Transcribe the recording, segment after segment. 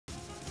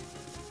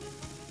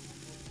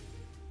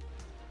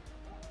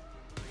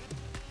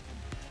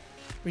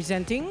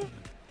Presenting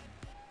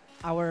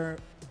our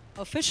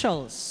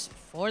officials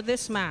for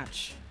this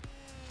match.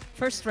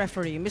 First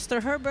referee,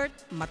 Mr. Herbert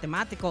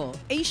Mathematical,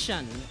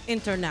 Asian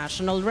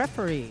International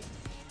Referee.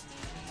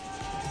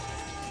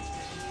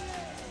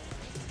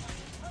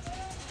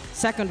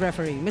 Second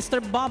referee, Mr.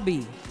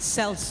 Bobby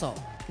Celso,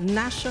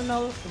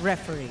 National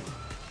Referee.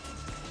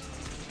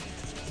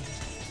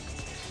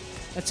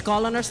 Let's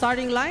call on our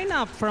starting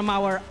lineup from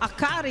our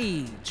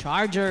AKARI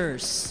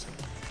Chargers.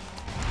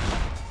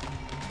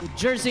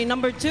 Jersey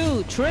number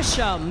 2,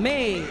 Trisha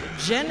May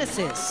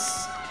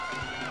Genesis.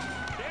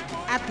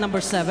 At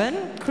number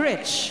 7,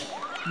 Critch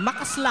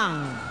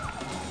Makaslang.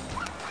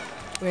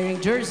 Wearing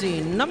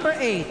jersey number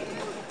 8,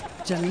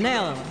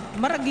 Janelle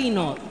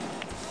Maragino.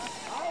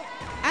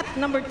 At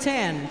number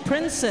 10,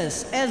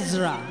 Princess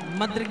Ezra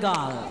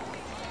Madrigal.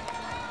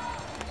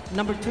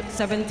 Number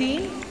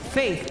 17,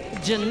 Faith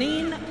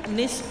Janine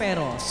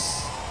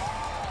Nisperos.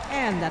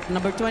 And at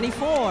number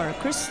 24,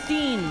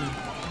 Christine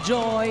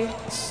Joy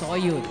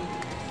Soyud.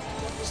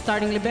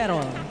 Starting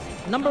libero,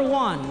 number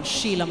 1,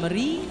 Sheila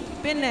Marie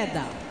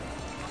Pineda.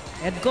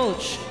 Head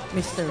coach,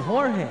 Mr.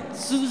 Jorge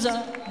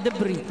Souza de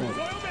Brito.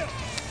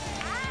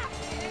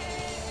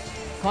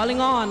 Calling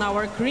on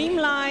our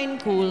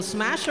Creamline Cool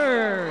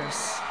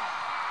Smashers.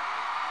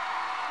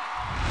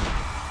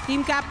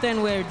 Team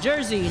captain wear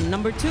jersey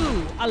number 2,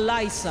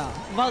 Alyssa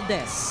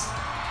Valdez.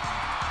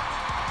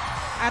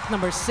 At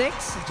number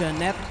 6,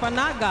 Janet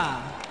Panaga.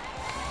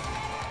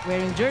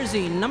 Wearing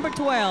jersey number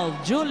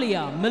 12,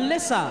 Julia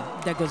Melissa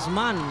de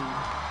Guzman.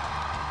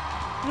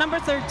 Number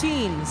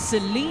 13,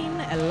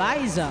 Celine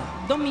Eliza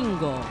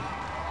Domingo.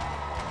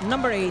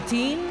 Number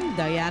 18,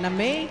 Diana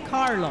May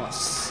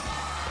Carlos.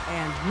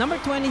 And number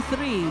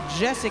 23,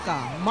 Jessica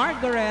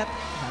Margaret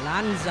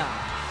Balanza.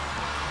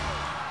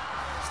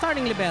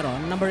 Starting libero,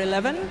 number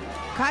 11,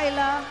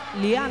 Kyla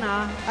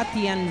Liana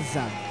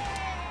Atienza.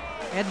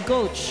 Head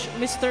coach,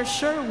 Mr.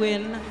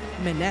 Sherwin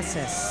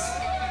Meneses.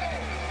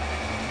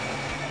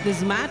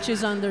 This match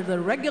is under the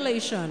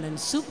regulation and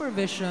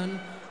supervision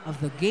of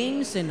the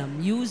Games and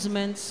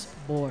Amusements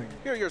Board.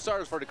 Here are your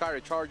starters for the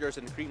AKARI Chargers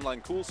and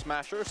Creamline Cool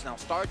Smashers. Now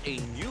start a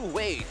new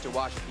way to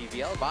watch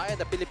PVL via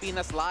the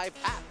Pilipinas Live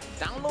app.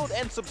 Download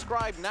and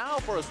subscribe now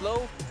for as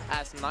low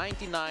as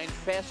 99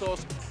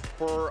 pesos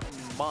per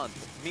month.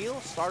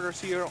 Meal starters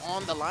here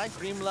on the line.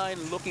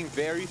 Creamline looking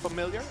very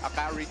familiar.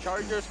 AKARI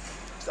Chargers,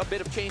 a bit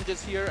of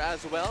changes here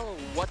as well.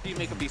 What do you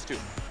make of these two?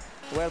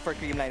 Well, for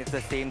Creamline, it's the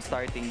same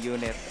starting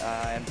unit.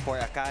 And for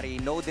AKARI,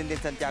 no din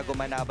Santiago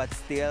Mana, but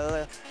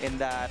still in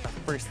that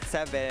first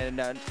 7,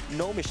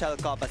 no Michelle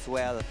Cobb as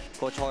well.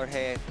 Coach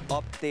Jorge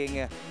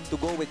opting to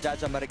go with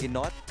Jaja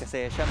Maraginot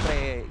kasi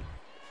syempre,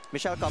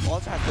 Michelle Cobb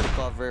also has to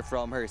recover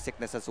from her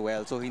sickness as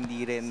well. So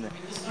hindi rin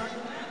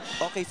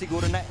okay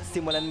siguro na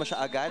simulan mo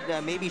siya agad.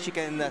 Maybe she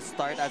can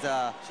start as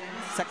a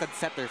second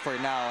setter for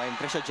now. And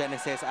Trisha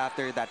Genesis,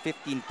 after that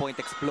 15-point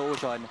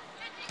explosion,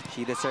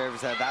 she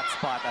deserves that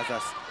spot as a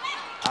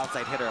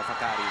outside hitter of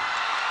AKARI.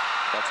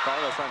 That's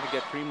Carlos trying to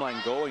get Creamline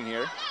going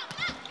here.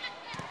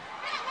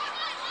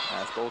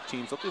 As both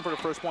teams looking for the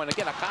first point.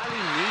 Again, AKARI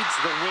needs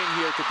the win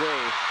here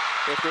today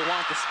if they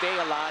want to stay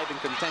alive in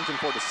contention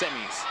for the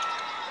semis.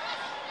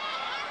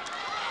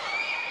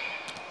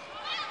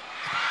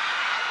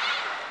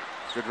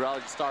 Good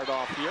rally to start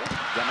off here.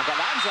 Gemma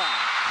Galanza.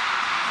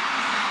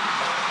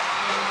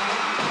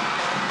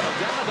 Well,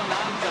 Gemma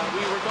Galanza,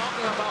 we were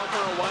talking about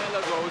her a while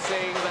ago,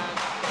 saying that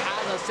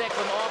as a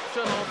second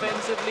option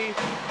offensively,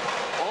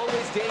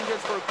 always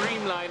dangerous for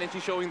Creamline, and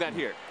she's showing that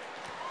here.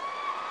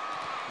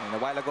 And a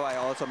while ago, I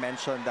also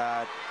mentioned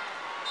that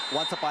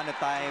once upon a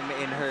time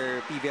in her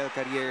PVL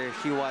career,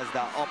 she was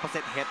the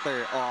opposite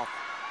hitter of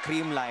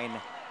Creamline.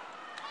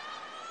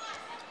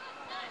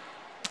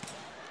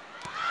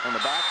 On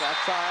the back that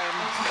time,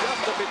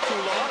 just a bit too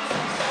long.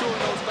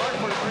 2-0 start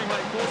for the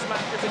Creamline Cool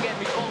Smashers. Again,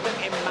 we call them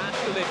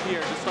immaculate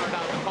here to start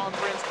out the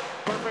conference.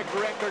 Perfect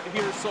record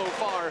here so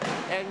far.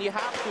 And you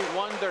have to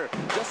wonder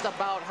just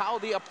about how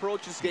they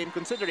approach this game,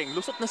 considering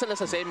lusot na sila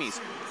sa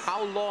semis.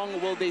 How long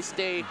will they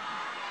stay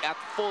at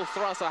full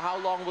thrust, or how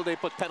long will they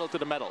put pedal to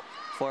the metal?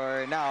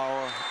 For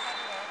now,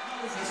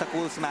 sa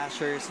Cool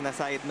Smashers na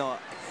side, no,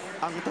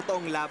 ang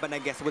totoong laban, I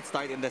guess, would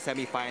start in the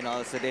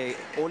semifinals. So they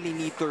only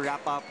need to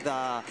wrap up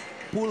the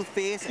pool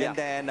phase, and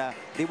then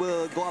they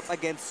will go up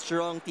against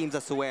strong teams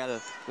as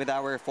well with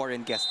our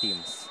foreign guest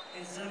teams.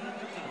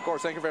 Of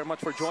course, thank you very much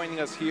for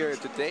joining us here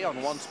today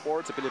on One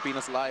Sports, the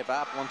Pilipinas Live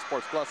app, One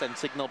Sports Plus, and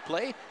Signal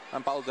Play.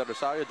 I'm Paulo Del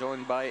Rosario,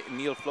 joined by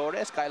Neil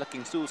Flores. Kyla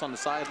King-Su's on the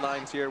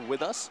sidelines here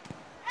with us.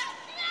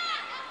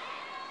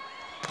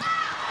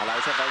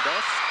 Eliza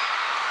Valdez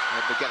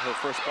had to get her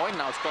first point.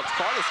 Now it's Tots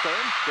Carlos'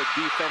 turn. Good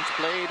defense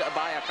played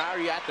by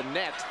AKARI at the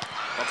net.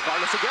 Tots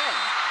Carlos again.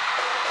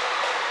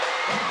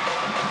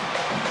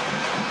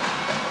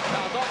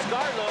 Now Tots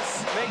Carlos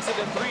makes it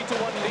a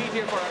 3-1 lead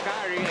here for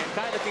AKARI, and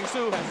Kyla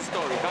King-Su has a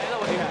story. Kyla,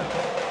 what do you have?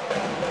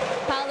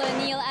 Paulo, Paolo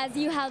and Neil, as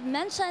you have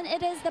mentioned,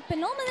 it is the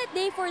penultimate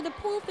day for the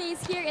pool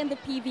phase here in the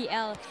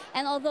PVL.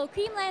 And although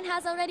CREAMLINE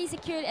has already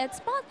secured its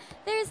spot,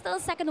 there is still a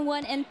second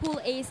one in Pool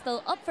A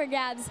still up for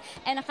grabs.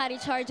 And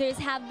AKARI Chargers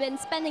have been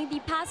spending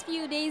the past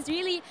few days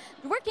really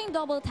working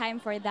double time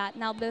for that.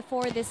 Now,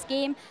 before this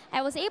game,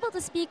 I was able to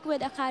speak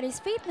with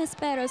AKARI's Faith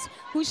Nesperos,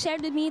 who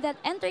shared with me that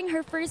entering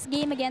her first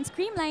game against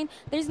CREAMLINE,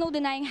 there's no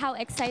denying how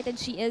excited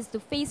she is to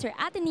face her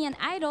Atenean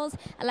idols,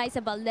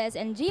 Eliza Valdez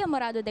and Gia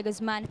Morado de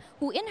Guzman,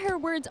 who in her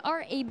words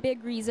are a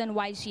big reason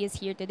why she is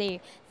here today.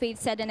 Faith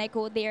said, and I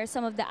quote, "They are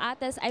some of the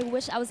ates I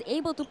wish I was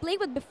able to play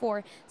with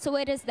before, so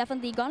it is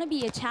definitely gonna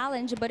be a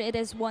challenge, but it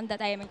is one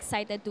that I am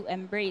excited to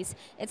embrace.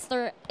 It's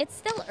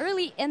still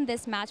early in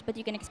this match, but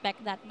you can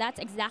expect that that's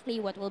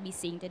exactly what we'll be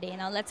seeing today."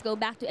 Now let's go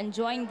back to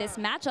enjoying this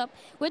matchup,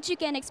 which you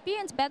can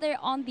experience better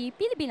on the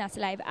Pilipinas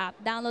Live app.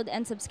 Download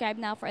and subscribe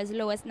now for as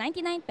low as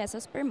 99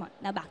 pesos per month.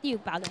 Now back to you,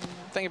 Paolo.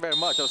 Thank you very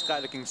much. I was kind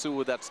of looking through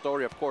with that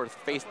story, of course.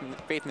 Faith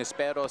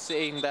Nispero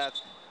saying that,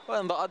 well,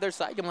 on the other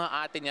side, yung mga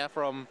ate niya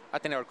from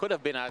Ateneo, or could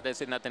have been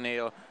ates in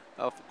Ateneo,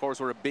 of course,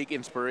 were a big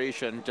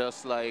inspiration,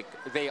 just like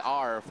they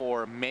are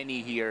for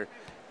many here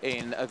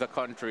in the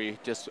country.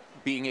 Just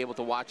being able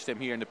to watch them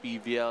here in the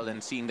PVL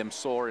and seeing them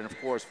soar, and of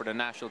course for the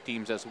national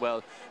teams as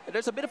well.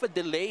 There's a bit of a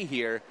delay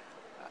here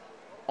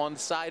on the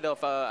side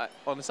of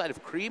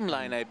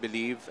CREAMLINE, I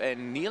believe.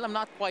 And Neil, I'm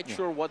not quite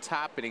sure what's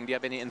happening. Do you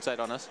have any insight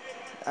on us?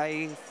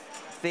 I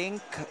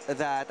think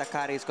that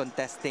AKARI is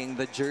contesting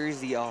the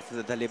jersey of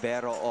the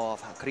libero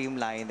of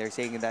CREAMLINE. They're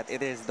saying that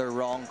it is the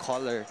wrong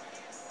color.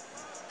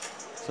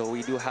 So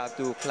we do have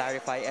to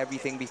clarify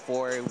everything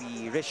before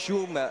we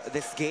resume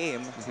this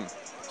game.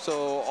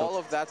 So all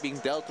of that being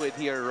dealt with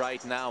here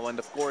right now, and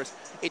of course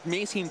it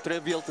may seem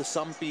trivial to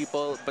some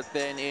people, but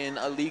then in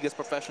a league as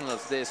professional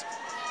as this,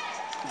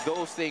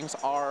 those things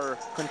are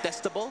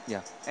contestable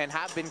and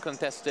have been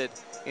contested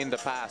in the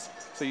past.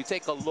 So you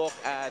take a look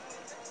at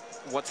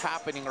what's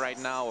happening right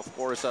now. Of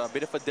course, a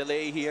bit of a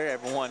delay here.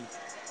 Everyone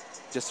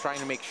just trying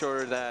to make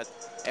sure that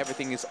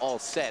everything is all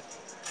set,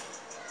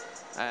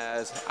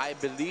 as I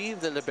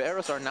believe the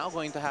liberos are now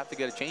going to have to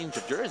get a change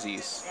of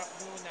jerseys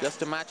just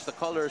to match the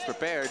colors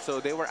prepared. So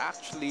they were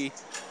actually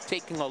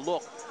taking a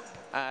look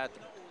at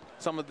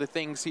some of the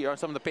things here,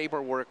 some of the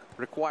paperwork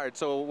required.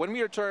 So when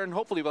we return,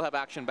 hopefully we'll have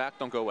action back.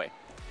 Don't go away.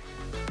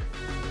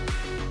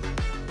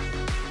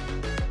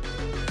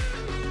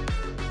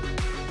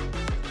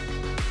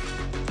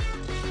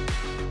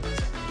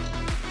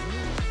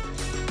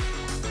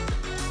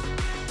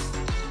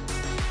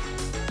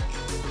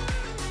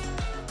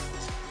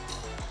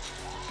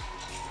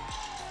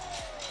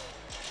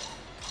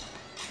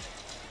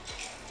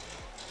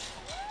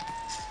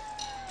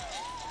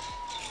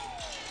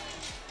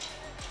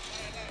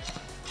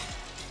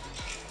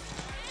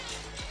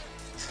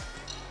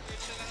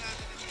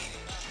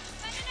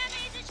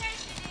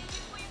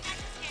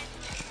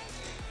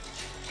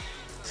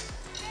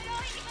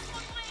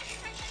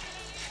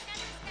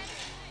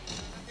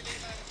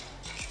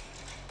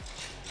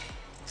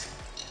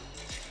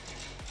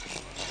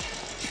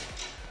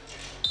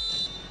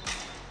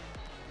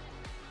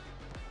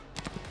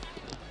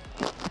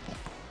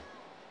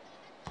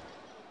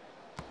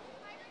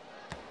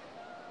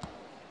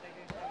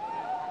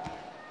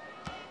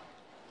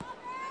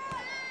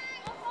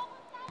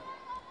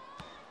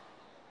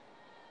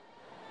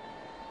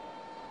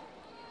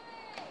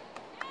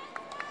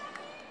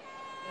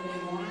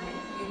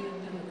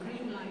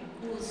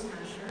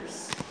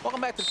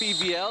 Welcome back to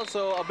PVL.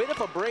 So a bit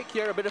of a break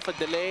here, a bit of a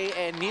delay,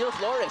 and Neil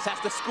Flores has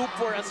the scoop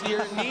for us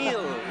here.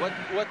 Neil,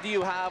 what do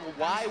you have?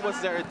 Why was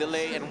there a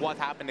delay, and what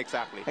happened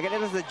exactly? Again, it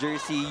was the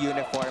jersey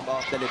uniform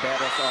of the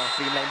liberos of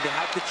CREAMLINE. They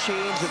had to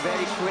change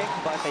very quick,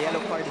 but the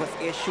yellow card was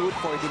issued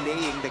for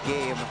delaying the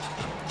game.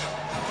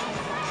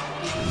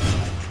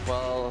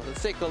 Well,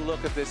 let's take a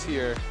look at this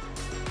here,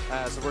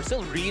 as we're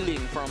still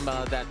reeling from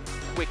that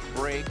quick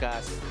break,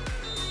 as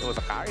it was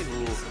AKARI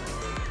who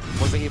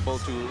was able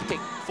to take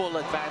full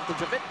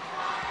advantage of it.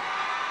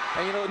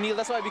 And you know, Neil,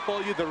 that's why we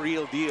call you the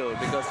real deal,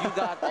 because you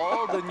got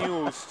all the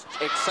news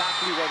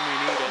exactly when we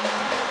need it.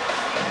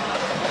 And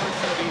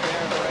unfortunately,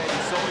 there already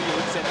saw you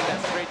sending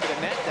that straight to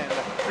the net, and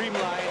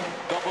CREAMLINE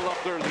double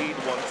up their lead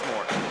once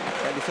more.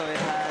 And so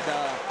it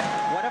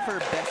had one of her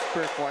best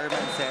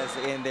performances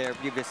in their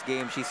previous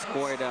game. She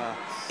scored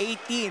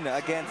 18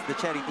 against the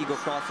Cherry Tigo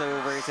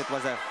Crossovers. It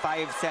was a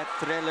 5-set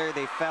thriller.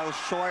 They fell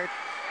short.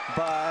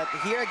 But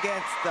here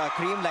against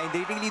CREAMLINE,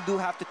 they really do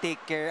have to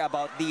take care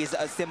about these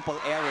simple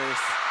errors.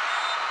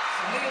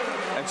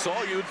 And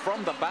Soyud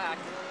from the back,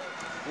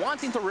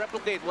 wanting to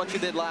replicate what she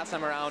did last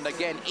time around.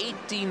 Again,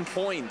 18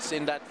 points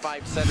in that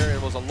 5-setter.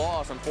 It was a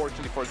loss,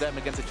 unfortunately, for them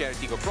against the Cherry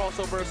Tigo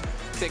Crossovers.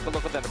 Take a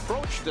look at that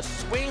approach, the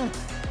swing,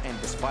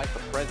 and despite the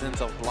presence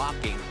of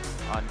blocking,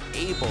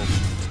 unable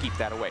to keep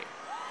that away.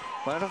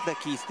 One of the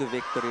keys to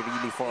victory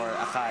really for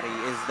AKARI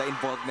is the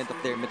involvement of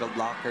their middle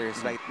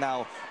blockers. Right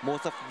now,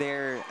 most of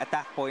their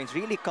attack points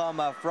really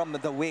come from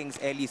the wings,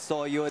 Ellie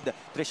Soyud,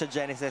 Trisha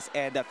Genesis,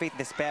 and Faith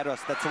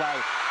Nesperos. That's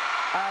why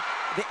at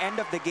the end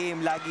of the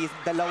game, lagi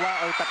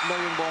dalawa or tatlo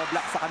yung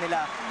bumablock sa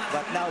kanila.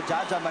 But now,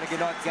 Jaja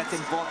Maraginot gets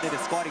involved in the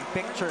scoring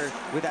picture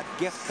with that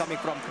gift coming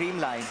from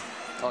Creamline.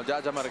 Oh,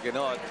 Jaja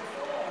Maraginot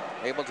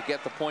able to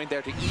get the point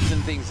there to even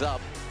things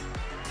up.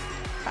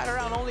 Had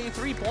around only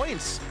 3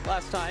 points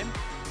last time.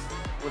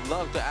 Would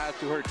love to add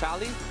to her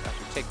tally. Have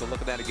to take a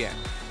look at that again.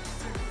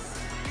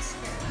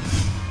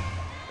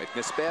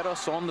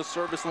 Nisperos on the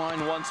service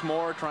line once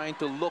more, trying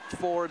to look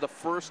for the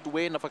first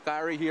win of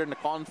AKARI here in the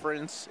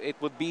conference. It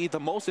would be the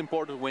most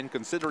important win,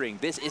 considering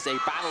this is a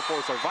battle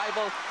for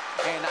survival.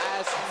 And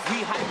as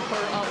we hyped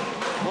her up,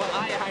 well,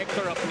 I hyped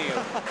her up, Neil.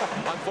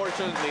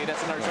 Unfortunately,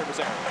 that's another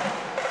service error.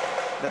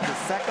 That's the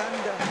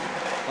second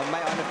on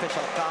my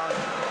unofficial count.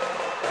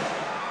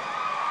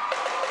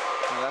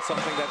 Well, that's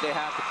something that they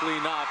have to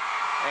clean up.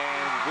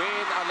 And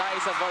with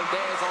Eliza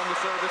Valdez on the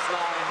service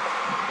line,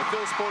 the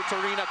Phil Sports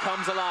Arena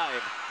comes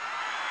alive.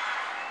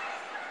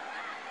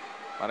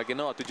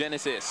 Maraginot to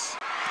Genesis.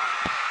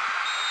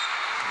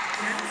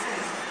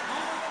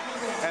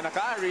 And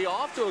AKARI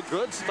off to a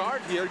good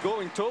start here,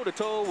 going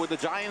toe-to-toe with the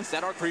Giants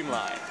that are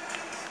Creamline.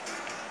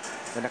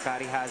 When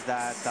AKARI has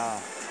that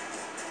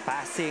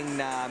passing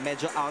na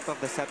medyo out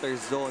of the setter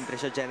zone,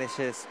 Trisha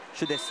Genesis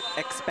should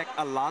expect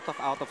a lot of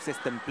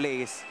out-of-system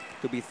plays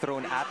to be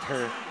thrown at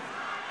her.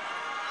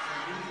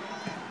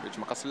 Rich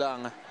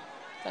Makaslang,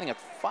 standing at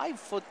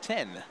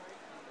 5'10".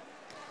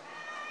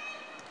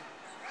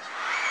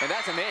 And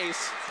that's an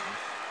ace.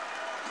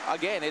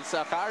 Again, it's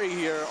AKARI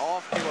here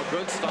off to a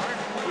good start.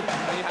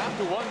 And you have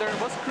to wonder,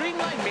 was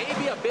Creamline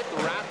maybe a bit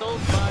rattled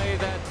by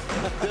that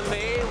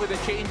delay with the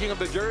changing of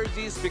the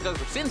jerseys? Because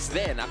since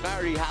then,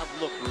 AKARI have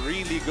looked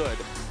really good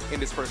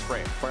in this first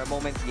frame. For a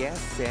moment, yes.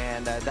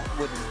 And that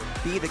would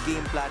be the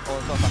game plan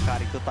also of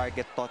AKARI to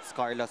target Tots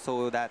Carla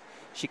so that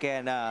she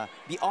can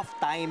be off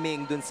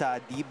timing dun sa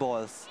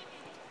D-balls.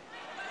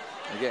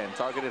 Again,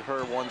 targeted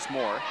her once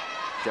more.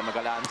 Gemma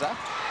Galanza.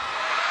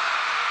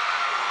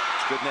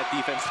 Good net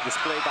defense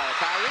displayed by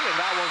AKARI, and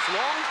that one's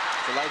long.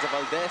 Eliza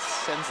Valdez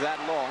sends that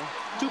long.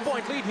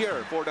 2-point lead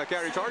here for the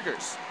AKARI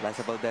Chargers.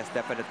 Eliza Valdez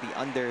definitely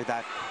under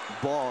that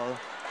ball.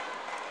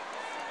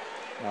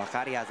 Now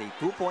AKARI has a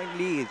 2-point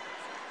lead.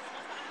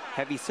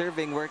 Heavy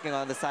serving working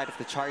on the side of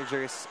the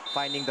Chargers,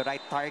 finding the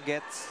right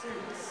targets,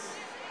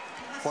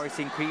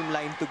 forcing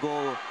Creamline to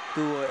go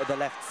to the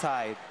left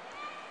side.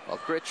 Well,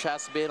 Critch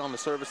has been on the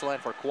service line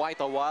for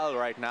quite a while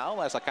right now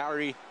as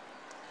AKARI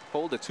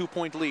hold a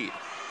 2-point lead.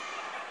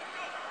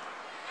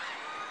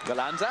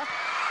 Galanza.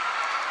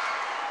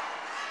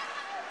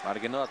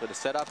 Maraginot with a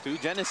setup to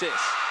Genesis.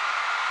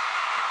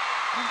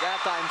 And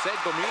that time said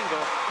Domingo.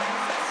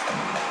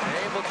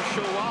 Able to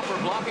show off her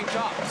blocking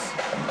chops.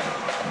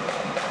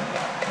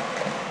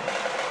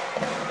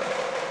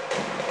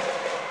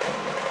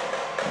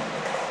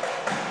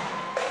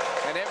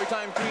 And every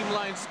time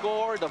Creamline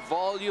score, the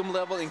volume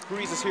level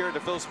increases here at the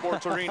Phil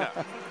Sports Arena.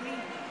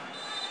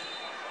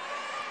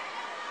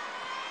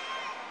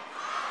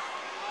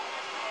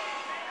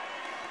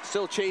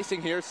 Still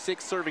chasing here,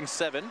 6 serving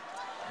 7.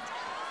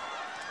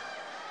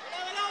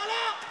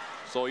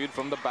 Soyud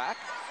from the back.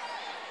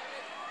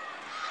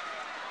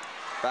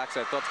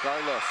 Backside, Tots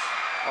Carlos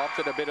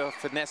opted a bit of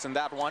finesse in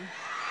that one.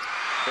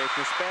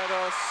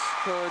 Nisperos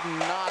could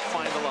not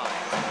find the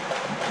line.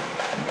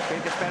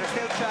 Nisperos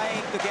still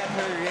trying to get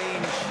her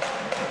range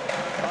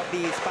of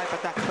these pipe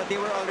attacks, but they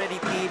were already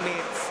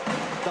teammates.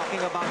 Talking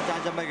about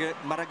Jaja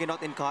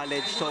Maraginot in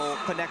college, so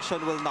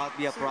connection will not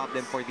be a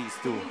problem for these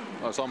two.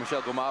 I saw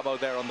Michelle Gumabo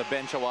there on the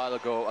bench a while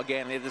ago.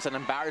 Again, it is an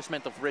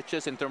embarrassment of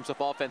riches in terms of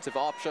offensive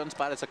options.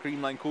 Para sa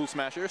Creamline Cool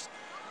Smashers.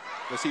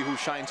 Let's see who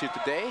shines here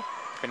today.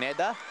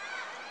 Pineda,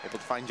 able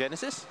to find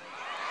Genesis.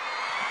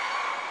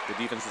 The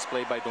defense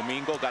displayed by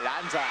Domingo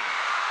Galanza.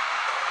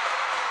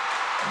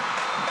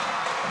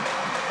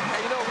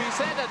 And, you know, we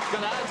said that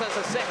Galanza is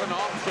a second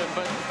option,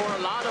 but for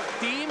a lot of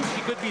teams,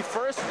 she could be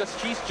first because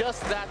she's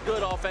just that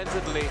good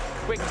offensively.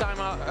 Quick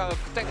timeout,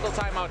 technical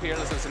timeout here.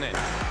 Let's listen in.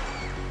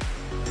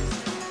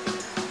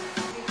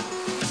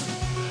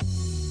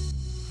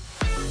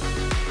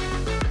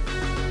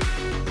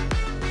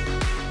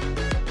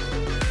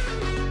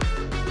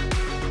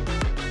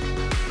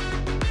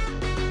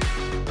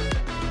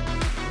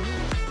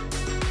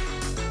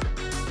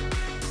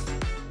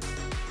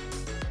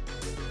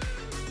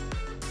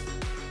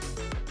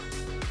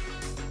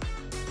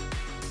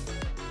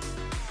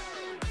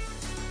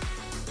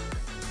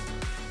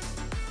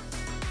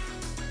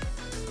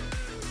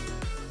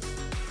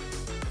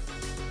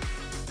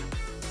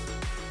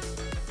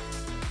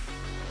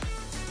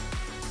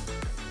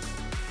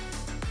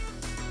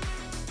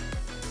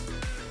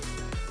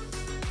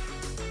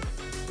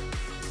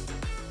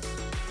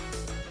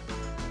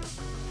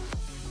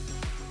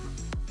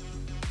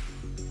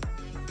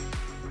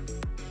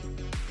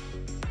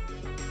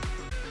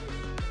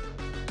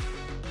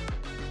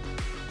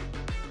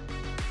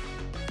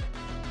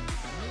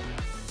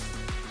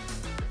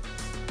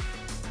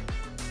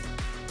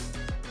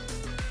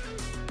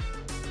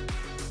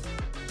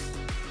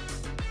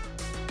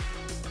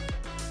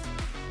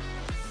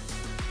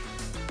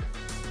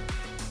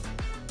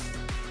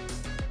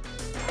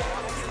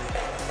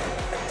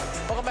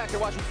 back.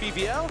 You're watching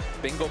PVL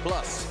Bingo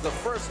Plus, the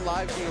first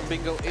live stream of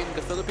bingo in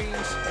the Philippines.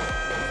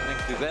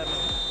 Thanks to them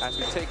as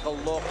we take a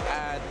look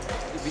at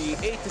the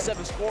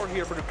 8-7 score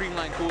here for the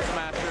Creamline Cool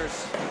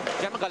Smashers.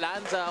 Gemma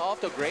Galanza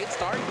off to a great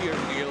start here,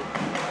 Neil.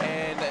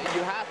 And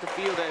you have to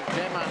feel that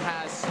Gemma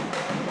has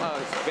a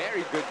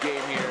very good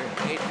game here.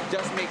 It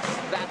just makes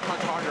that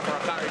much harder for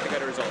AKARI to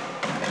get a result.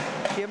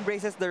 She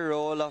embraces the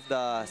role of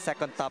the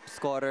second top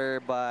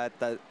scorer, but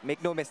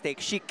make no mistake,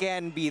 she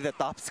can be the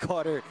top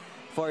scorer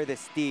for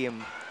this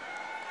team.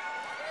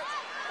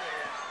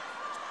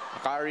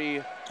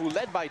 AKARI, who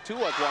led by 2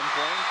 at one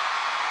point,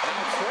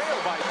 and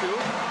trailed by 2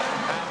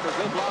 after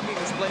good blocking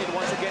displayed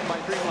once again by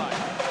Creamline.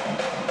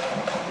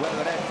 Well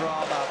read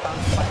from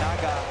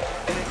Panaga.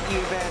 Didn't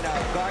even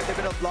guard the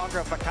middle blocker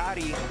of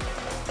AKARI.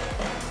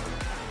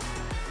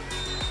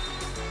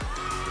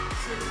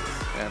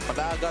 And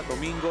Panaga,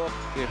 Domingo,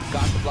 they've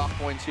got the block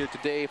points here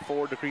today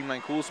for the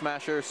Creamline Cool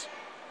Smashers.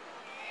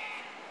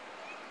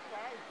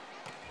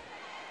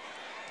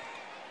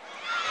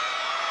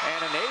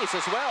 And an ace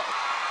as well.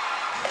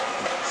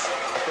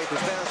 Papers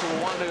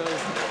will want to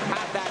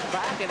have that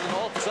back, and then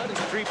all of a sudden it's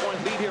a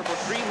 3-point lead here for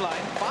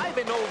Creamline.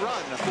 5-0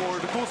 run for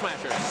the Cool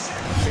Smashers.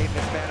 Faith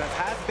Esperas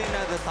has been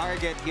the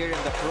target here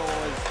in the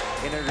pros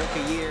in her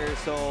rookie year,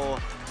 so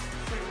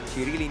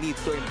she really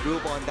needs to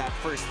improve on that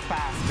first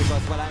pass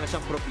because wala na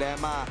siyang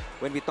problema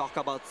when we talk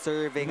about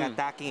serving,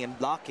 attacking, and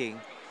blocking.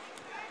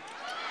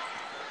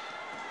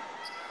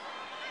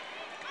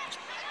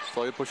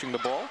 Soy pushing the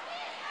ball.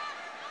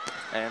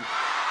 And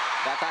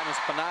that time is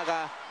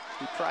Panaga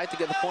who tried to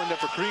get the point there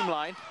for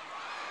Creamline.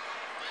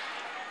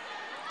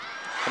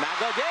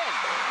 Panaga again.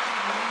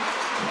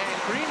 And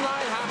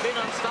Creamline have been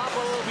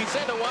unstoppable. We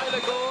said a while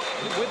ago,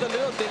 with a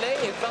little delay,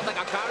 it felt like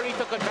AKARI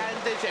took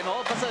advantage, and all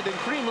of a sudden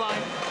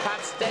Creamline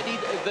have steadied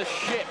the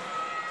ship.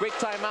 Quick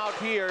timeout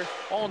here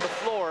on the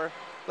floor.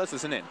 Let's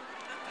listen in.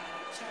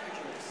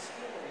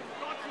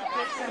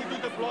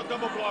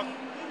 Double block.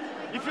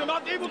 If you're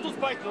not able to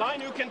spike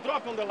line, you can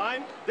drop on the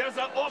line. There's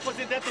an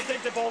opposite there to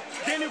take the ball.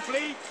 Then you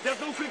play. There's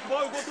no quick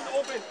ball. You go to the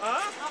open.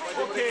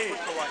 Huh? Okay.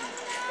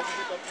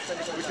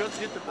 We just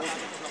hit the ball.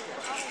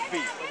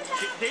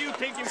 Then you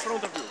take in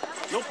front of you.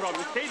 No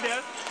problem. Stay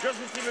there. Just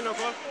receiving a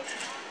ball.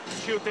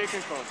 She'll take in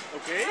front.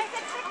 Okay?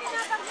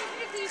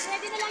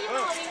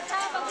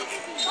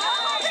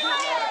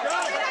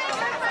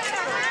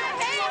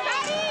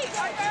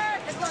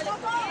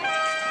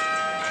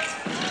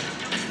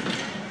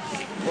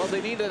 Well,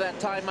 they needed that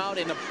timeout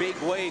in a big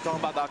way,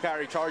 talking about the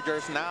AKARI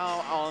Chargers.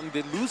 Now on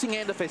the losing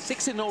end of a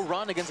 6-0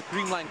 run against the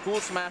Creamline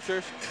Cool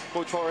Smashers.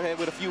 Coach Jorge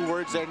with a few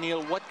words there,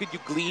 Neil. What could you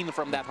glean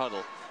from that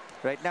huddle?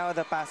 Right now,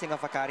 the passing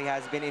of AKARI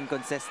has been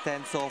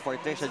inconsistent. So for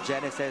Trisha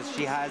Genesis,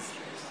 she has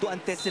to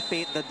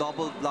anticipate the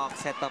double block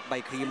set up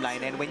by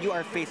Creamline. And when you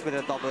are faced with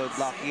a double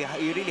block, you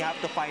really have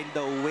to find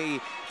the way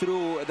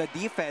through the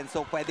defense.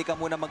 So pwede ka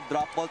muna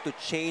mag-drop ball to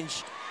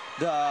change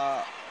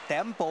the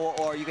tempo,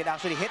 or you can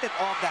actually hit it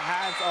off the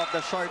hands of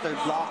the shorter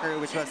blocker,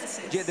 which was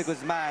Gia de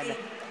Guzman.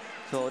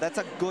 So that's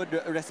a good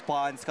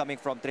response coming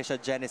from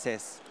Trisha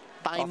Genesis.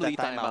 Timely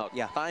timeout.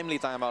 Yeah. Timely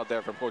timeout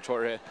there from Coach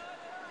Jorge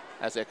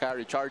as the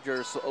AKARI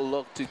Chargers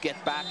look to get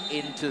back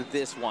into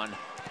this one.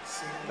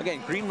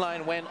 Again,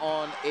 Creamline went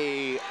on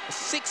a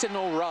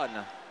 6-0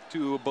 run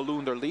to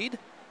balloon their lead.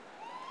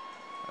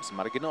 As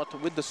Marginot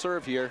with the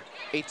serve here,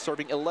 8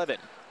 serving 11.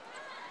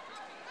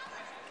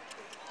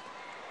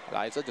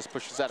 Liza just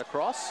pushes that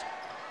across.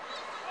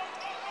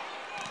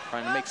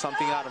 Trying to make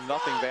something out of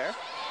nothing there.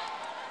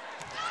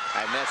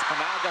 And that's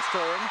Panaga's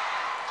turn.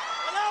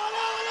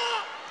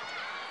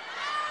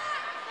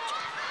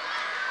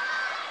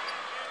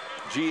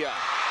 Gia,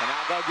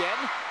 Panaga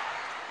again.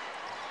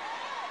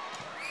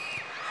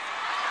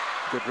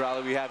 Good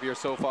rally we have here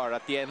so far.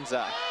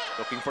 Atienza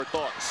looking for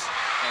Tots.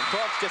 And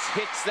Tots just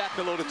hits that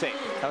below the tape.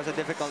 That was a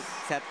difficult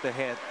set to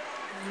hit.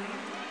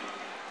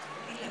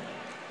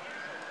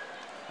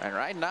 And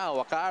right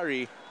now,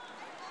 AKARI,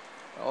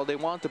 well, they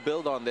want to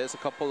build on this. A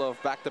couple of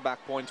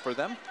back-to-back points for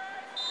them.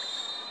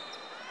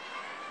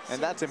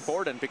 And that's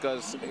important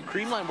because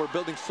Creamline were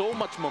building so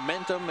much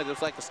momentum. It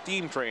was like a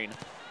steam train.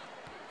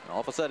 And all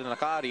of a sudden,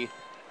 AKARI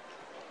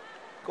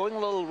going a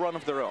little run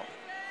of their own.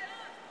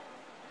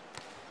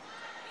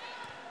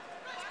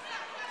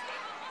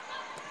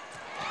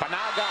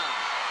 Panaga.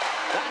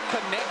 That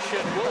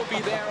connection will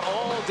be there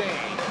all day.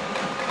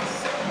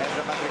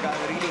 Ezra Madrigal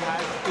really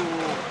has to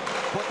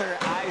put her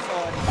eyes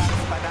on Pax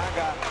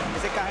Panaga.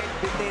 Kasi kahit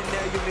bitin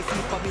yung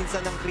receive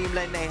paminsan ng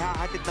Creamline na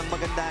ihahatid ng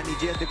maganda ni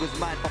Gia de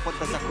Guzman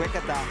papunta sa quick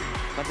attack,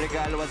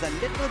 Madrigal was a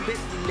little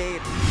bit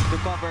late to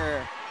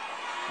cover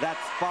that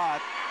spot.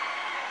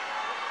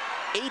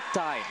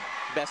 8-time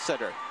best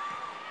setter.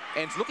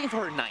 And is looking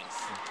for her 9th.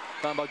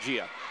 Talking about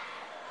Gia.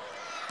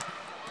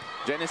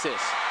 Genesis,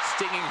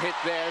 stinging hit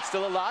there. It's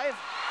still alive.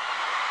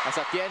 As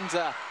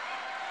Atienza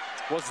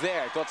was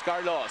there. Tots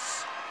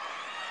Carlos.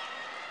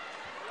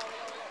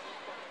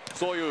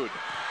 Soyud.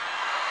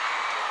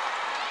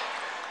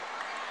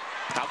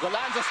 Now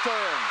Galanza's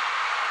turn.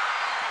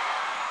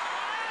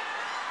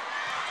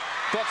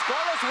 Tots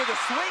Carlos with a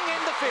swing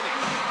in the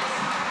finish.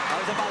 I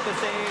was about to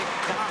say,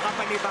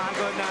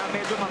 nakakapanibago na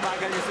medyo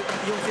mabagal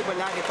yung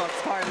simula ni Tots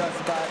Carlos,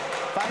 but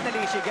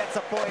finally she gets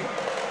a point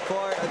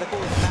for the Cool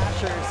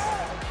Smashers,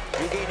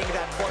 regaining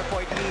that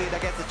 4-point lead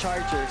against the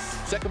Chargers.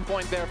 Second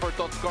point there for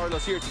Tots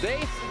Carlos here today.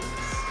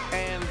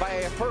 And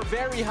by her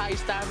very high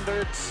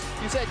standards,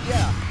 you said,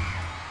 yeah,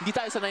 hindi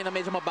tayo sanay na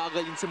medyo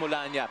mabagal yung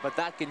simula niya, but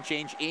that can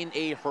change in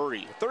a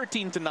hurry.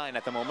 13-9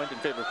 at the moment in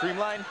favor of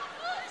Creamline.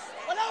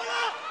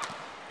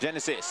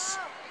 Genesis.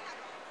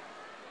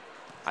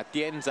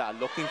 Atienza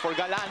looking for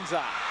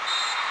Galanza.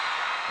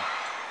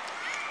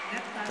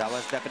 That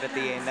was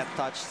definitely a net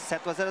touch.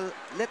 Set was a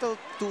little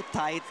too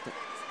tight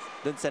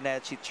dun sa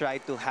net. She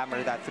tried to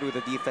hammer that through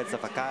the defense of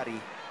AKARI.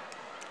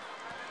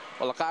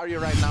 Well, AKARI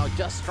right now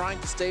just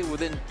trying to stay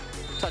within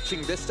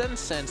touching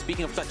distance. And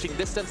speaking of touching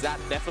distance, that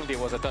definitely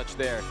was a touch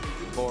there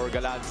for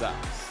Galanza.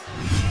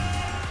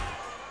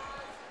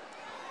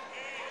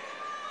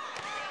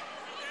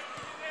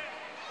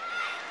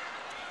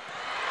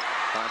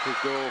 Time to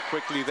go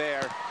quickly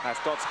there as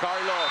Tots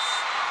Carlos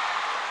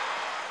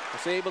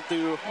was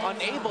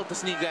unable to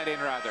sneak that in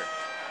rather.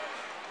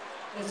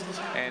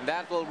 And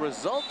that will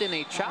result in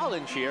a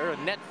challenge here. A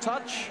net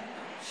touch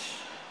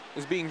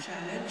is being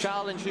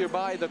challenged here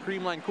by the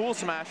Creamline Cool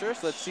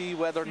Smashers. Let's see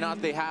whether or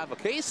not they have a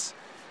case.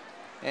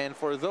 And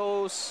for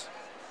those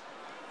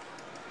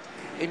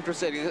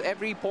interested,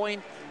 every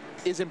point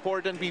is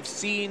important. We've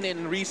seen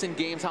in recent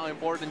games how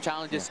important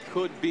challenges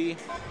could be.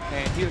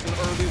 And here's an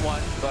early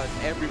one, but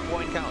every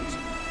point counts.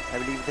 I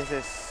believe this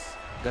is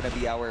gonna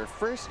be our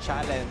first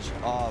challenge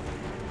of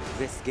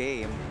this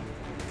game.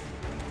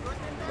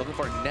 Looking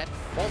for a net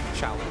fault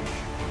challenge.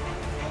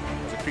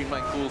 The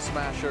Creamline Cool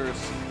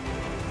Smashers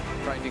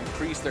trying to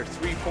increase their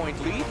 3-point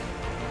lead.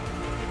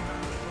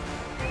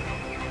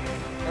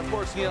 Of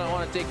course, you know, I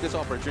want to take this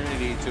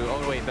opportunity to,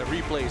 oh wait, the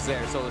replay's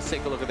there, so let's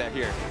take a look at that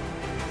here.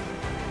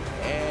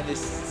 And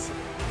it's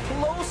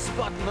close,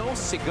 but no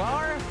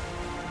cigar.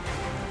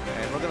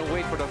 And we're gonna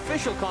wait for the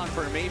official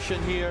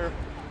confirmation here.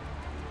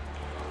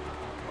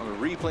 On the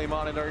replay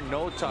monitor,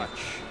 no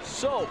touch.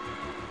 So,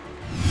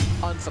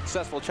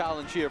 unsuccessful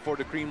challenge here for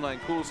the Creamline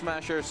Cool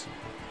Smashers.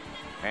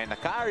 And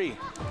AKARI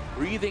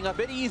breathing a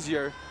bit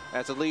easier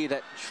as the lead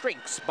that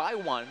shrinks by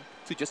 1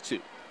 to just 2.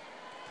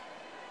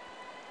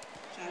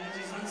 Challenge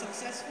is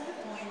unsuccessful.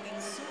 Point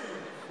and serve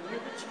for the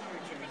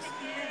Chargers.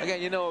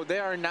 Again, you know,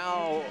 there are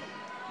now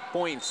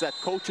points that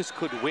coaches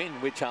could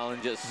win with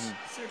challenges.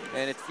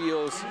 And it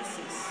feels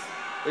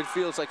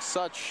like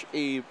such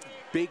a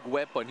big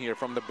weapon here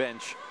from the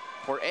bench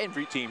for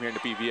every team here in the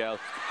PVL.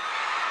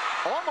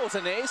 Almost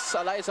an ace.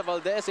 Eliza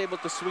Valdez able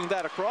to swing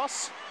that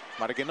across.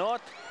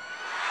 Maraginot.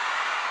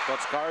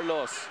 Tots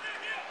Carlos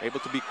able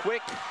to be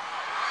quick.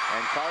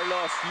 And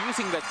Carlos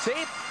using the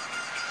tape,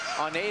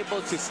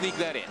 unable to sneak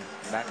that in.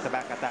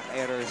 Back-to-back attack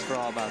errors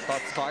from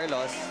Tots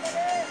Carlos.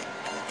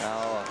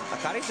 Now,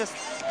 AKARI just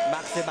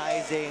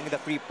maximizing the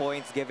 3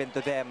 points given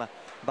to them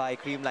by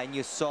Creamline.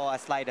 You saw a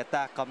slide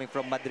attack coming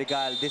from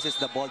Madrigal. This is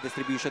the ball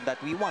distribution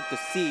that we want to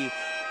see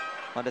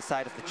on the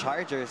side of the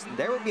Chargers. And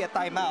there will be a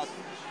timeout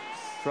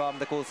from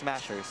the Cool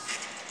Smashers.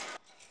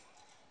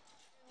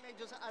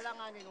 Medyo sa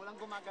alanganin, walang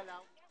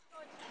gumagalaw.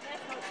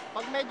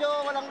 Pag medyo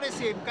walang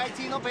receive, kahit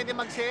sino pwede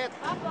mag-set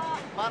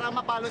para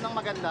mapalo ng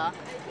maganda.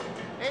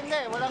 Eh hindi,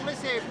 walang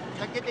receive,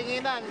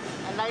 nagtitinginan,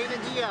 ang layo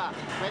ng Gia.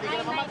 Pwede ka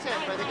naman mag-set,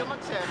 pwede ka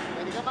mag-set,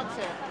 pwede ka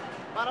mag-set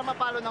para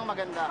mapalo ng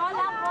maganda.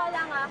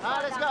 Colang ah.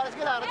 Let's go, let's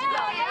go.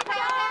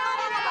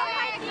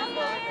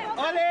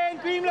 All in,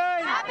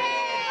 Creamline!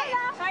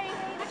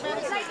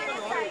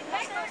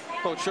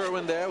 Coach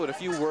Sherwin there with a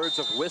few words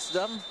of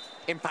wisdom,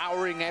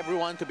 empowering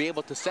everyone to be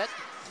able to set.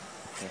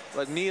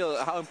 But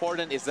Neil, how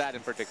important is that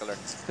in particular?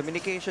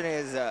 Communication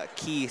is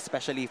key,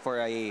 especially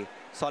for a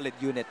solid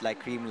unit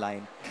like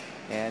Creamline.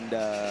 And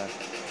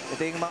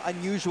ito yung mga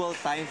unusual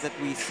times that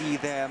we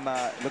see them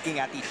looking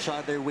at each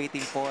other,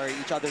 waiting for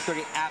each other to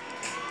react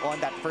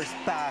on that first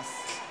pass.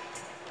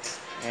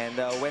 And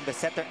when the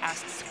setter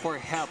asks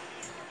for help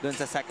dun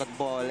sa second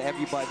ball,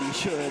 everybody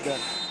should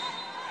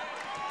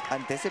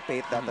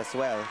anticipate that as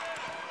well.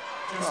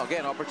 Well,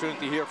 again,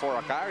 opportunity here for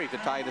AKARI to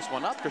tie this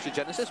one up. Trisha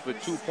Genesis with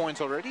 2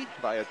 points already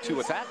via 2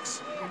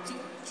 attacks.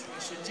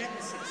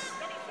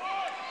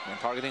 And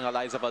targeting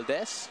Eliza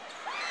Valdez.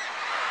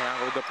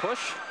 And with the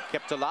push,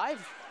 kept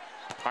alive.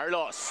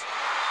 Carlos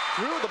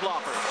through the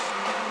blockers.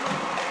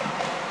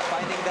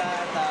 Finding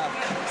that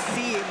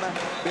seam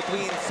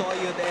between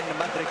Soyud and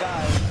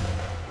Madrigal.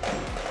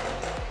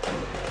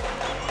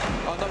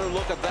 Another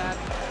look at that.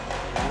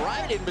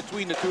 Right in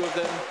between the two of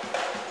them.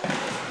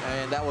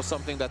 And that was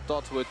something that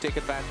Tots would take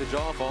advantage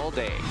of all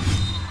day.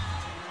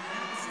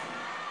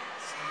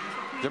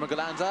 Jimmy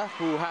Galanza,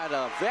 who had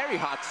a very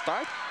hot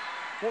start,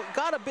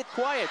 got a bit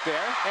quiet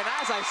there. And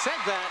as I said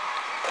that,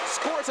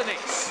 scores an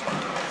ace.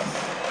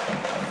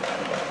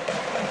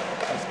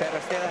 Pero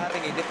still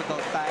having a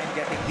difficult time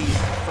getting the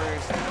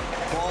first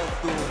ball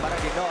to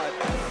Maraginot.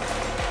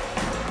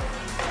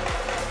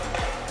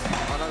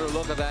 Another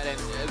look at that, and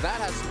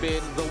that has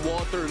been the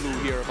Waterloo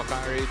here of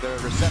AKARI. The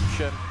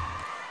reception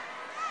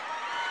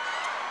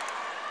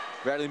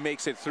Barely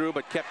makes it through,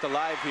 but kept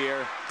alive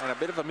here. And a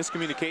bit of a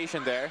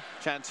miscommunication there.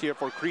 Chance here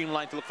for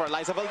CREAMLINE to look for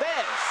Eliza Valdez.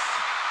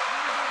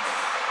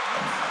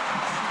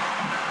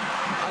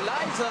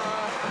 Eliza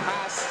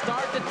has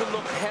started to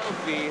look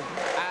healthy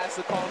as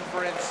the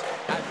conference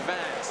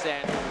advanced.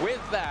 And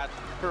with that,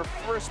 her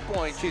first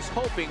point, she's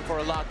hoping for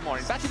a lot more.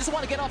 In fact, she just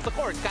want to get off the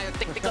court. Kind of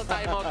technical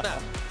timeout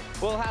now.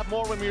 We'll have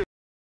more when we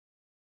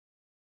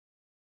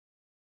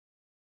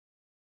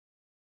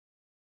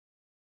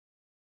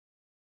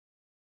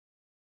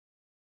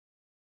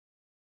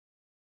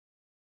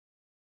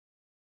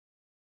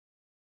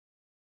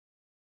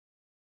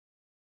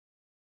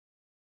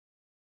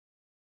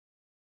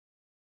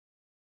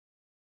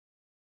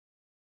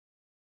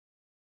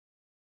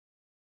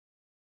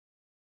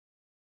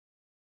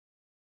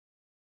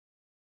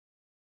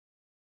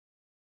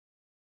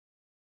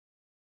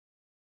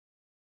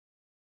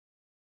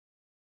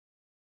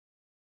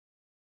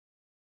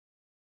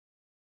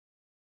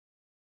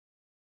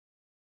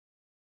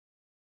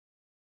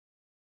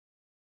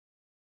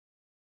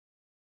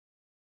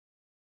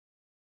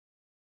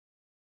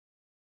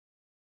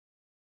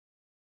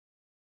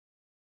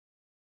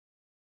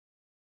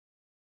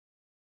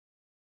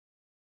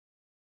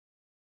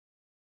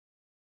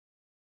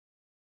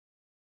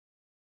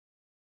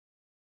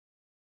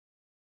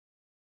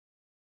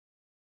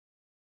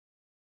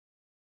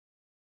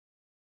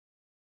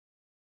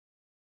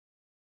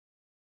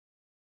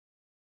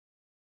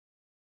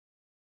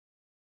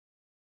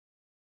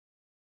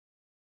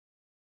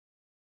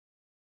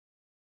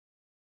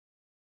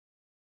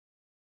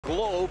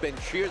globe and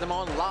cheer them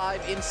on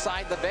live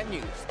inside the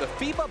venues. The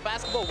FIBA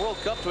Basketball World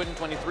Cup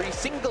 2023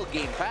 single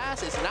game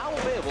pass is now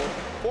available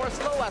for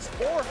as low as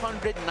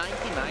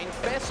 499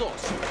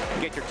 pesos.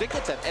 Get your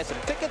tickets at SM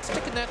Tickets,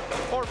 Ticketnet,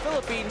 or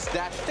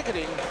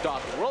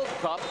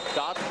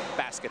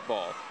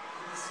Philippines-ticketing.worldcup.basketball.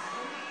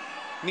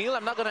 Neil,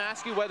 I'm not going to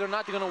ask you whether or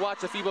not you're going to watch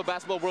the FIBA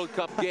Basketball World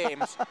Cup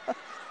games.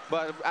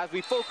 But as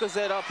we focus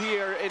it up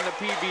here in the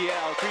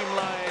PVL,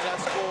 CREAMLINE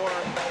score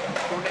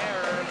an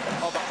error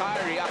of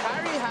AKARI.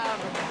 AKARI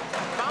have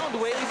found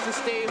ways to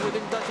stay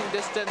within touching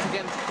distance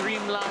against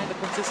CREAMLINE. The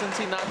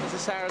consistency not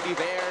necessarily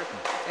there.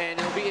 And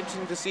it'll be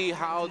interesting to see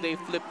how they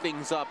flip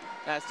things up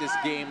as this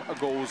game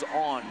goes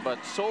on.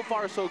 But so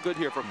far, so good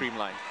here for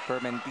CREAMLINE.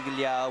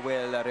 Permentilla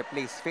will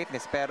replace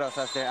Fitness Peros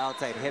as their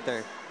outside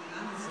hitter.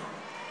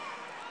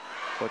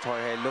 Coach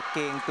Jorge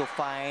looking to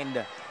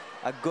find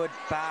a good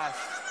pass.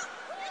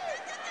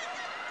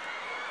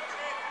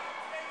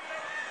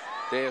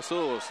 De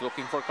Jesus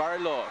looking for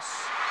Carlos.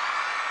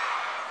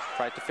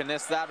 Try to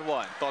finesse that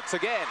one. Tots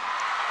again.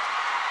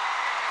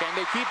 Can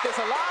they keep this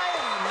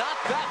alive? Not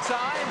that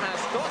time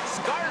as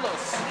Tots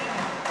Carlos.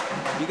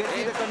 You can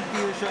see the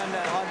confusion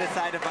on the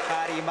side of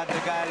AKARI.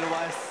 Madrigal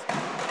was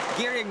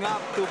gearing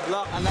up to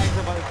block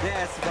Eliza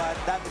Valdez, but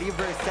that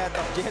reverse set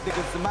of Jedi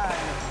Guzman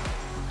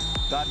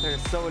got her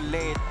so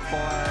late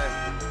for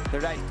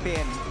the right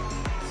pin.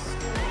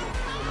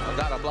 I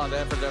gotta applaud the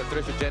effort there,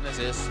 Trisha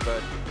Genesis,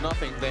 but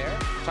nothing there.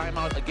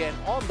 Timeout again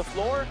on the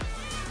floor.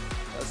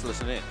 Let's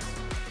listen in.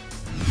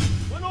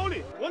 One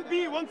only, one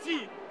B, one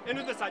C. And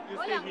you decide, you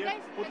stay here,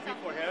 put feet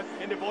for her,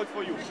 and the ball is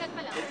for you.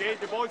 Okay,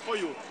 the ball is for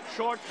you.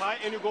 Short, high,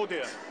 and you go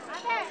there.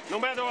 No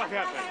matter what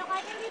happens.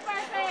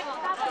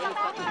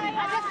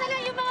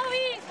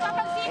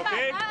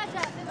 Okay?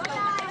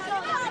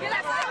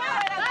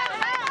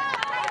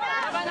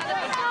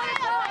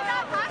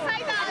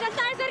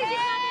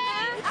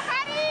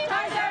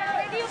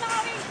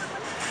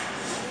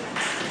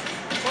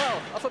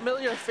 Well, a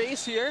familiar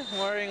face here,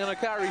 wearing an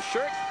AKARI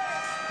shirt.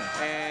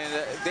 And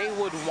they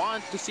would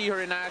want to see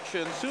her in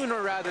action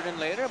sooner rather than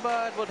later,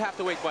 but would have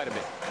to wait quite a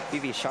bit.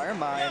 PV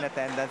Sharma in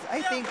attendance.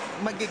 I think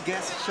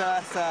mag-guest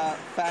siya sa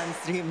fan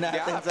stream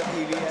natin sa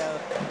PVL.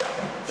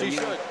 She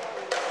should.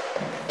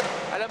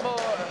 Alam mo,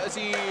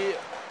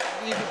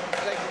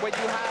 like when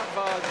you have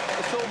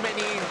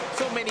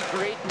so many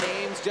great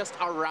names just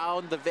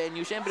around the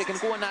venue, syempre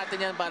kinukuha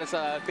natin yan para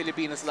sa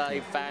Pilipinas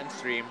Live fan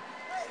stream.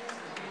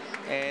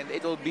 And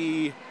it'll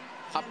be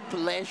a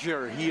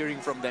pleasure hearing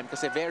from them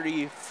kasi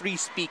very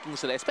free-speaking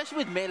sila. Especially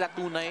with Mela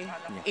Tunay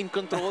in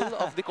control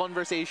of the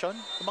conversation.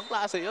 Ibang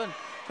klase yun.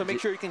 So make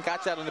sure you can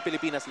catch that on the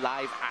Pilipinas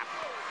Live app.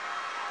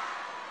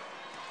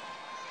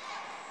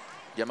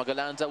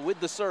 Yamagalanza with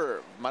the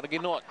serve.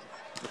 Marginot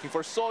looking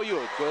for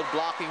Soyur. Good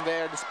blocking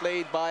there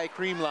displayed by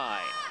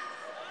CREAMLINE.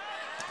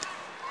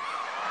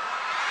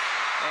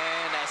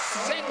 And a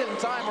second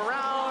time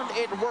around,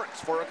 it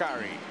works for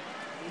AKARI.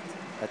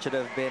 That should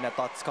have been a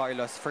Tots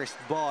Carlos first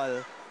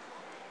ball.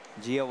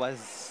 Gia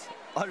was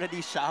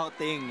already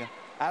shouting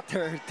at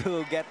her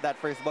to get that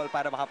first ball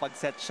para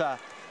makapag-set siya.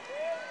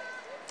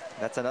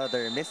 That's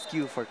another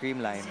miscue for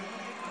CREAMLINE.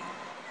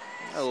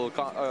 A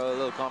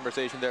little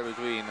conversation there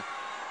between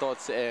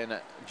Tots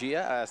and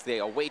Gia as they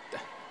await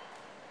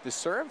the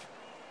serve.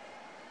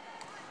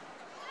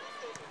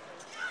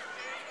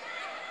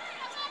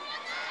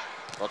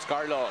 Tots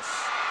Carlos.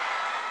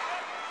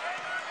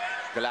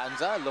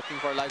 Galanza looking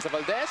for Eliza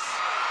Valdez.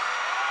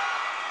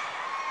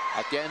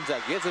 Atienza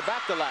gives it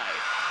back to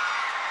life.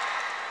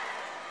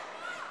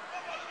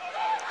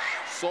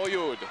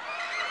 Soyud.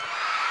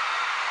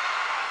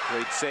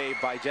 Great save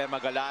by Gemma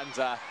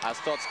Galanza as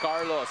Tots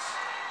Carlos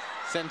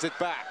sends it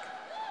back.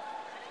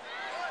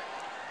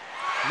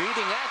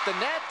 Meeting at the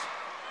net,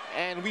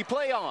 and we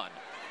play on.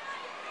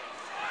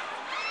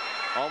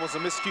 Almost a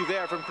miscue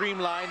there from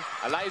Creamline.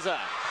 Eliza.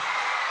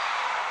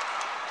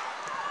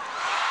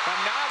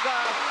 Panaga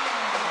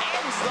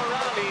ends the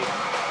rally,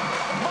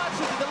 much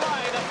to the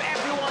delight of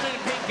everyone in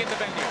pink in the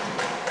venue.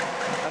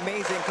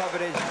 Amazing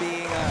coverage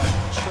being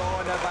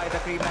shown by the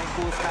Creamline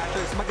Pool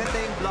Smashers. Maganda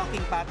yung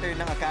blocking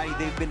pattern ng Akari.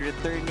 They've been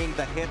returning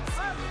the hits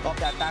of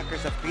the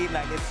attackers of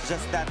Creamline. It's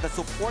just that the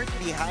support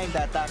behind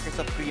the attackers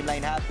of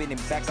Creamline have been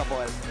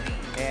impeccable.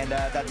 And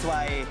that's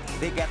why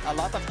they get a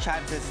lot of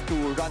chances to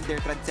run their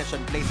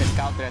transition plays and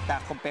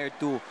counter-attack compared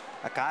to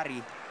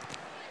Akari.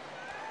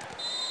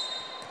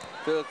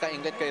 Phil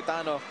Kaingat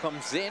Cayetano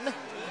comes in.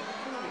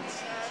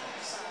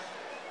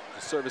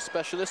 The service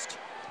specialist.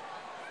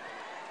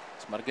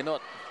 It's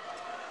Marginot.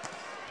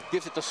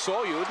 Gives it to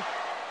Soyud.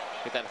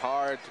 Hit that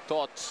hard to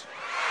Tots.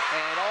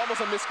 And almost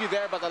a miscue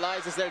there, but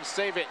Eliza's there to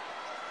save it.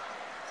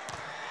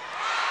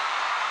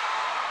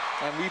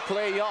 And we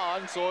play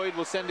on. Soyud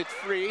will send it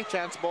free.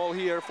 Chance ball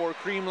here for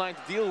Creamline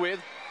to deal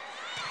with.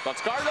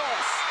 Tots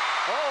Carlos.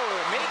 Oh,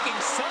 making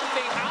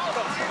something out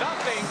of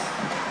nothing.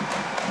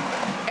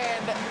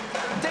 And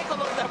take a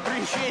look at the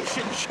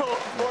appreciation show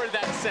for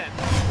that set.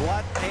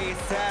 What a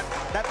set.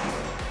 That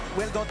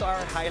will go to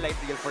our highlight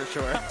reel for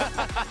sure.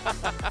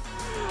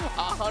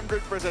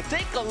 100%.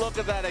 Take a look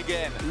at that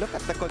again. Look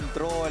at the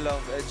control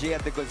of Gia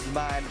de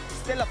Guzman.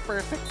 Still a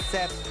perfect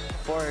set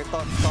for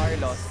Tots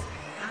Carlos.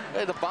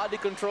 The body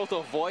control to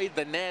avoid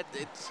the net,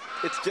 it's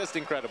just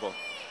incredible.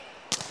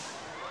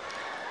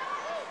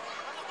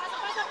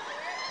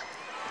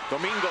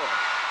 Domingo.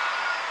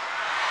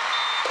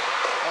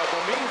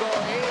 Domingo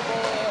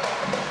able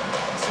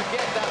to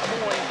get that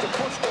point to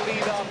push the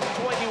lead up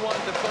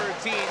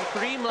 21-13.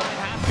 Creamline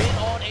have been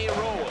on a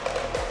roll.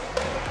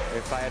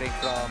 They're firing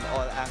from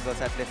all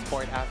angles at this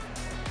point.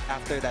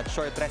 After that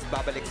short rest,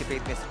 babalik si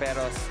Faith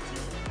Nisperos,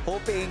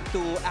 hoping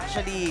to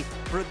actually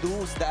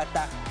produce the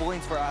attack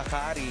points for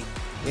Akari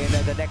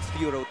in the next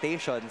few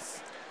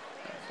rotations.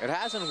 It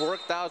hasn't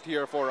worked out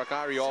here for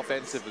Akari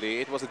offensively.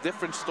 It was a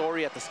different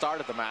story at the start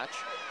of the match.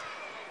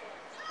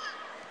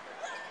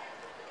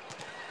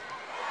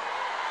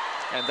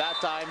 And that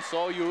time,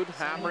 Soyud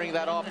hammering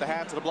that off the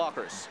hands of the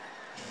blockers.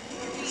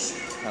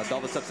 Now,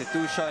 double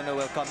substitution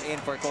will come in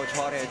for Coach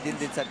Jorge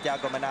Dindin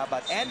Santiago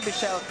Manabat, and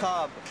Michelle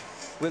Cobb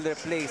will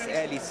replace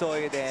Ellie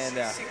Soyud and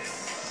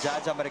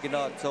Jaja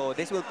Marginot. So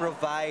this will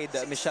provide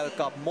Michelle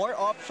Cobb more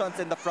options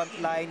in the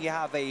front line. You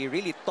have a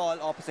really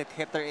tall opposite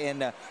hitter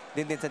in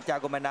Dindin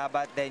Santiago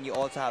Manabat. Then you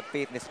also have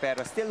Faith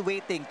Nispero still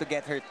waiting to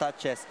get her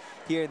touches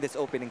here in this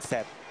opening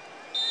set.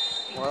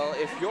 Well,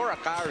 if you're an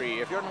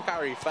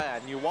Akari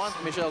fan, you want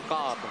Michelle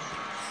Cobb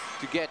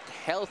to get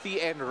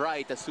healthy and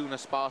right as soon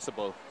as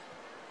possible.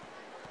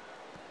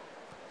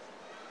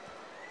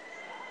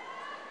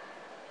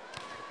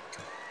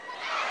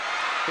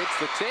 Hits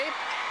the tape,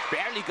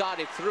 barely got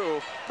it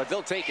through, but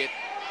they'll take it.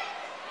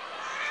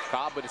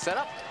 Cobb with the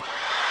setup.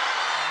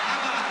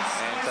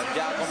 And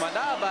Santiago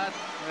Manabat,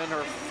 in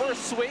her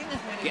first swing,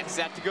 gets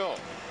that to go.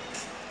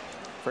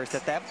 First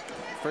attempt,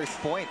 first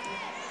point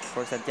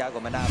for Santiago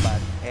Manabat.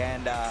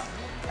 And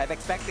I'm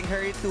expecting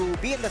her to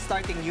be in the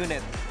starting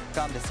unit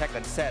come the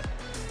second set.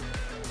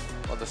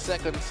 Well, the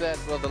second set,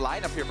 well, the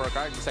lineup here for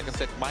Akari in the second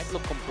set might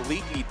look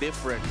completely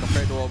different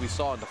compared to what we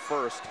saw in the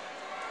first.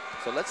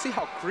 So let's see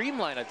how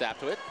Creamline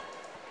adapt to it.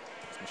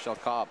 It's Michelle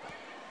Cobb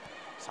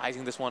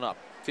sizing this one up.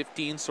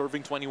 15,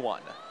 serving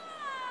 21.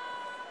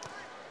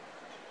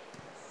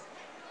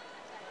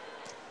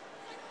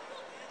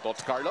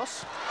 Tots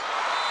Carlos.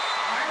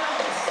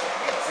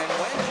 And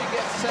when she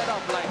gets set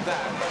up like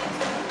that,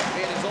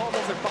 it is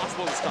almost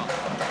impossible to stop.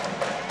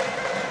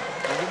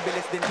 And yung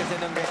bilis din kasi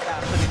ng wrist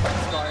action ni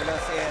Tots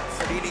Carlos, it's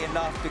really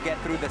enough to get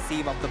through the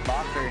seam of the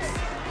blockers.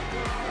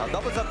 Now,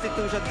 double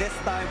substitution this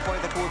time for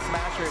the Pool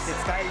Smashers.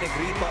 It's Kyle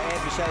Negrito and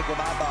Michelle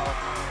Gumabao.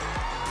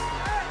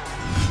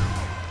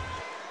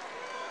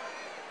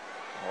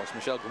 Oh, it's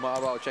Michelle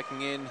Gumabao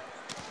checking in.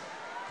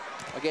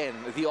 Again,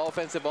 the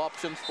offensive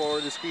options for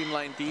the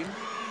Creamline team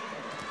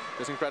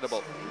is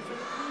incredible.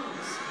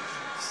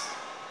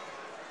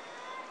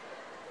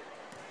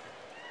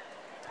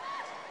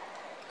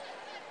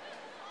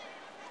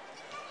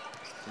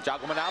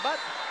 Santiago Manabat.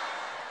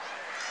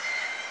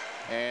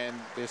 And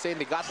they're saying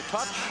they got the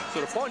touch,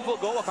 so the point will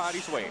go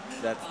Akari's way.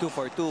 That's 2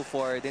 for 2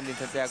 for Dindin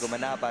Santiago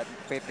Manabat.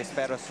 Faith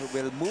Nisperos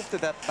will move to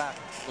that back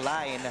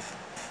line.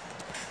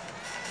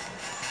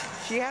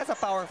 She has a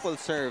powerful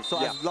serve,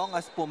 so as long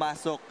as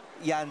pumasok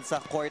yan sa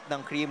court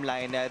ng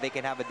Creamline, they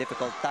can have a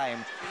difficult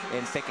time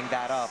in picking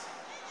that up.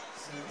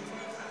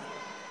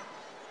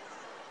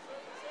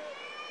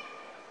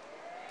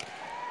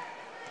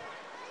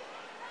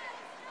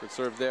 Good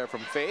serve there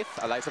from Faith.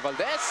 Eliza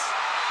Valdez.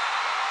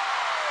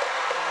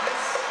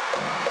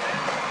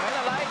 And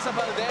Eliza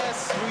Valdez,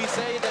 we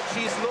say that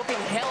she's looking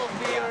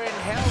healthier and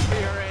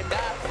healthier, and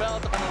that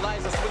felt on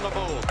Eliza's swing of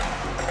goal.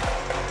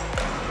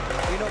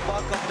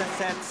 bulk of the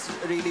sets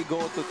really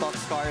go to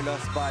Tots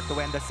Carlos, but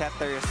when the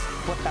setters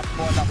put that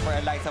ball up for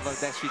Eliza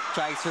Valdez, she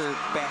tries her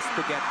best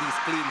to get these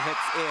clean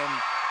hits in.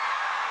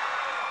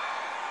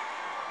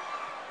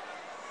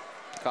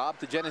 Cobb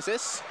to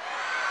Genesis.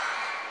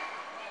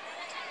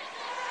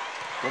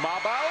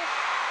 Bumabaw.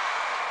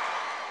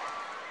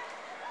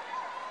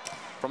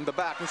 From the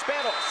back,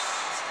 Nisperos.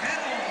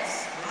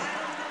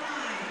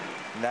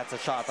 And that's a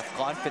shot of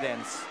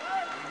confidence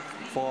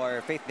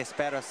for Faith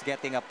Nisperos,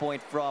 getting a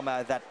point from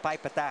that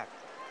pipe attack.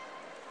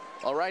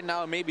 Well, right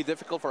now it may be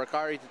difficult for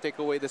Akari to take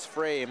away this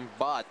frame,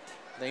 but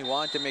they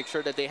want to make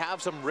sure that they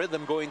have some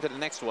rhythm going to the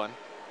next one.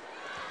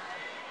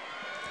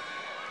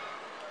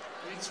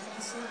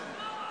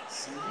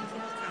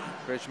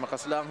 Rich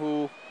Makaslang,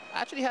 who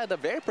actually had a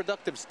very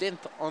productive stint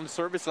on the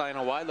service line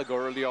a while ago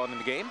early on in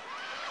the game.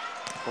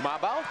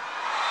 Bumabaw.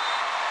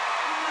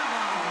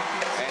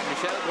 And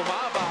Michelle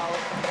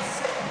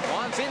Bumabaw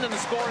wants in on the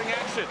scoring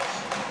action.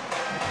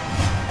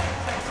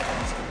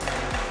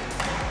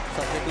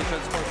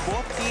 Substitutions for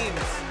both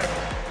teams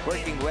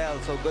working well,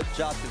 so good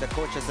job to the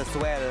coaches as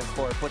well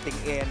for putting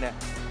in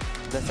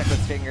the second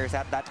stringers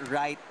at that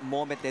right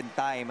moment in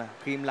time.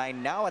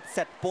 Creamline now at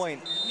set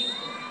point.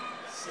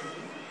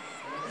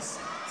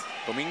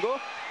 Domingo.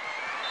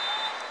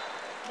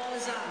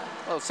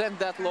 Well, sent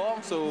that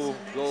long, so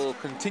we'll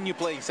continue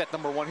playing set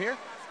number 1 here.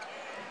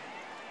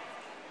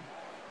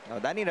 Now,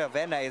 Danny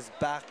Ravenna is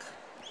back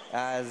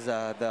as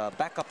the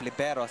backup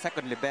libero,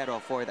 second libero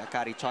for the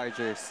Akari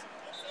Chargers.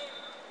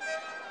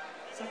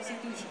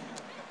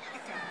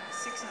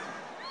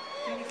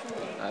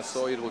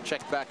 So it will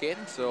check back in.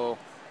 So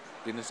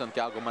Dino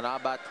Santiago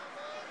Manabat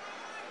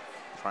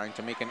trying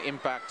to make an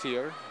impact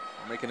here,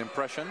 make an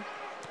impression,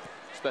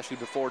 especially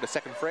before the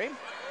second frame.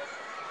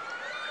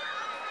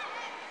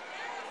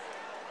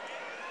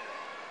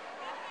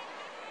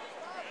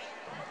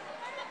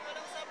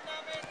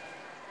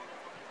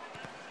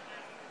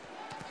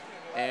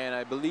 And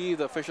I believe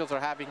the officials are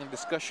having a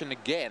discussion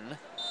again.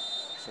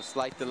 It's a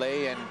slight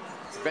delay and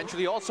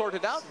eventually all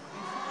sorted out.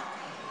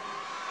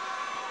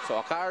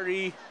 So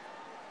Akari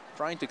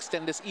trying to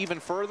extend this even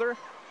further.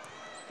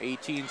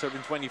 18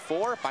 serving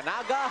 24.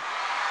 Panaga.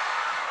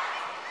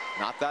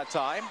 Not that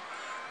time.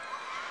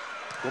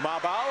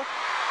 Bumabaw.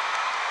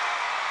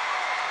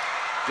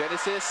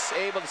 Genesis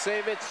able to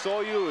save it.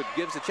 Soyud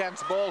gives a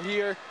chance ball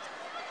here.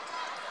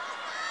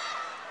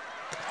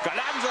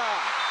 Galanza.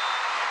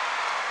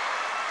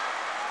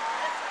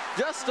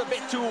 Just a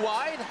bit too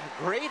wide.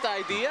 Great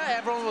idea.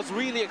 Everyone was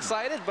really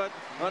excited, but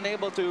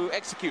unable to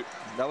execute.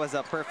 That was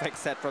a perfect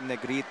set from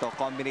Negrito.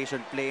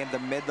 Combination play in the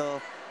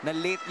middle. Na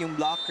late yung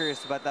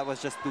blockers, but that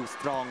was just too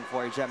strong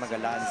for Gemma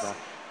Galanza.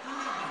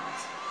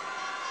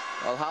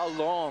 Well, how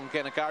long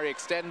can Akari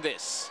extend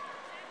this?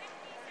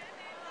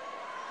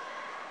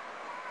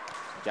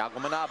 Jago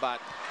Manabat.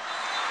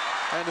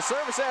 And the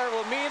service error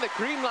will mean that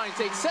Creamline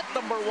takes set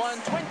number 1,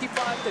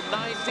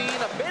 25-19.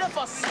 A bit of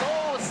a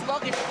slow,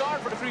 sluggish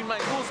start for the Creamline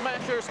Cool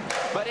Smashers,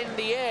 but in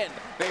the end,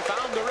 they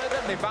found the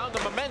rhythm, they found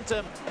the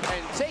momentum,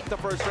 and take the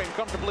first frame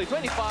comfortably,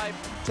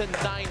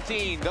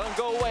 25-19. Don't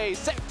go away,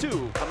 set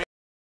 2 coming.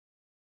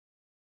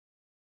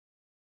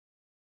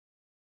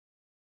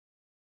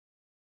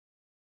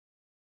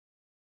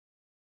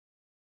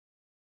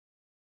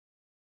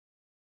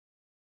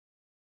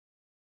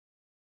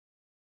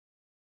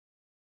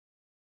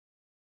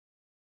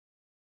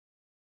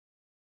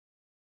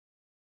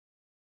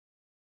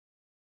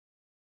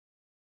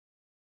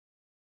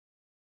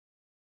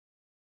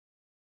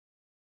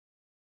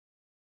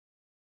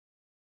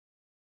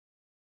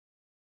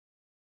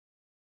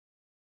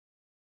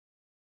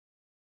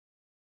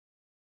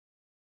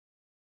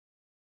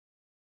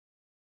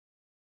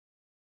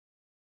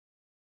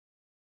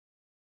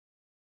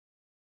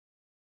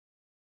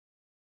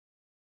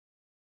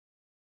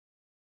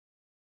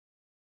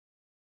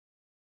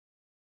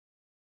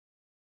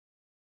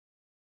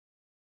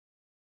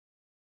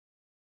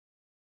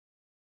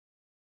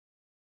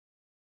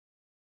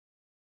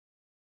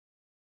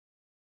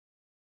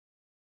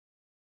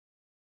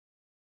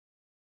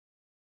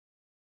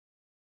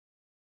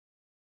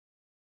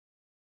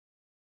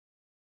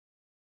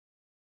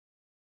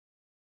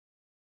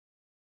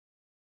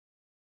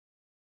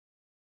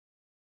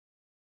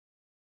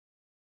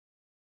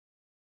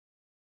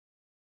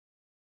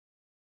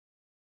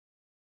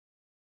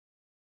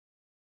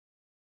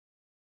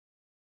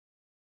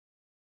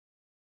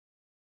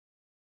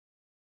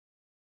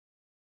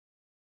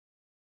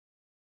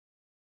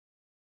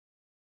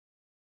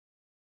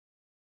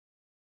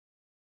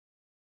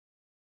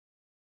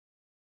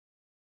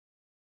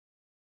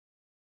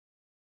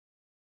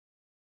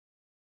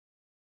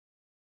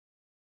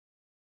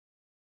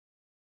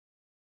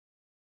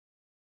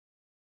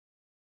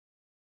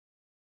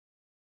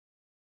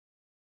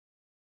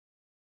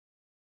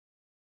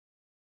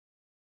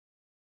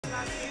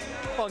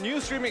 Well,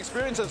 new streaming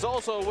experiences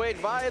also await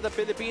via the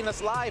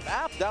Pilipinas Live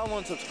app. Download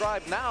and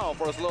subscribe now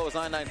for as low as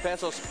 99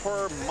 pesos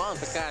per month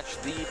to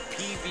catch the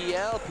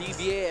PVL,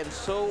 PBA, and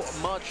so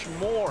much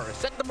more.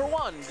 Set number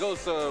 1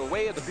 goes the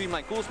way of the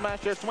CREAMLINE Cool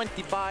Smashers,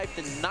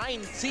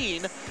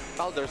 25-19.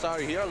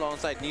 Caldersari here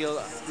alongside Neil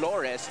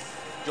Flores.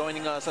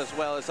 Joining us as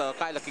well as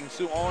Kyla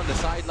King-Su on the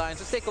sidelines.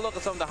 Let's take a look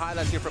at some of the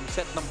highlights here from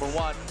set number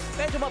 1.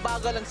 Medyo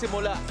mabagal ang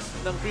simula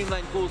ng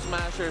CREAMLINE Cool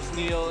Smashers,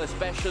 Neil,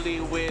 especially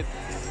with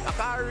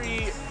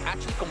AKARI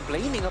actually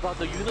complaining about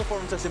the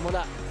uniforms sa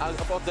simula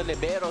of the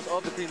liberos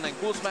of the CREAMLINE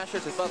Cool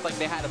Smashers. It felt like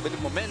they had a bit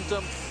of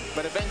momentum,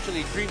 but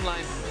eventually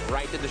CREAMLINE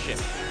righted the ship.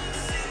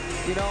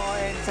 You know,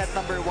 in set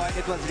number 1,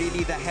 it was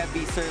really the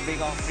heavy serving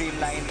of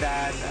CREAMLINE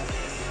that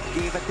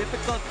gave a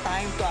difficult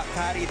time to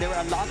AKARI. There were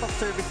a lot of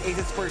service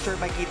aces for sure.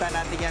 Makita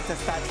natin yan sa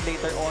stats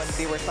later on.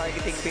 They were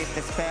targeting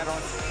Fitness Peron.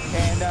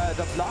 And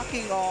the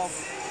blocking of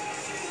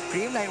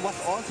CREAMLINE was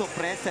also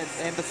present,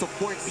 and the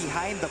support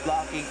behind the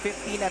blocking.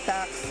 15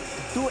 attacks,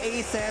 2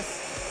 aces,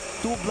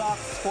 2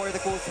 blocks for the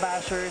Cool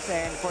Smashers,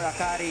 and for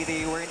AKARI,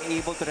 they weren't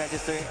able to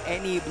register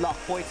any block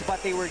points,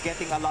 but they were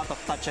getting a lot of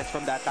touches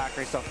from the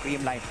attackers of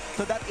CREAMLINE.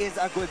 So that is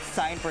a good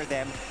sign for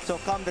them. So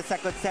come the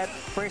second set,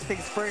 first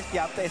things first, you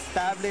have to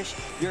establish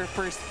your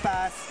first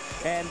pass,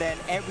 and then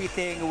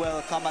everything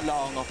will come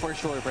along for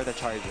sure for the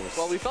Chargers.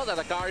 Well, we felt that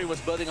AKARI was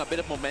building a bit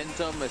of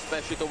momentum,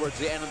 especially towards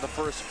the end of the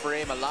first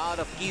frame. A lot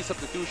of key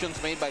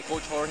substitutions made by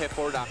Coach Jorge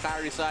for the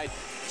AKARI side.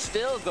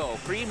 Still, though,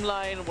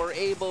 CREAMLINE were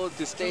able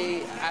to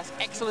stay as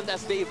excellent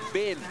as they've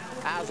been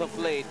as of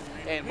late,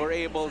 and were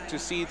able to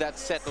see that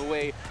set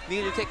away.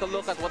 Need to take a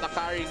look at what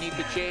AKARI need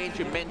to change.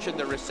 You mentioned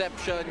the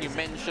reception. You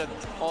mentioned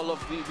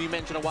we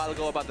mentioned a while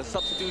ago about the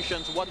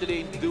substitutions. What do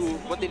they do?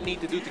 What they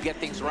need to do to get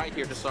things right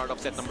here to start off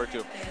set number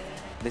 2?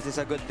 This is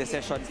a good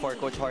decision for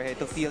Coach Jorge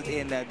to field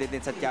in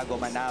Dindin Santiago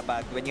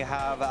Manabat. When you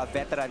have a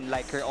veteran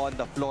like her on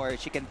the floor,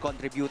 she can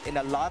contribute in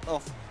a lot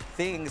of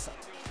things.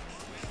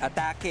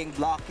 Attacking,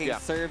 blocking,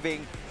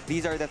 serving.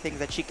 These are the things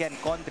that she can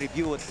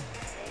contribute.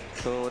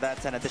 So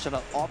that's an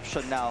additional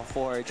option now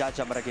for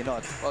Jaja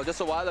Maraginot. Well, just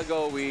a while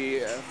ago, we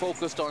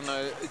focused on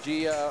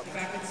Gia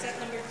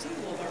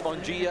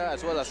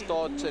as well as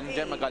Tots and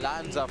Gemma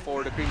Galanza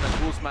for the CREAMLINE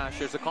Cool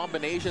Smashers. The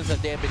combinations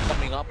that they have been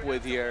coming up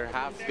with here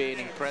have been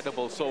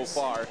incredible so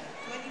far.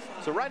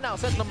 So right now,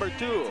 set number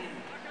 2.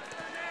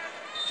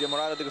 Gia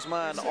Morado de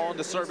Guzman on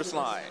the service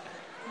line.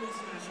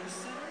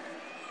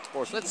 Of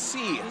course, let's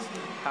see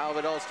how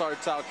it all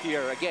starts out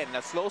here. Again,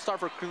 a slow start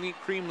for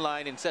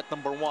CREAMLINE in set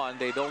number 1.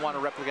 They don't want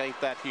to replicate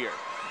that here.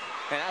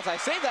 And as I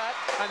say that,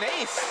 an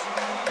ace.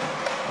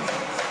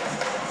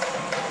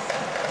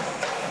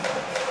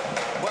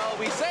 Well,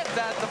 we said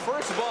that the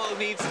first ball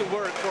needs to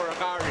work for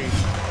AKARI.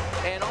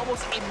 And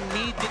almost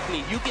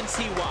immediately, you can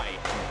see why.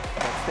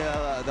 That's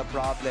still the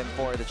problem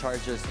for the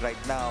Chargers right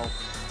now.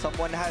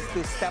 Someone has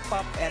to step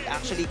up and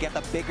actually get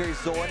a bigger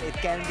zone. It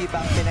can be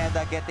Bang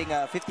Pineda getting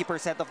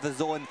 50% of the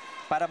zone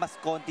para mas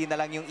konti na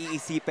lang yung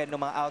iisipin ng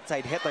mga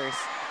outside hitters.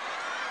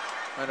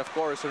 And of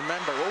course,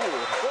 remember,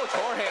 Coach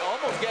Jorge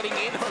almost getting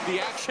in on the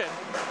action.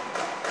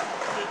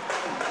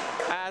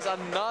 As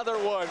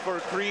another one for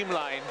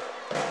CREAMLINE.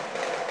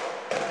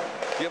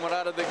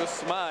 Guillermo de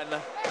Guzman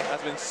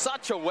has been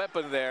such a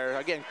weapon there.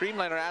 Again,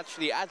 CREAMLINE are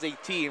actually, as a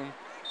team,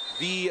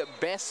 the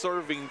best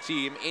serving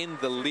team in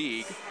the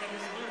league.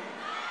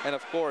 And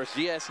of course,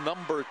 GS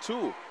number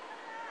 2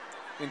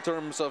 in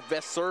terms of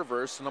best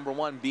servers, number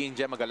 1 being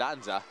Gemma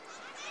Galanza.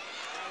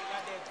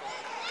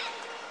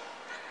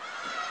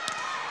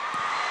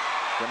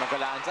 Gemma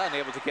Galanza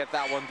unable to get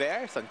that one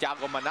there.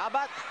 Santiago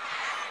Manabat,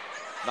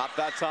 not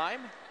that time.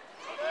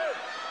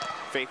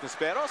 Faith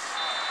Nisperos.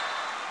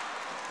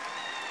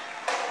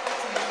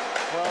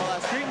 Well,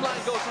 as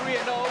CREAMLINE goes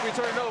 3-0, we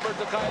turn over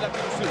to Kyla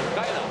King-Su.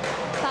 Kyla.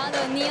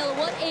 Paolo, Neil,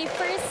 what a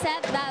first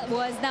set that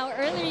was. Now,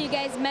 earlier you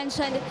guys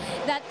mentioned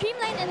that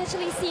CREAMLINE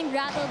initially seemed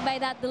rattled by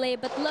that delay,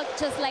 but look,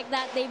 just like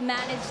that, they've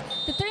managed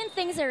to turn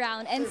things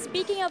around. And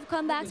speaking of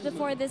comebacks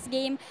before this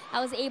game,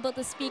 I was able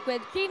to speak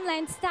with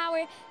CREAMLINE's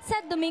tower,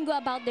 Seth Domingo,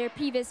 about their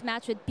previous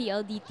match with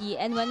PLDT.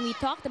 And when we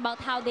talked about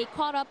how they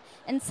caught up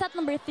in set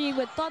number 3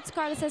 with Tots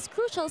Carlos's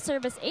crucial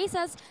service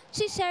aces,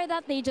 she shared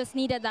that they just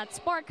needed that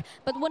spark.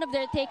 But one of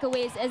their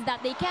takeaways is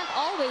that they can't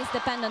always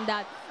depend on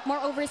that.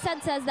 Moreover,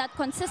 Seth says that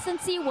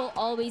consistency will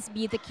always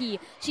be the key.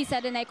 She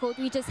said, and I quote,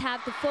 "We just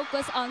have to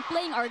focus on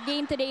playing our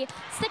game today,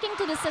 sticking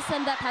to the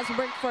system that has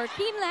worked for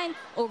CREAMLINE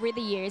over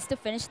the years to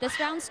finish this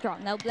round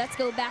strong." Now let's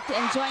go back to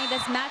enjoying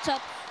this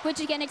matchup, which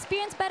you can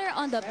experience better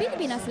on the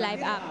Pilipinas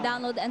Live app.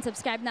 Download and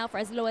subscribe now for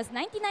as low as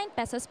 99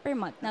 pesos per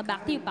month. Now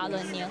back to you, Paolo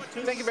and Neil.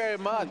 Thank you very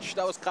much.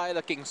 That was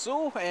Kyla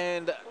King-Su,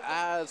 and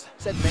as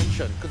Seth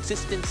mentioned,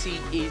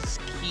 consistency is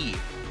key.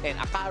 And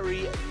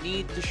AKARI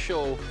need to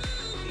show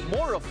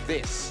more of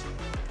this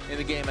in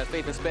the game as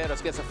Faith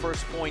Nisperos gets a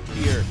first point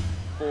here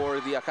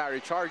for the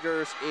AKARI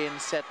Chargers in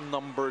set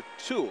number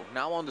 2.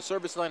 Now on the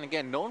service line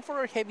again, known for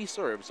her heavy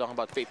serves. Talking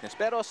about Faith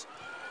Nisperos.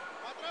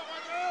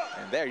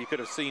 And there you could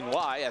have seen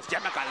why as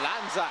Gemma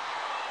Galanza.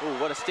 Ooh,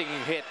 what a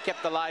stinging hit.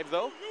 Kept alive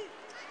though.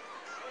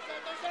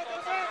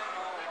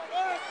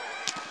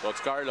 So it's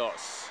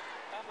Carlos.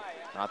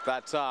 Not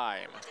that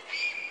time.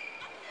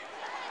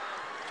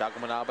 Tiago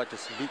Manaba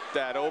just looped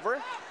that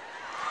over.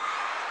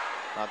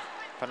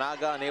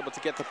 Panaga unable to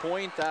get the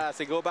point as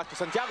they go back to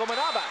Santiago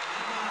Manaba.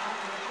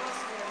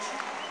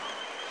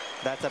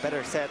 That's a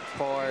better set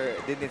for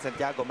Dindin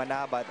Santiago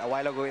Manaba. A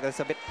while ago, it was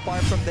a bit far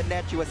from the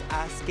net. She was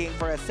asking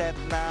for a set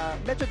na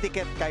medyo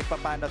dikit kahit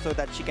papano so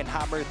that she can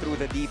hammer through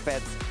the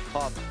defense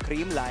of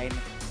CREAMLINE.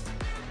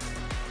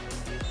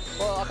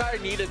 Well,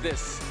 AKARI needed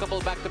this. A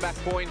couple back-to-back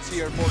points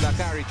here for the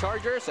AKARI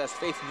Chargers as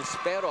Faith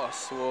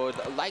Nisperos would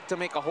like to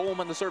make a home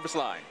on the service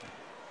line.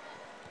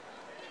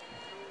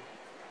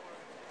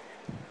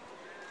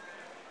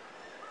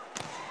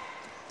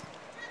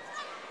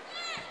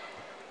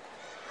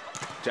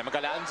 Gemma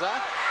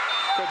Galanza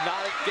could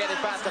not get it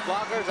past the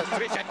blockers as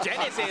Trisha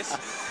Genesis.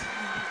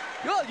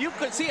 Well, you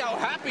could see how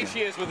happy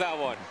she is with that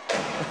one.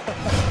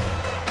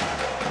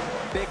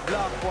 Big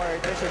block for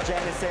Trisha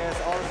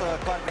Genesis, also a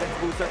confidence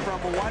booster from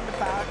one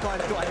Falcon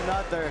to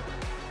another.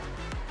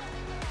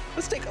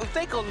 Let's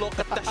take a look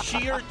at the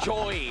sheer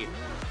joy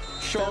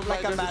shown Felt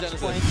like by a match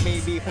Genesis. point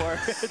maybe for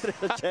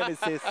Trisha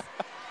Genesis.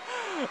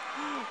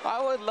 I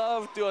would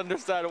love to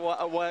understand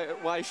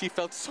why she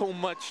felt so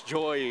much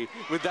joy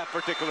with that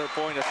particular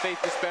point as Faith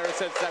Nisperos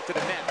sends that to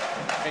the net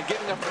and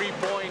giving a free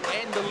point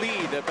and the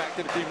lead back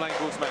to the CREAMLINE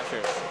Goal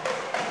Smashers.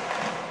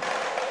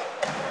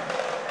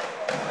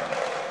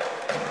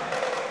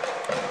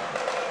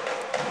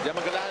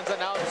 Gemma Galanza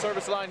now on the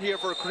service line here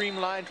for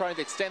CREAMLINE trying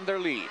to extend their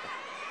lead.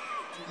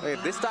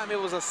 This time it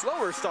was a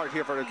slower start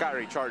here for the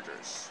AKARI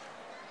Chargers.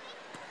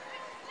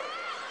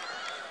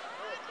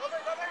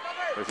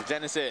 There's a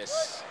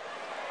Genesis.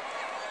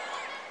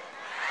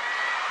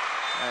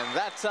 And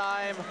that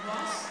time,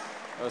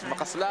 it was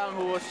Makaslang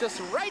who was just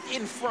right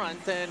in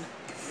front and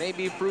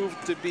maybe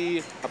proved to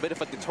be a bit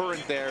of a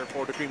deterrent there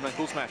for the CREAMLINE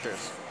Goal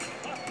Smashers.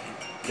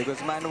 De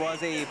Guzman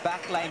was a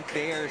backline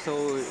player,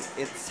 so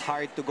it's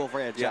hard to go for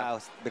a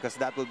joust because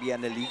that will be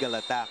an illegal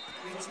attack.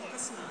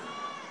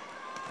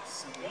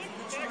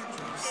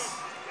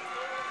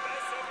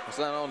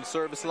 Makaslang on the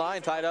service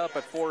line, tied up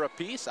at 4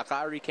 apiece.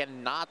 AKARI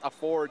cannot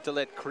afford to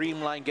let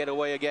CREAMLINE get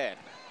away again.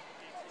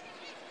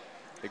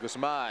 De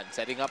Guzman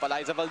setting up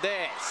Eliza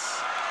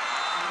Valdez.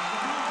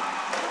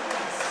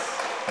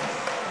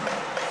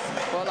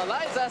 Well,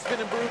 Eliza has been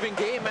improving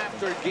game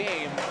after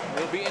game.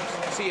 It'll be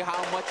interesting to see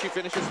how much she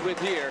finishes with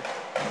here.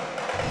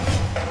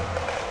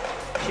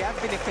 She has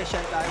been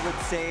efficient, I would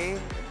say, in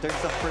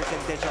terms of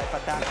percentage of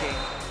attacking.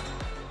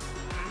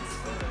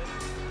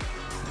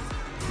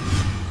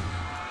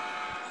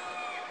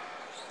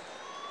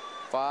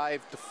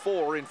 Five to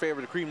 4 in favor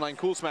of the CREAMLINE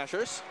Goal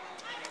Smashers.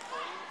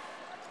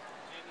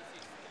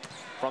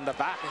 From the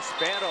back,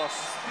 Nisperos.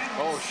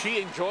 Oh,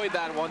 she enjoyed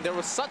that one. There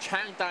was such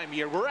hang time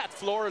here. We're at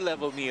floor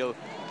level, Neil.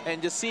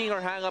 And just seeing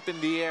her hang up in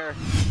the air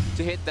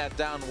to hit that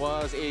down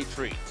was a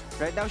treat.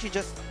 Right now, she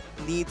just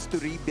needs to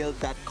rebuild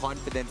that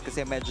confidence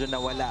kasi medyo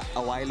nawala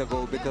a while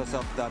ago because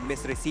of the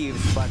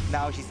misreceives. But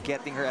now she's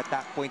getting her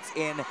attack points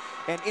in.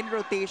 And in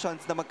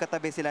rotations na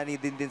magkatabi sila ni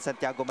Dindin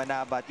Santiago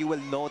Manaba, you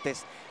will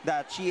notice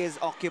that she is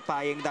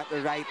occupying that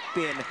right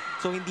pin.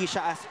 So hindi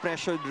siya as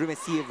pressured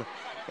receive.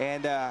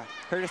 And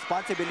her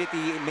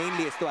responsibility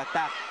mainly is to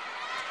attack.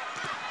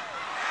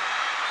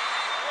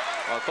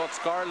 Well, Tots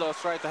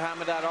Carlos tried to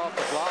hammer that off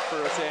the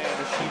blockers,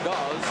 and she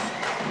does.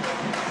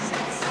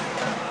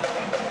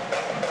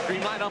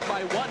 CREAMLINE up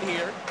by 1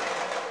 here.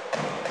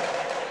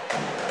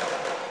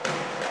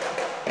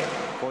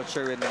 Coach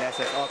Sherwin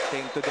Meneses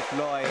opting to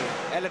deploy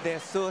Ella De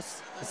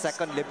Jesus, the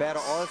second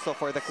libero also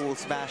for the Goal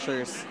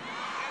Smashers.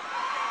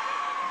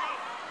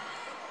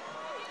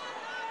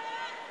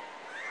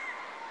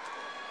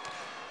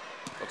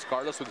 Tots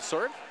Carlos with the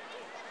serve.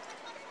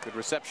 Good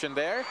reception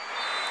there.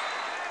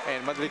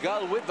 And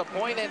Madrigal with the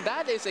point, and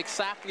that is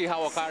exactly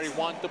how AKARI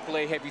want to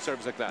play heavy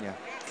serves like that. Yeah.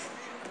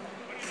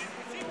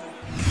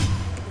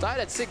 Tied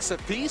at 6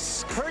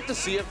 apiece,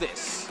 courtesy of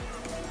this.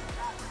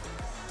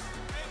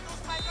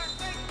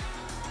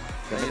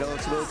 The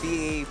middles will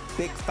be a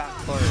big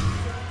factor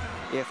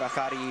if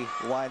AKARI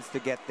wants to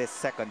get this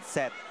second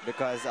set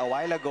because a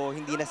while ago,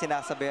 hindi na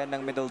sinasabayan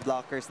ng middle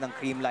blockers ng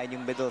CREAMLINE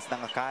yung middles ng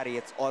AKARI.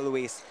 It's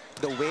always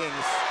the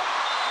wings.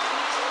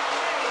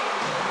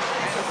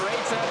 And a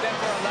great set there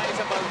for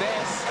Eliza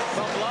Valdez.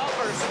 The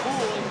blockers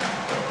fooled.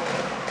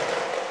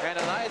 And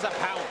Eliza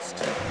pounced.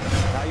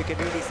 Now you can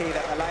really say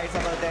that Eliza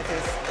Valdez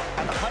is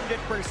at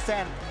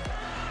 100%.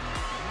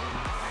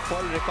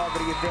 Full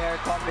recovery there,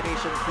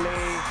 combination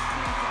play.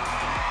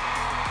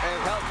 And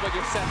it helps when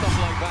you're set up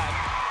like that.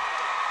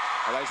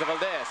 Eliza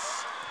Valdez.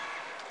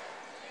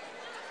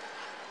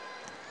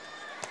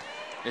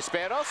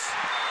 Nisperos.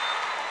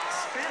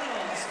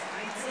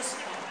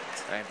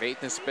 And Faith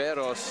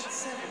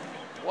Nisperos.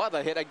 What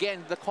a hit.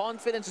 Again, the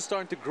confidence is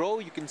starting to grow.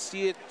 You can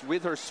see it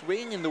with her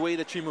swing and the way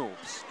that she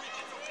moves.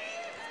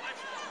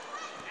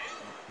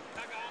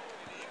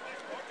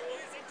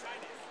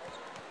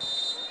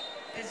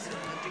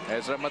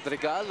 Ezra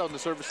Madrigal on the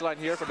service line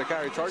here for the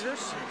AKARI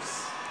Chargers.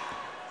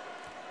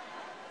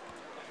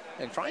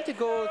 and trying to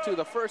go to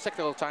the first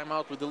technical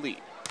timeout with the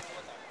lead.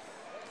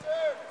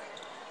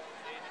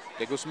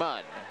 De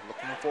Guzman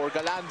looking for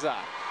Galanza.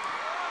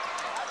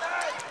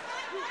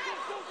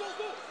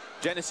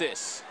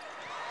 Genesis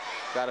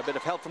got a bit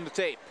of help from the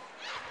tape.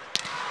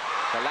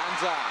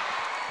 Galanza.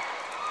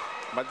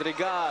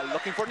 Madrigal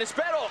looking for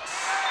Nisperos.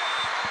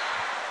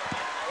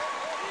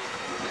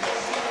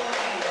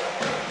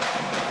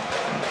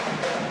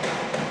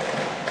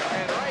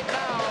 And right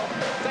now,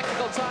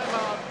 technical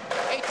timeout,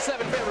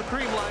 8-7 favor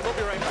Creamline. We'll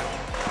be right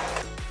back.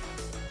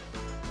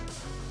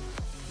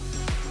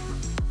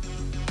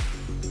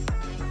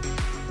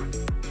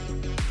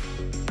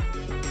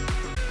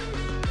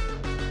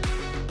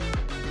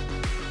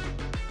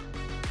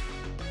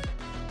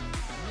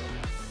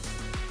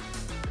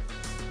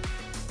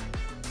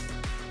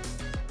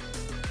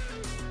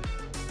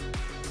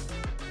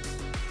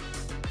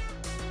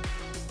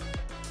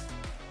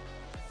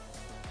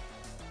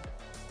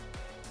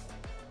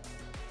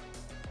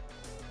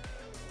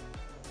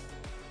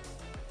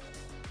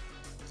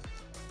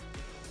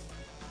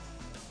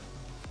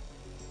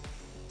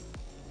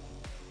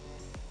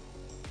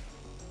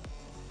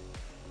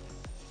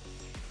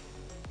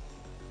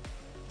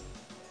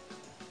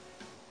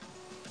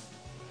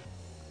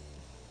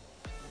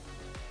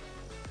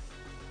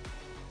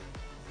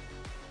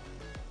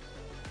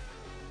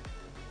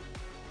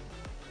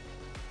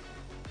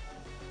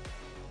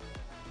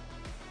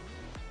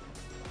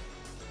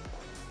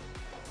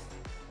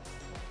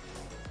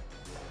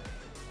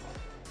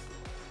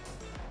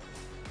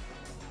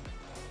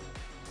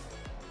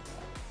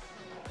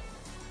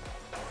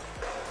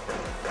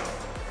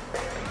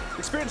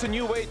 Experience a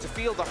new way to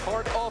feel the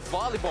heart of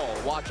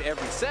volleyball. Watch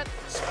every set,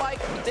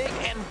 spike, dig,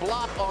 and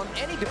block on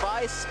any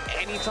device,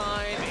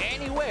 anytime,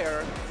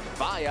 anywhere,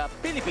 via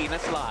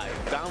Pilipinas Live.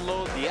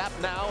 Download the app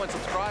now and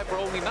subscribe for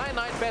only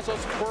 99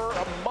 pesos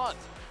per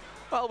month.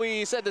 Well,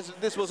 we said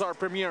this was our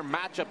premier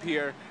matchup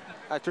here.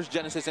 Trish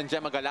Genesis and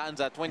Gemma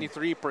Galanza,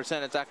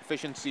 23% attack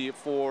efficiency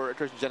for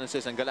Trish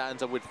Genesis and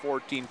Galanza with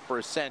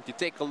 14%. You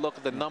take a look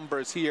at the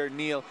numbers here,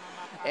 Neil,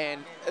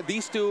 and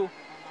these two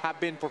have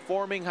been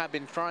performing, have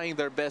been trying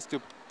their best to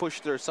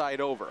push their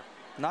side over.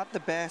 Not the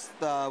best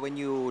when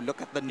you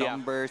look at the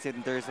numbers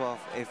in terms of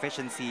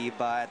efficiency,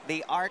 but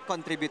they are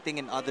contributing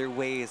in other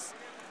ways.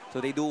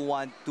 So they do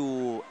want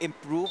to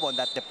improve on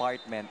that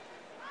department.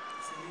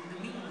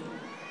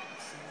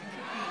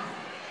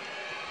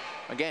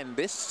 Again,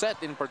 this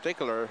set in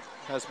particular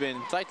has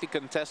been tightly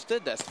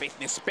contested as Faith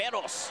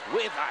Nisperos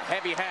with a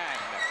heavy hand.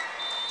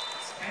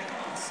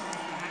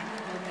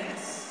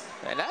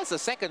 And that's the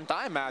second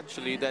time,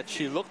 actually, that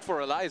she looked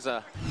for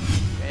Eliza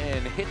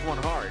and hit one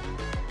hard.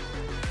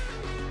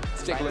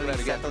 Let's take a look at that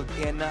again. Settled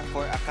in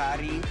for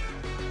Akari.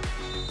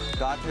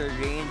 Got her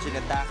range in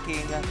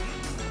attacking.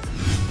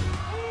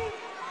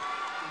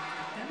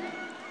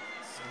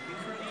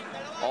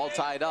 All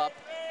tied up,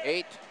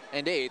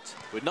 8-8,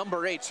 with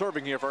number 8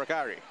 serving here for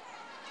Akari.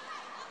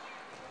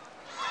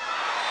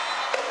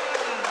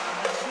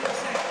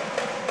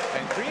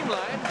 And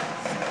Creamline,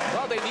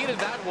 well, they needed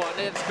that one.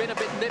 It's been a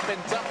bit nip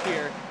and tuck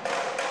here.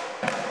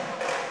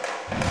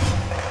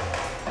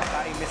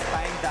 Akari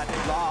mistimed that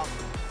block.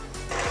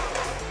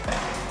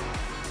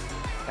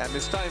 And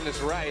this time is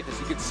right, as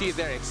you can see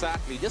there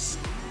exactly. Just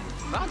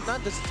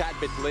not just a tad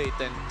bit late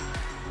and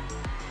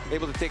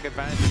able to take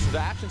advantage. So the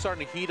action's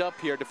starting to heat up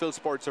here at the Phil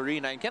Sports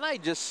Arena. And can I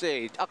just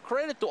say, a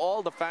credit to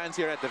all the fans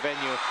here at the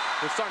venue.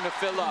 We're starting to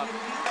fill up.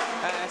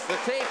 As the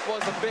tape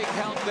was a big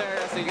help there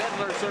as they get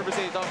another service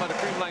aid done by the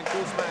Creamline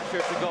Cool Smash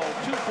here to go.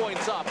 2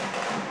 points up.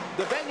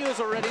 The venue is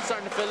already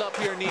starting to fill up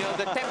here, Neil.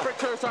 The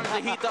temperature is starting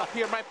to heat up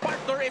here. My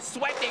partner is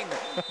sweating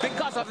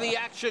because of the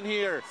action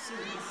here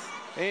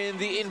in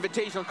the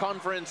Invitational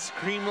Conference.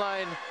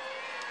 Creamline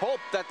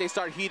hope that they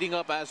start heating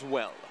up as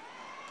well.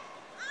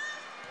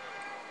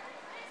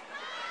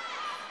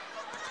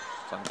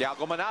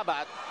 Santiago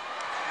Manabat.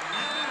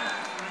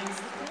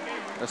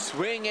 A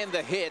swing and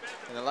the hit,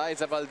 and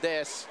Eliza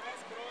Valdez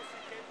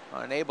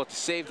unable to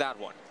save that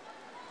one.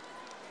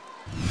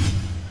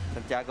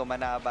 Santiago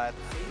Manabat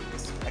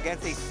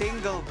against a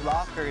single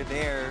blocker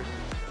there.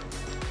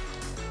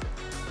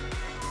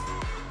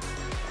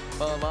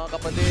 Well, mga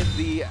kapatid,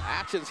 the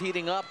action's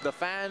heating up. The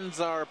fans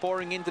are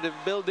pouring into the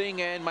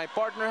building, and my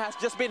partner has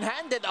just been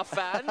handed a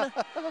fan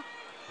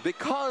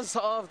because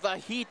of the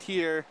heat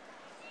here,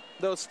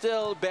 though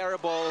still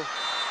bearable.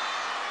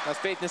 As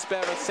Faith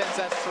Nisperos sends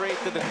that straight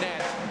to the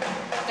net.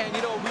 And,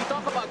 you know, we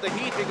talk about the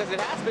heat because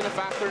it has been a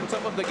factor in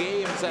some of the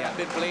games that have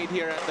been played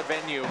here at the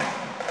venue.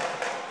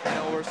 You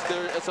know, we're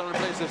still, some of the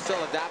players have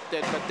still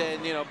adapted, but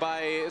then, you know,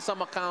 by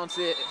some accounts,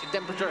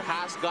 temperature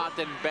has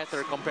gotten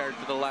better compared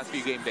to the last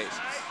few game days.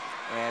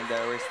 And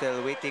we're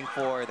still waiting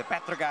for the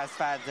Petrogas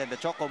fans and the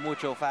Choco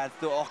Mucho fans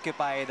to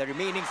occupy the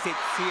remaining seats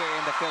here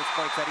in the Phil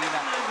Sports Arena.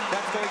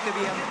 That's going to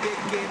be a big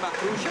game, a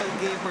crucial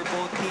game for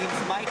both teams.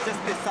 Might just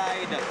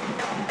decide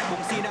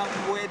kung sino ang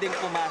pwedeng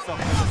pumasok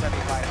sa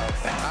semifinals.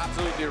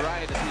 Absolutely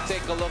right. As we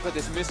take a look at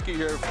this miscue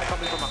here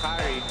coming from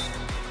Akari.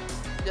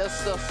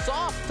 Just a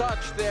soft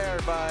touch there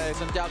by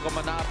Santiago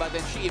Manabat,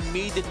 and she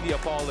immediately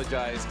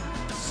apologized.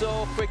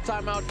 So, quick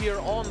timeout here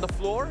on the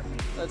floor.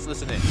 Let's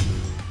listen in.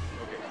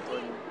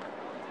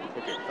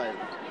 Okay, fine.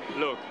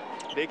 Look,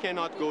 they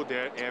cannot go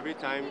there every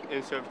time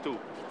and serve 2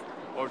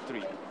 or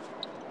 3.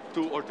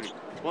 2 or 3.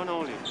 One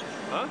only.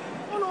 Huh?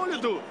 One only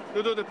do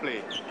to do the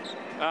play.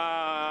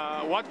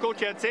 What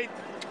coach had said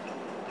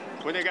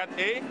when they got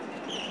A?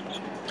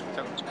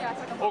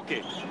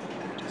 Okay.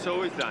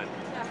 So it's done.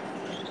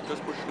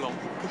 Just push long.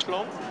 Push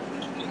long.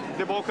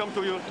 The ball come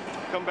to you.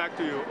 Come back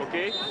to you.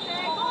 Okay?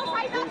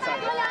 Go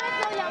inside.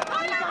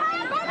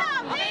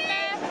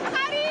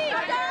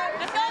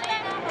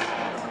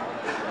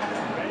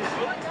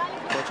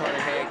 Coach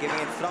Jorge giving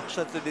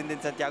instructions to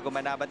Dindin Santiago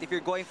Manabat. If you're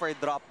going for a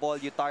drop ball,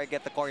 you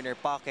target the corner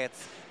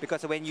pockets,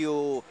 because when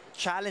you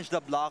challenge the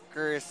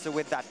blockers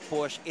with that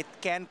push, it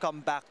can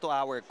come back to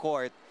our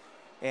court.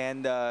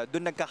 And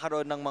dun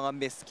nagkakaroon ng mga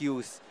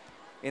miscues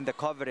in the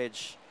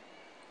coverage.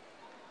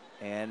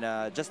 And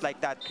just like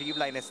that,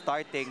 CREAMLINE is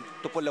starting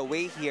to pull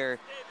away here.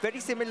 Very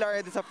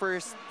similar to the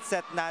first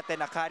set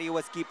natin. AKARI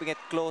was keeping it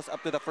close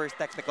up to the first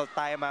technical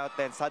timeout.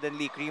 Then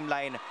suddenly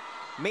CREAMLINE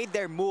made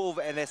their move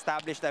and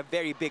established a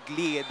very big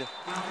lead.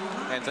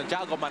 And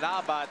Santiago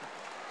Manabat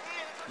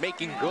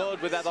making good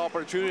with that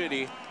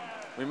opportunity.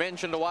 We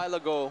mentioned a while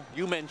ago,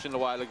 you mentioned a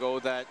while ago,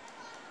 that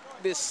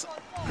this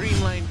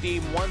CREAMLINE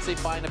team, once they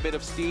find a bit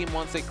of steam,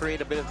 once they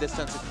create a bit of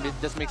distance, it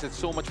just makes it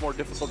so much more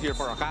difficult here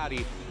for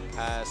AKARI.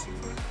 As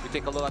we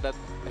take a look at that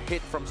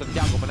hit from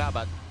Santiago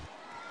Manabat.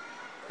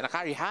 And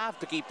AKARI have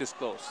to keep this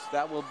close.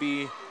 That will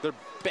be their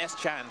best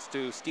chance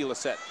to steal a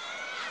set.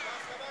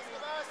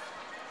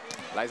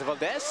 Liza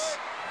Valdez,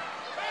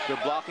 good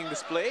blocking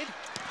displayed.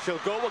 She'll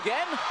go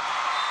again.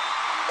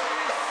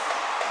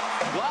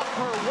 Block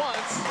her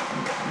once,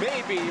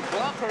 maybe.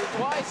 Block her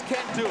twice,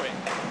 can't do it.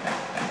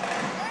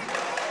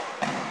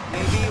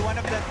 Maybe one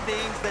of the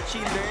things that she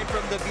learned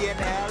from the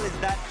VNL is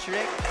that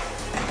trick.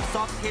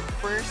 Soft hit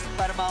first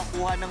para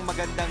makakuha ng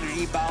magandang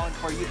rebound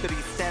for you to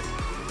reset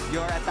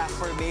your attack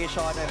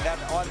formation, and then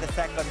on the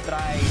second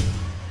try,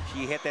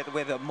 she hit it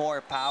with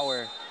more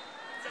power.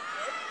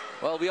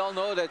 Well, we all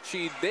know that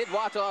she did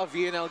watch a lot of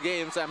VNL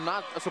games. I'm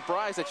not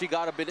surprised that she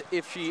got a bit,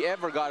 if she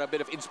ever got a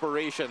bit of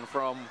inspiration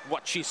from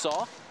what she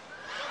saw.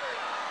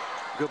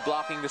 Good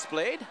blocking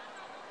displayed.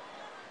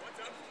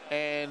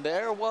 And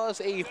there was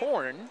a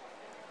horn,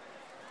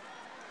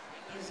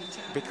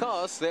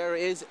 because there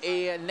is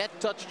a net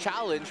touch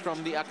challenge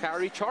from the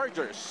AKARI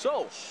Chargers.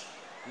 So,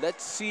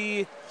 let's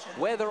see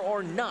whether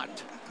or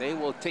not they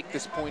will take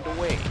this point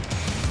away.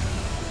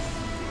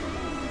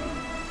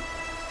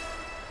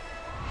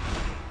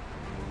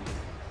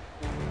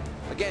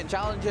 Again,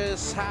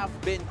 challenges have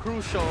been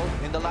crucial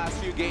in the last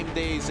few game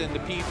days in the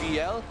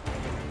PVL.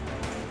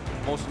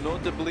 Most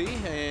notably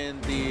in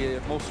the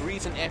most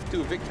recent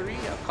F2 victory,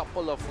 a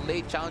couple of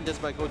late challenges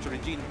by Coach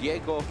Regine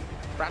Diego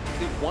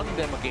practically won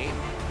them a game.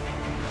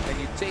 And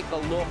you take a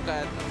look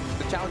at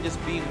the challenges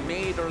being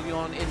made early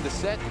on in the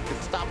set, it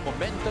could stop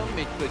momentum,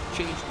 it could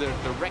change the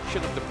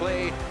direction of the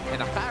play,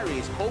 and AKARI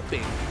is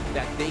hoping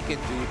that they can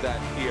do that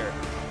here.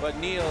 But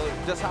Neil,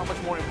 just how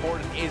much more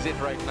important is it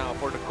right now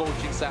for the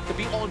coaching staff to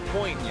be on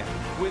point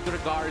with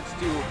regards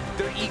to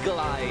their eagle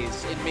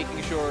eyes in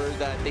making sure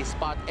that they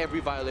spot every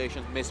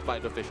violation missed by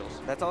the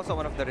officials? That's also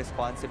one of the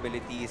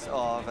responsibilities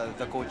of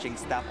the coaching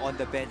staff on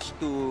the bench,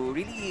 to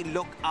really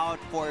look out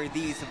for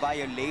these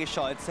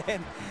violations.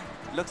 And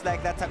looks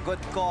like that's a good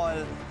call.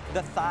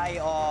 The thigh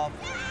of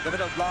the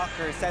middle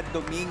blocker, said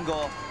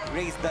Domingo,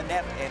 raised the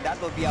net, and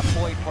that will be a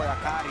point for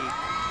AKARI.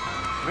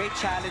 Great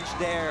challenge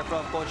there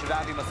from Coach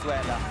Ravi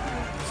Masuela.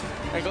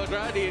 And Coach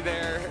Ravi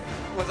there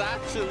was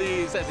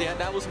actually, says, yeah,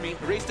 that was me.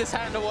 Raised his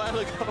hand a while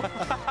ago.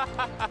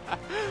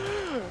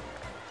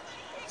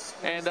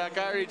 And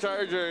AKARI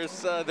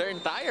Chargers, their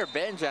entire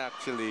bench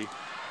actually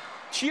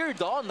cheered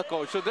on the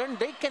coach. So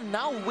they can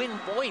now win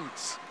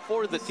points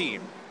for the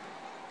team.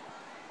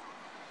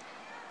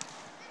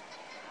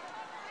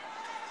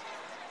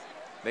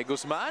 De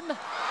Guzman.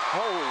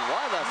 Oh,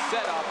 what a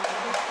setup.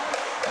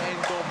 And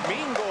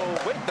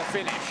Domingo with the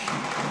finish.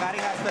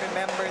 AKARI has to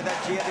remember that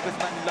Gia De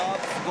Guzman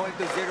loves going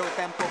to zero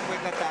tempo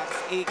quick attacks.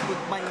 A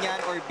quick man yan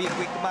or B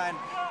quick man.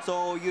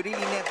 So you really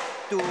need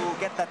to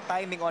get that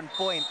timing on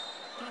point.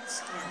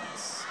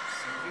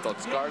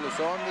 Tots Carlos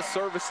on the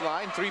service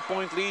line.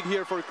 3-point lead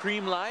here for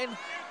CREAMLINE.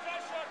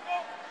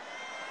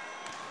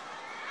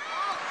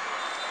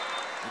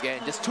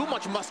 Again, just too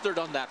much mustard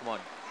on that one.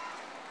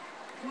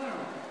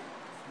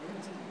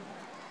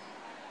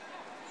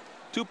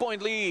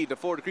 2-point lead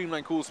for the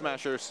CREAMLINE Cool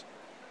Smashers.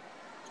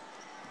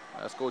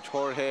 As Coach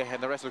Jorge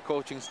and the rest of the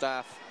coaching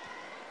staff,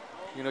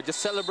 you know, just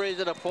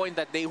celebrated a point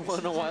that they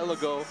won a while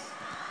ago,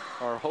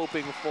 are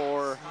hoping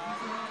for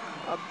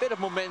a bit of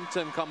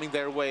momentum coming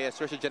their way as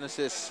Trisha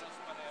Genesis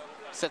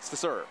sets the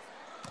serve.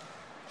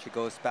 She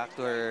goes back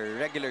to her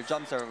regular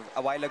jump serve.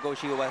 A while ago,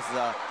 she was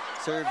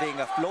serving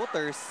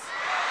floaters.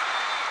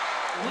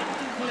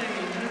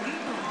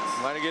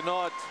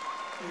 Maraginot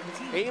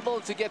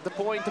able to get the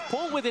point to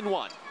pull within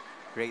one.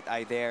 Great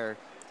eye there.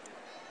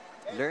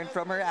 Learn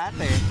from her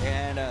ate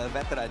and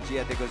veteran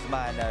Gia de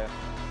Guzman.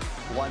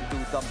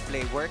 1-2 dump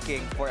play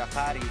working for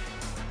AKARI.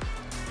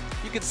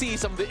 You can see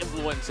some of the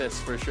influences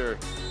for sure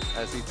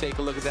as we take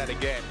a look at that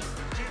again.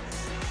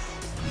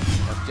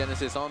 As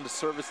Genesis on the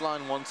service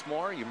line once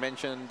more. You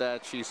mentioned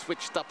that she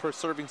switched up her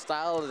serving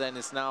style, then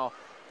is now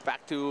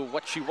back to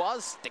what she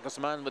was. De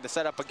Guzman with the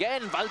setup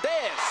again.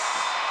 Valdez!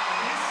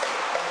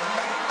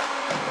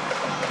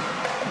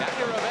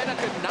 Natalie Ravena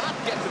could not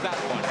get to that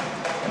one.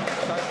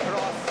 Sharp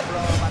cross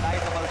from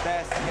Eliza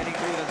Valdez getting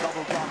through the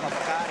double block of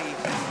AKARI.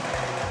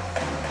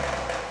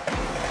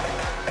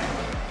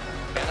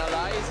 And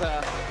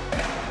Eliza,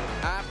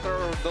 after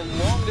the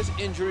longest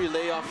injury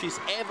layoff she's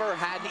ever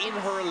had in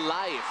her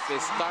life,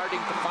 is starting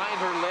to find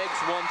her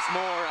legs once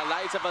more.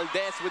 Eliza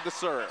Valdez with the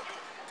serve.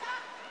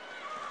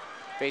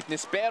 Faith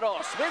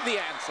Nisperos with the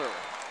answer.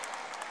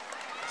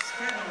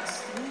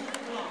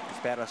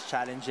 Nisperos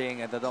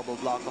challenging the double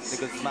block of De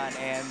Guzman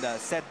and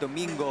Seth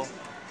Domingo.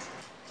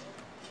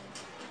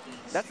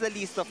 That's the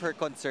least of her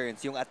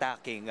concerns, yung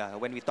attacking,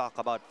 when we talk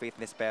about Faith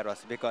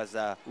Nisperos, because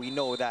we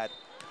know that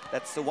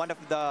that's one of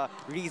the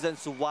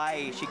reasons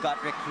why she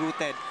got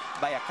recruited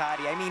by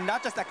AKARI. I mean,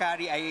 not just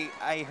AKARI,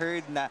 I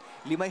heard na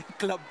 5 yung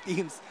club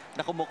teams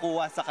na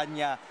kumukuha sa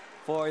kanya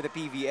for the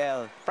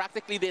PVL.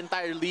 Practically the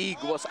entire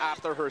league was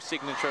after her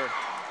signature.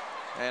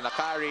 And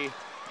AKARI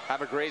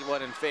have a great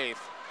one in Faith.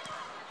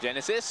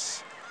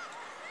 Genesis.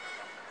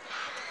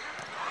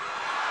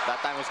 That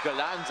time was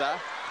Galanza.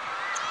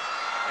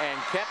 And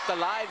kept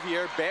alive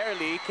here,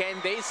 barely.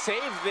 Can they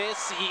save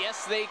this?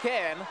 Yes, they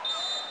can.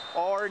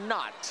 Or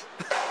not.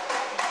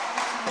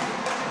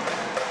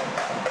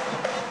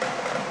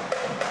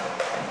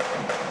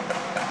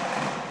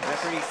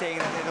 Referee saying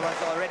that it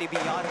was already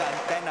beyond the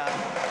antenna.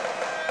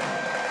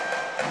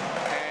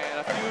 And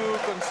a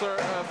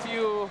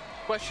few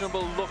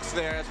questionable looks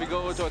there as we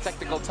go to a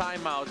technical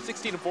timeout.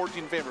 16-14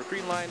 in favor of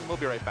CREAMLINE. We'll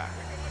be right back.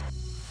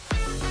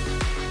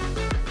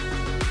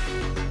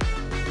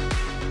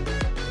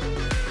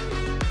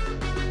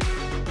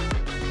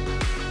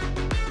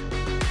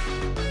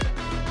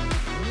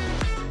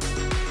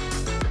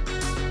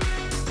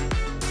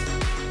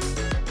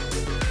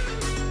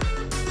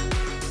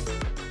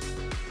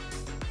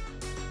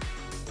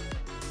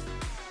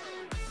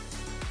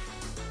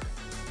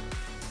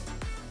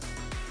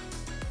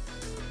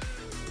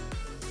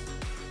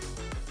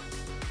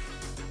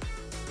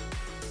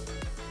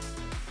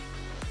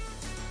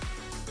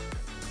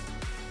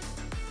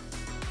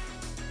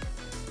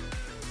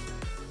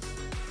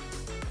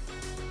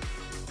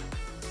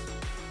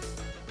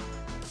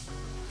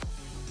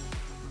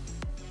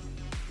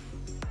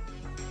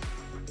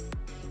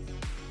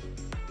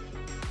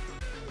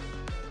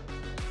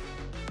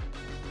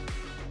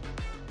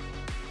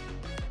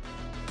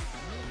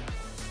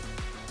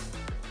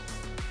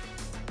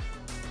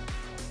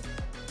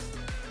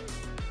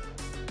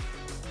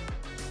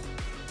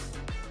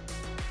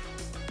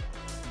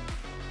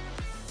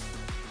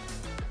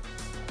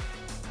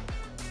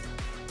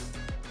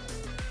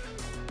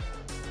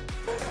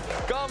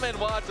 Come and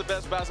watch the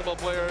best basketball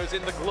players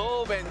in the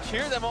globe and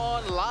cheer them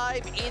on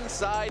live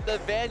inside the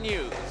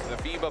venues. The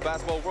FIBA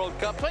Basketball World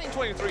Cup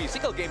 2023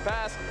 single game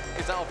pass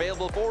is now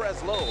available for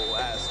as low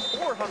as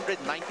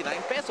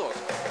 499 pesos.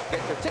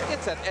 Get your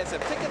tickets at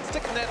SM Tickets,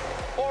 Ticketnet,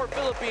 or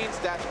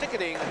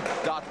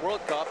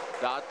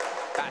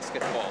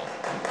Philippines-ticketing.worldcup.basketball.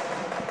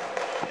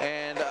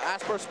 And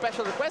as per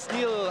special request,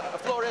 Neil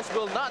Flores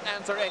will not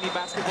answer any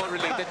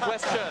basketball-related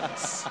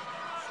questions.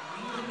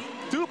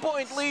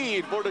 2-point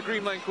lead for the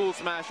CREAMLINE Cool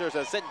Smashers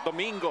as Seth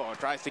Domingo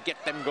tries to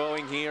get them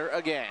going here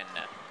again.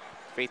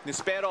 Faith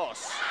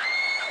Nisperos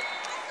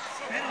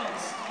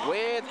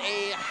with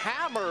a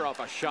hammer of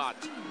a shot.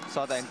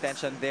 Saw the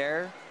intention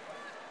there.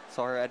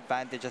 Saw her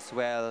advantage as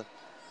well.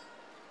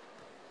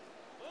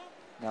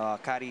 Now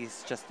AKARI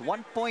is just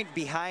 1 point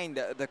behind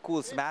the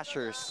Cool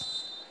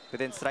Smashers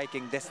within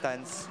striking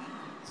distance.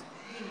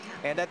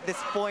 And at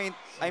this point,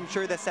 I'm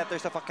sure the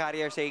setters of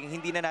AKARI are saying,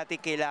 hindi na natin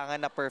kailangan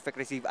na perfect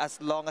receive. As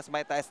long as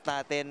may taas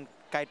natin,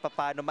 kahit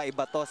paano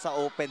maibato sa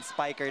open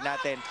spiker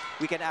natin,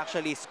 we can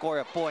actually score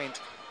a point.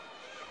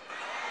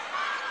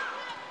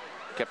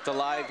 Kept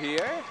alive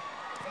here.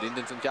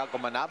 Lyndon Santiago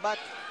Manabat.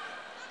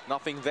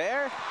 Nothing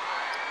there.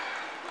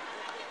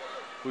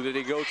 Who did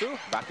he go to?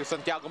 Back to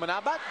Santiago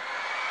Manabat.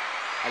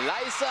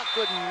 Eliza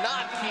could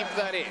not keep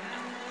that in.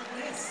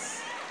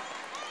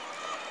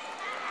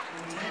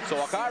 So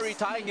AKARI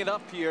tying it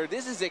up here.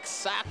 This is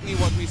exactly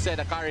what we said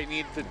AKARI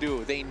need to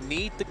do. They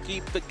need to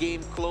keep the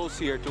game close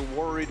here to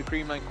worry the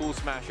CREAMLINE Cool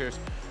Smashers,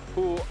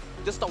 who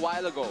just a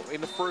while ago in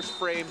the first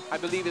frame, I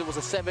believe it was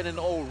a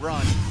 7-0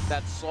 run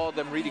that saw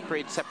them really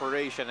create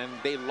separation, and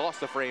they lost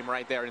the frame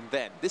right there and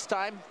then. This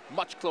time,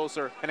 much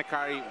closer, and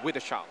AKARI with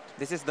a shout.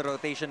 This is the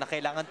rotation na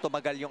kailangan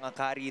tumagal yung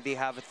AKARI. They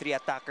have 3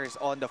 attackers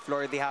on the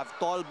floor. They have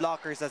tall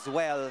blockers as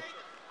well.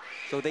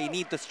 So they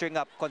need to string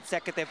up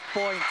consecutive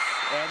points,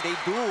 and they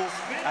do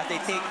as they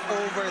take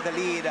over the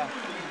lead. And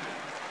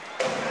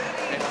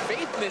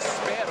Faith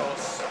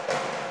Nisperos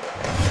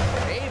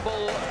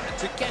able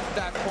to get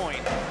that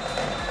point.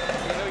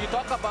 You know, you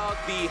talk about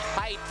the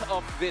height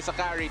of this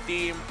AKARI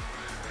team.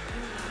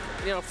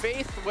 You know,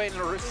 Faith, when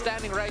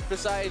standing right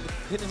beside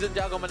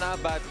Santiago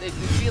Manabat, it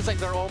feels like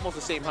they're almost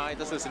the same height.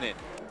 Let's listen in.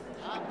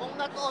 Kung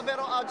not over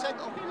o outside,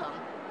 okay lang.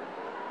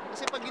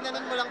 Kasi pag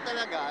ginanon mo lang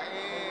talaga,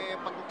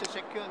 pag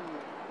check yun,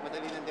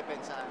 madali ng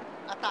depensahan.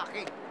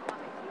 Attacking.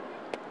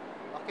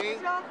 Okay?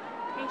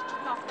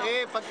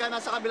 Pagka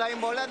nasa kabila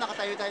yung bola,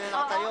 nakatayo tayo na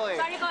nakatayo eh.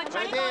 Sorry, coach.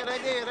 Ready.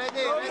 Hey,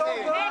 aggressive.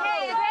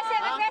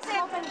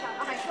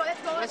 Okay,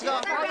 let's go.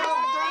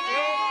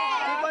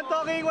 Keep on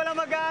talking, walang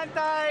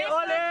mag-aantay.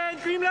 All in,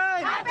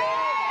 Creamline!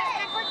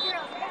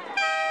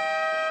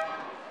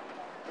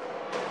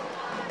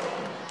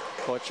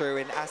 Coach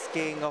Sherwin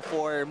asking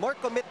for more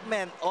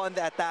commitment on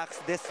the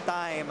attacks this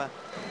time.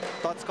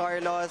 Tots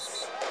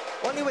Carlos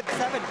only with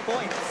 7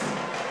 points.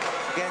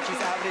 Again, she's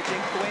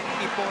averaging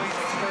 20 points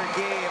per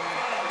game.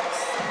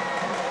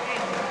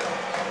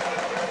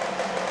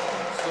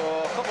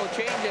 So a couple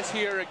changes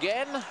here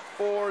again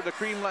for the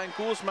Creamline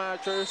Cool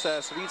Smashers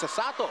as Risa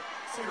Sato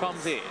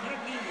comes in,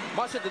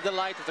 much to the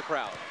delight of the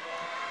crowd.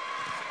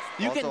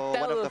 You also can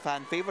tell, one of the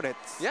fan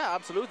favorites. Yeah,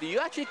 absolutely. You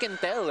actually can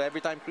tell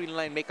every time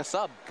Creamline make a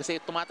sub kasi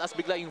tumataas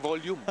bigla yung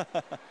volume.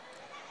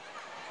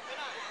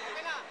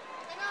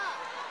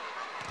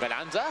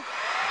 Galanza.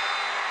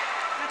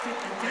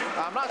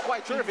 I'm not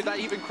quite sure if that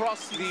even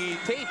crossed the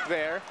tape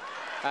there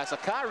as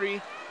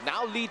AKARI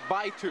now lead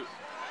by 2.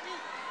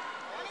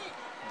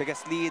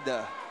 Biggest lead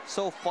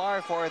so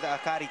far for the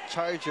AKARI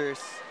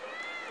Chargers.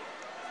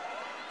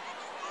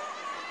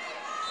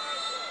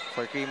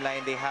 For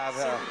Creamline, they have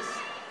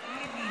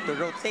to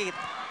rotate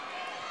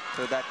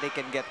so that they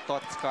can get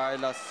Tots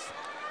Carlos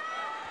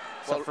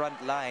sa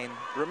front line.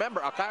 Remember,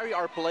 AKARI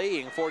are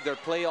playing for their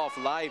playoff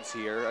lives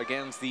here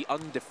against the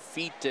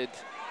undefeated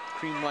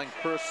Creamline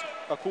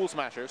Cool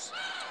Smashers.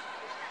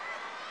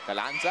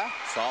 Galanza,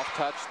 soft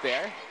touch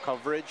there.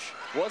 Coverage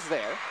was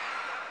there.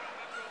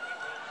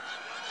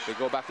 They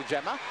go back to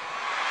Gemma.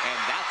 And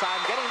that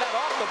time, getting that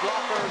off the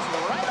blockers,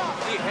 right off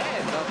the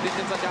head of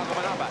Dintin Santiago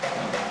Manabat.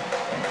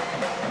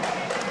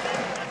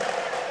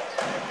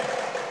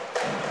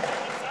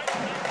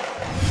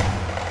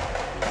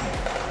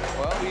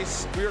 Well, we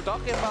were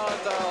talking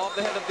about off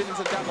the head of Dintin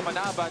Santiago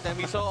Manabat, and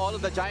we saw all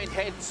of the giant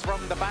heads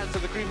from the fans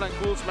of the Creamline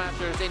Cool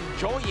Smashers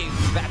enjoying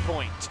that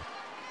point.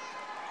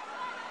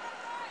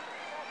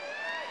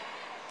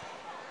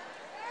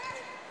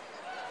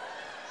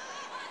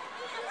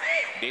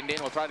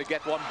 Dindin will try to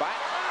get one back.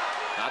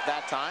 Not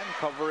that time.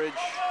 Coverage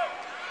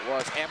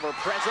was ever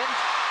present.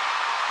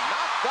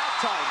 Not that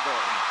time,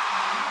 though.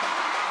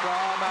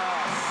 From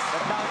the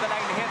down the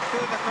line hit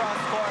to the cross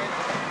court.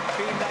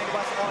 Creamline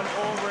was all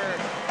over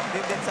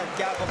Dintin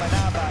Santiago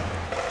Manabat.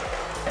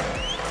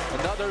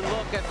 Another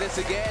look at this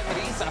again.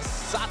 Risa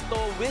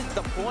Sato with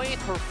the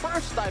point. Her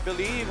first, I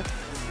believe.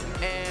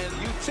 And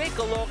you take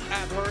a look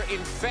at her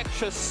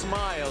infectious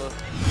smile.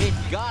 It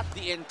got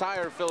the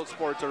entire Phil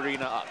Sports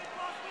Arena up.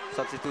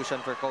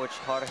 Substitution for Coach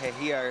Jorge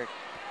here.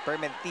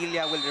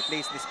 Permentilla will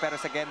replace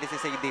Nisperos again. This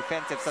is a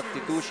defensive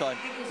substitution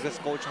because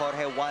Coach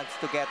Jorge wants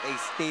to get a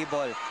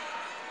stable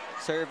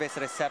service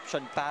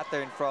reception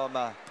pattern from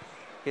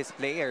his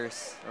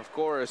players. Of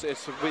course,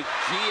 it's with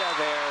Gia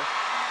there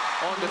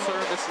on the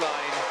service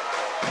line.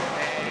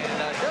 And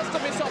just a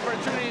missed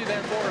opportunity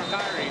there for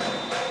AKARI.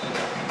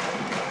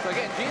 So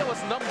again, Gia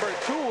was number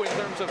 2 in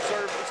terms of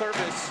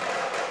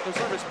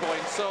service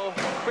points. So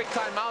quick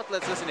timeout,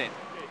 let's listen in.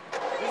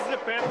 This is a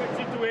perfect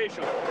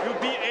situation. You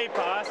beat a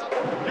pass,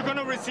 you're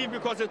gonna receive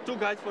because there's 2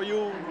 guys for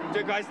you,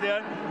 2 guys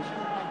there.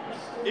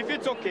 If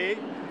it's okay,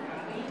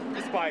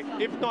 spike.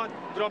 If not,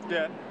 drop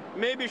there.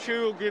 Maybe she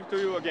will give to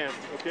you again,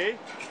 okay?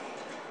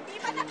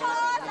 Let's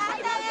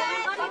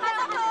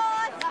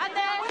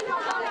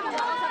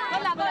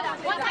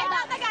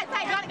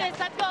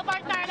go,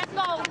 partner, let's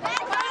go.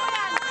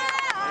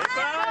 A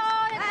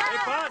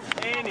pass,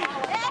 any.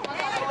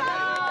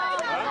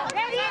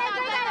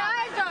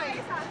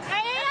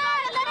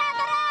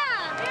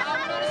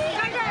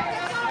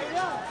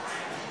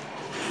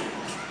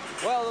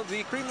 Well,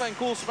 the Creamline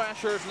Cool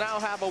Smashers now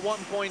have a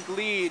 1-point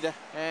lead,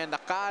 and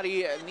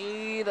AKARI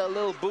need a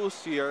little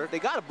boost here. They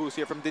got a boost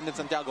here from Dintin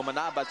Santiago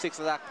Manabat, 6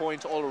 attack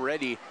points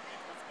already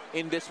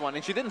in this one,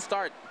 and she didn't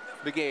start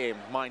the game,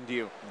 mind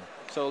you.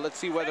 So let's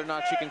see whether or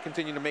not she can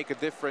continue to make a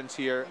difference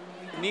here.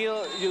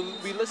 Neil,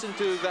 we listened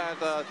to that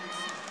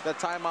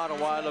timeout a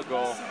while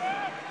ago,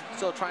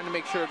 still trying to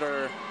make sure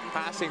their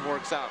passing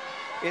works out.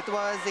 It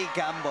was a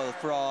gamble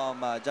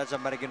from Jaja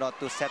Maraguinot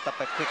to set up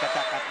a quick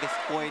attack at this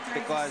point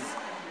because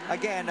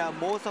again,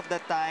 most of the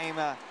time,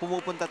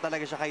 pumupunta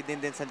talaga siya kay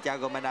Dintin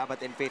Santiago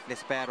Manabat and Faith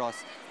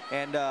Nisperos.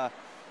 And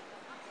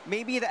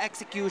maybe the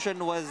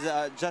execution was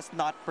just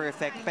not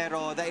perfect,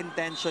 pero the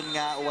intention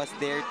nga was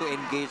there to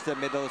engage the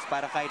middles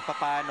para kahit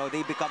papano,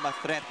 they become a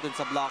threat dun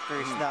sa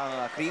blockers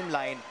ng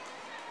Creamline.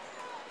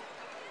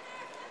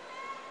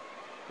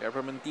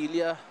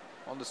 Permentilla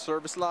on the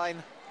service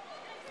line,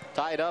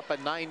 tied up at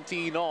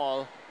 19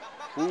 all.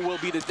 Who will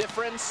be the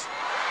difference?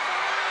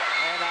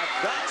 And at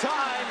that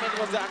time, it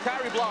was the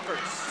AKARI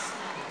blockers.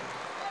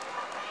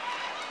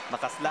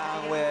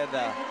 Makaslang with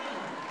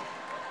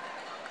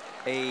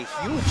a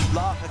huge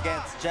block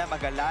against Gemma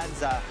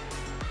Galanza.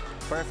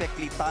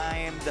 Perfectly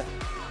timed.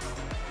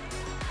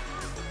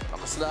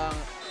 Makaslang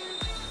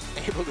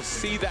able to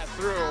see that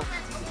through.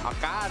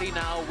 AKARI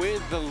now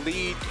with the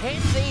lead.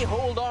 Can they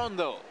hold on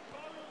though?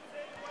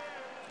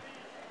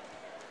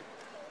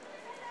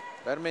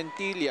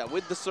 Vermentilla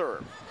with the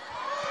serve.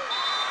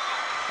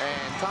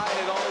 And tied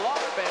it all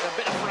up, and a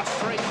bit of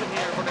frustration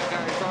here for the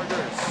AKARI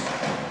Chargers.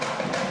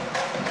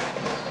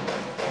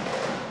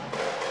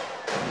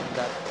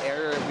 That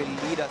error will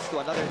lead us to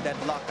another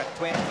deadlock at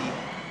 20.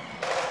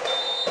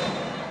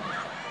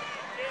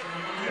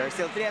 There are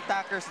still 3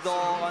 attackers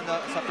though on the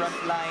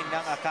front line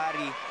ng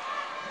AKARI.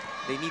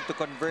 They need to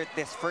convert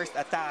this first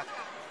attack.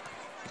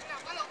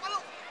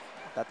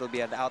 That will be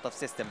an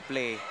out-of-system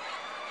play.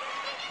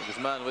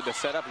 Guzman with the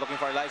setup, looking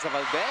for Eliza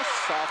Valdez.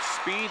 Off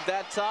speed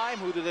that time.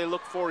 Who do they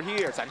look for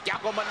here?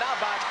 Santiago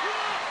Manabat.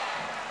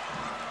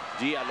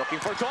 Gia looking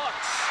for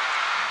Tots.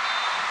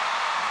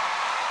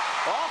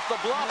 Off the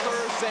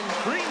blockers, and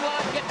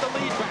CREAMLINE get the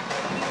lead back.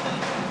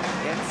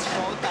 It's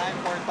showtime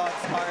for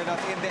Tots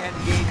Carlos. In the end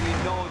game, we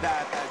know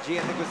that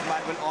Gia de Guzman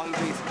will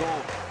always go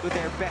to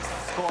their best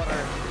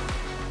scorer.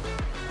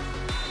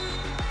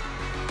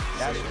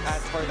 As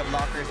for the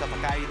blockers of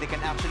AKARI, they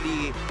can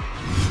actually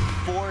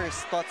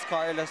force Tots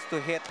Carlos to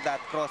hit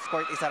that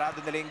cross-court. Isarado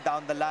na lang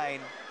down the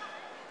line.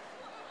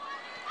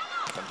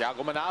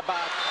 Santiago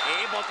Manabat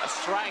able to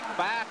strike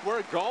back.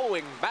 We're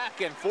going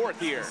back and forth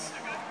here.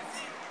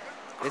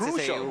 This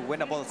is a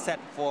winnable set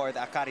for the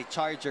AKARI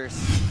Chargers,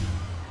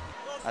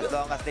 as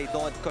long as they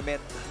don't commit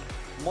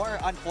more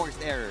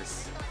unforced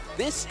errors.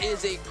 This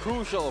is a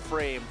crucial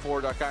frame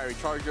for the AKARI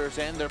Chargers,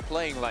 and they're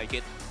playing like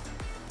it.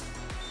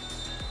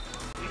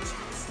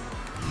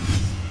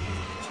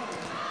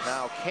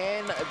 Now,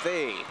 can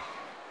they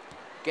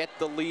get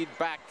the lead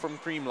back from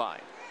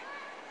CREAMLINE?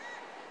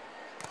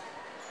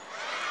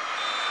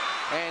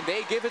 And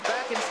they give it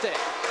back instead.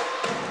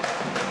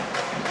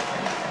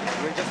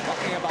 We're just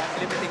talking about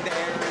limiting the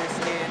errors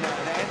in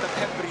the end of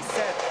every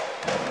set.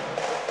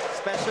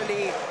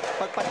 Especially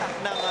pagpatak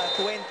ng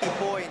 20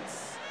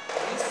 points.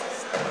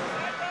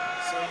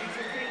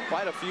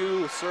 Quite a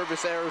few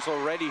service errors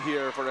already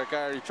here for the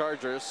AKARI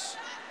Chargers.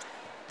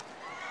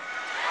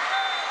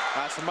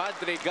 As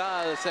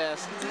Madrigal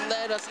says,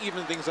 let us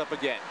even things up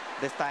again.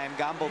 This time,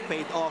 gamble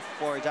paid off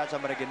for Jaja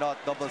Maraginot.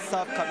 Double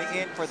sub coming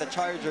in for the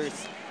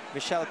Chargers.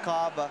 Michelle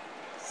Cobb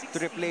to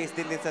replace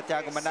Dindin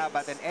Santiago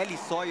Manabat, and Ellie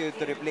Soyo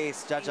to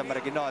replace Jaja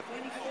Maraginot.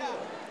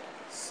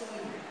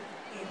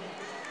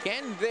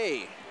 Can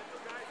they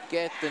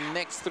get the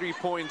next 3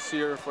 points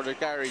here for the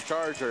AKARI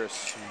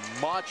Chargers?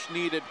 Much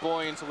needed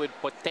points with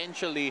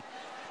potentially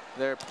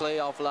their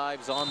playoff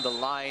lives on the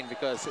line,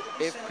 because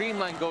if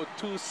CREAMLINE go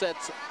 2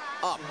 sets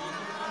up,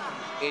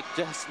 it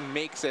just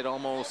makes it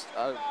almost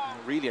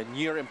really a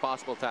near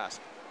impossible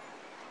task.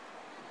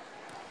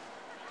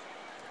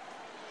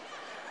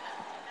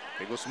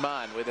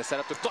 Guzman with a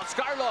setup to Tots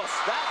Carlos.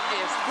 That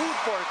is food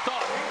for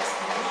thought.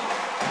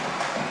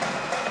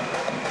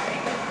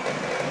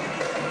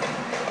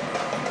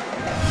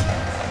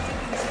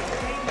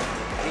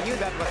 We knew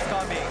that was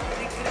coming.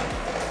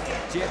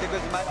 Gia de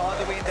Guzman all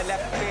the way in the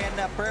left pin.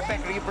 A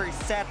perfect reverse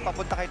set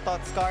papunta kay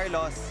Tots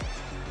Carlos.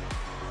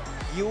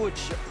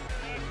 Huge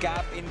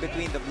gap in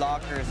between the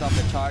blockers of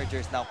the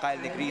Chargers. Now Kyle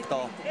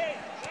Negrito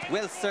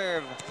will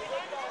serve.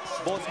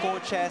 Both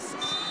coaches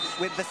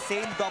with the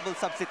same double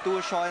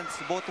substitutions,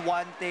 both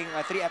wanting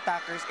 3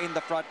 attackers in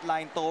the front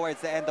line towards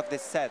the end of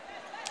this set.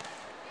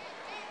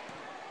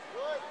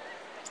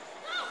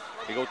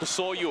 They go to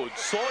Soyud.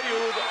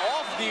 Soyud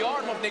off the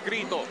arm of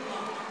Negrito.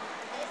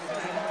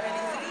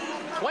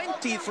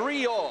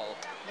 23 all.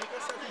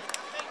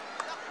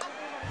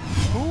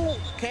 Who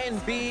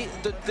can be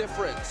the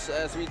difference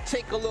as we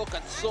take a look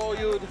at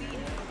Soyud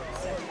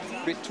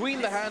between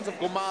the hands of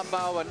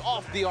Gumabao and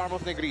off the arm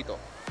of Negrito?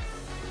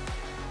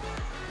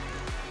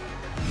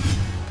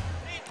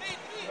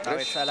 Now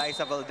it's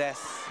Eliza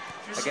Valdez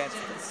against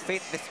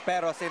Faith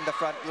Desperos in the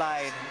front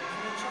line.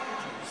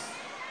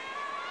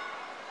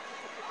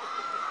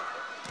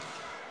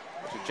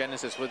 To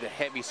Genesis with a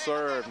heavy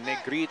serve.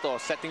 Negrito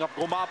setting up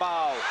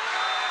Gumabao.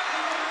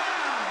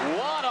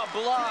 What a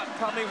block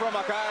coming from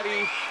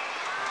AKARI.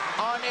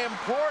 An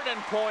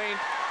important point.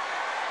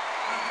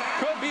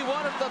 Could be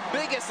one of the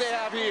biggest they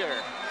have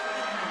here.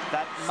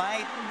 That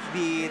might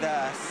be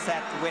the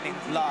set-winning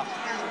block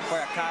for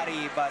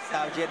AKARI, but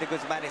now Gia de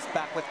Guzman is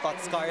back with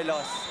Tots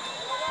Carlos.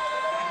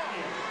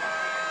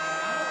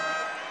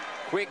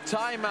 Quick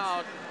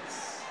timeout.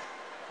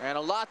 And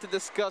a lot to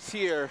discuss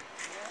here.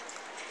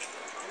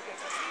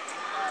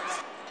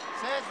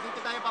 Seth, dito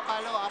tayo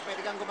papalo,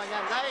 pwede kang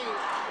gumanyan. Dahil,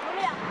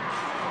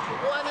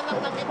 kukuha na lang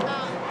ng gitna.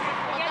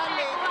 Pagka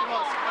late,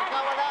 cross. Pagka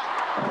wala.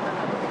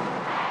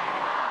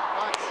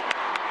 Watch.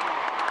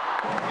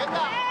 Yun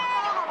lang.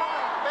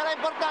 Pero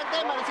importante,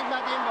 ma-receive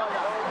natin yung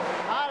bola.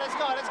 Let's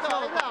go, let's go.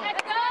 Yun lang. Let's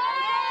go!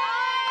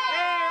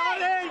 Hey, all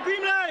in,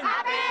 CREAMLINE!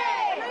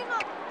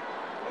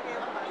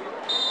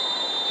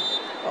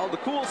 Well, the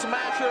Cool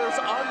Smashers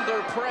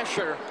under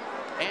pressure,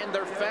 and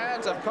their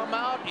fans have come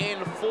out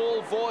in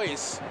full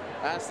voice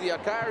as the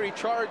AKARI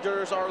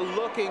Chargers are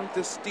looking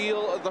to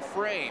steal the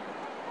frame.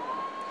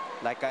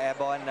 Like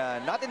Ebon,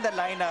 not in the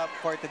lineup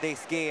for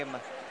today's game.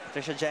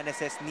 Trisha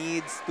Genesis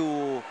needs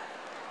to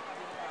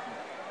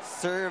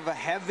serve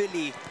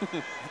heavily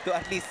to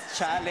at least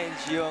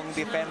challenge yung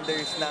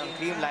defenders ng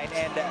Creamline,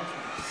 and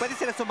pwede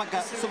sila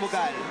sumugal.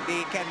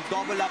 They can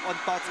double up on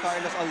Tots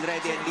Carlos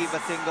already and leave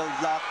a single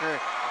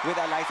blocker with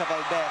Eliza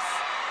Valdez.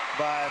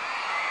 But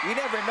we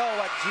never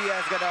know what Gia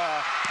is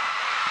gonna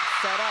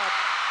set up.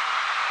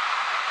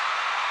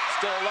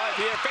 Still alive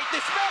here, Faith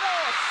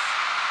Nisperos!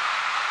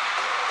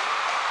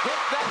 Hit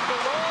that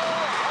below,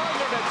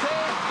 under the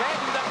tape,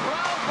 then the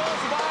crowd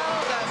goes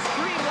wild as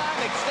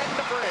Creamline extend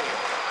the frame.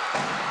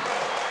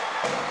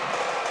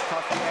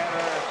 Tough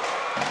error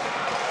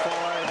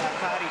for the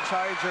AKARI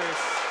Chargers.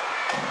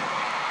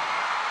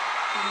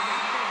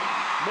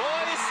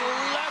 Noise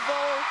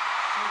level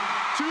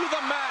to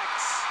the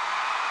max.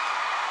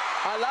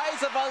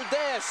 Eliza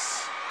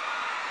Valdez.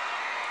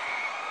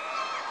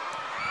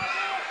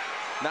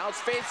 Now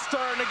it's Faith's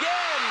turn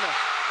again.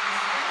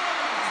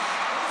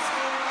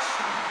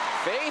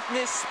 Faith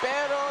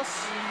Nisperos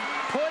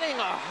putting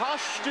a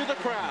hush to the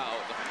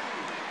crowd.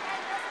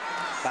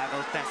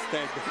 Battle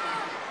tested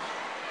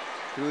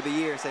through the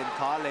years in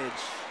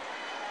college.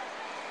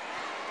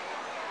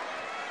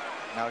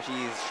 Now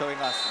she's showing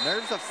us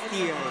nerves of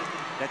steel.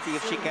 Let's see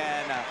if she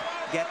can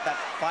get that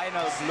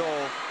final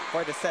blow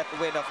for the set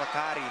win of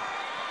AKARI.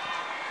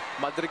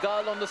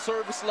 Madrigal on the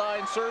service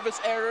line. Service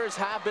errors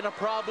have been a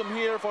problem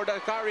here for the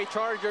AKARI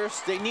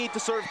Chargers. They need to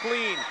serve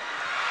clean.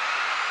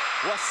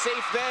 Was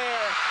safe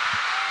there.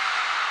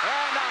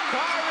 And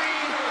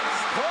AKARI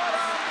put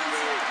up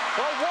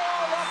a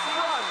wall up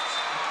front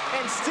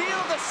and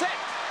steal the set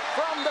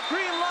from the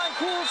Creamline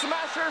Cool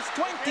Smashers,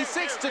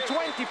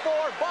 26-24.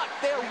 But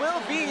there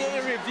will be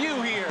a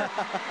review here.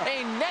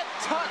 A net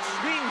touch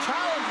being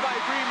challenged by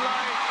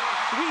Creamline.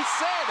 We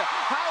said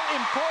how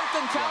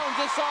important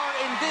challenges are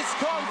in this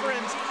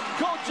conference.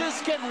 Coaches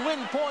can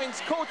win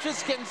points.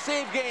 Coaches can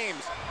save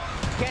games.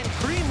 Can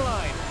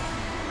Creamline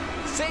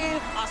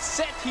save a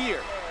set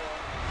here?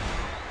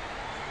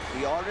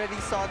 We already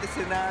saw the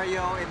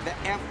scenario in the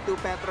F2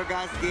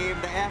 Petrogas game,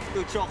 the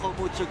F2 Choco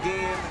Mucho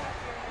game.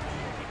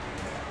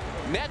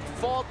 Net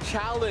fault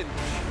challenge.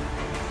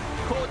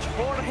 Coach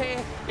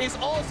Jorge is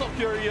also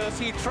curious.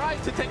 He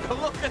tried to take a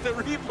look at the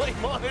replay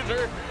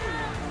monitor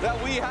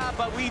that we have,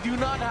 but we do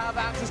not have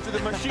access to the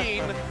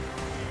machine.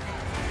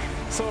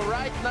 So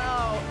right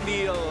now,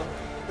 Neil,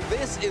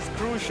 this is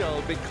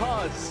crucial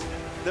because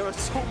there was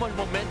so much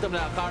momentum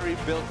that AKARI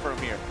built from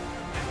here.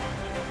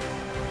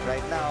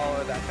 Right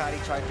now, the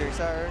AKARI Chargers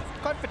are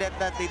confident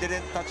that they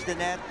didn't touch the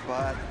net,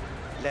 but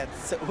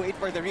let's wait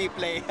for the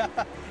replay.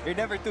 You're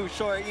never too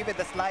sure. Even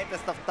the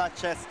slightest of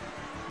touches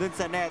dun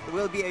sa net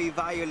will be a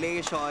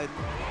violation.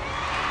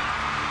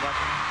 But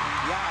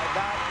yeah,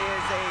 that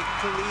is a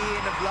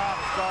clean block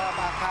from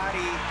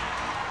AKARI.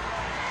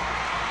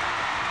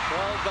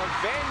 Well, the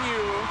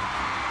venue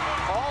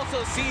also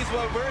sees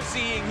what we're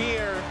seeing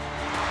here.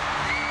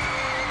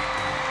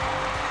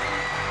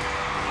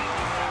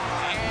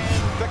 And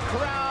the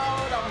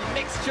crowd, a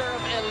mixture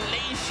of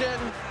elation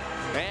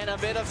and a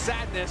bit of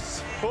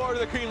sadness for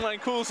the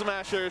Creamline Cool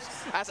Smashers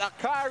as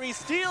AKARI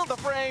steal the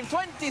frame,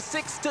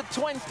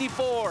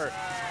 26-24.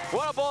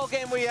 What a ball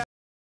game we have.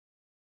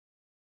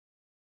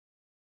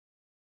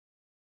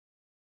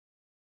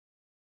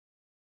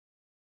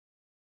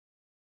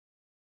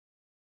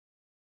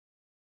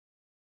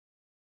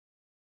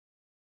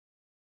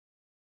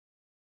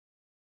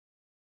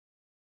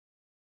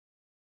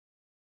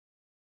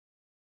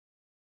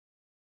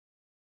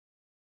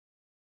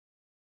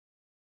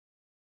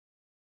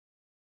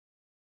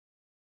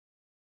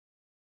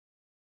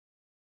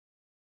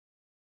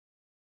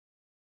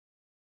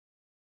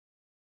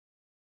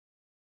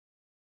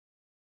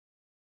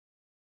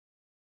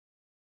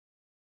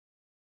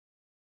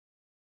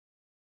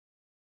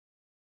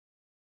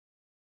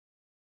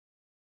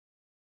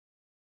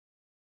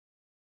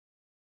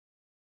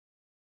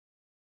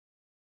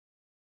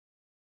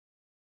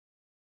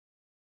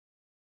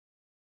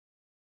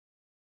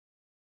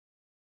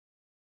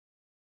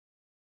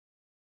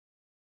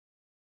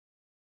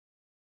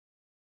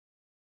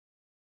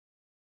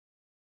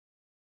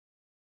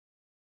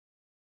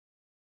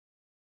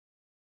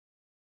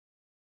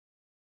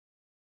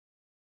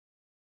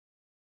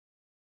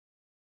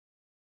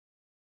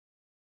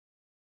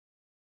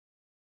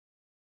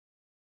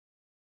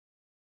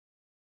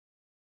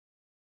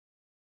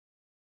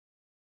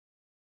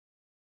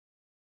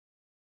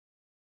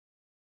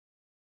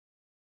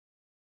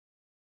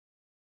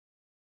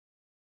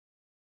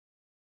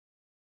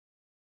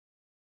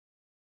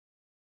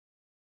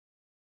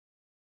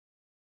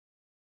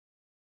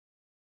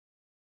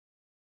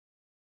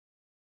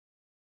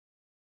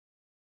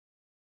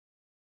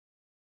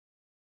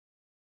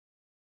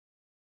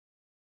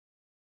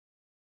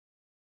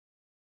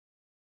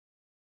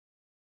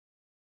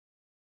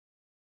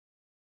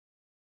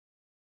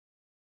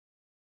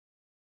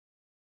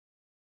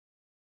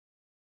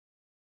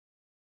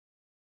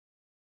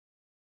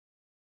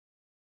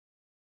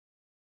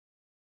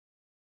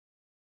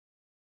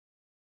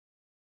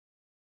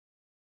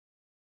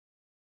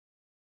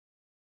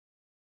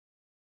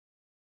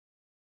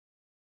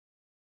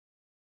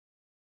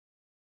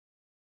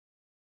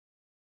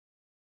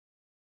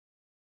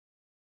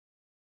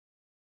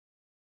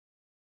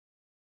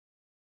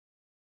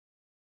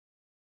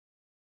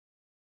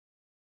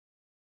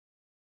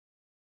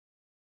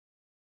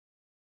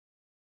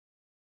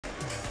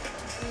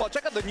 Well,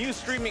 check out the new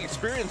streaming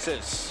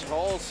experiences.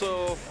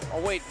 Also,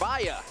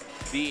 via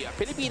the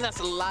Pilipinas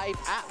Live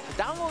app.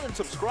 Download and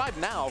subscribe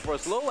now for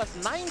as low as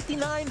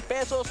 99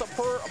 pesos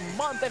per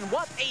month. And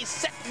what a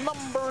set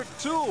number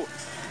 2.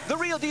 The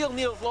real deal,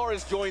 Neil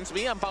Flores joins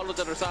me. I'm Paulo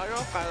De Rosario.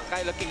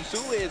 Kyla King-Su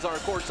is our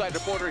courtside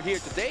reporter here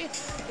today.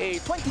 A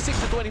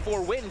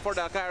 26-24 win for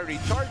the AKARI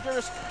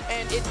Chargers.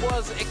 And it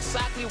was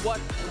exactly what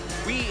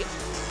we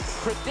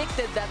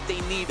predicted that they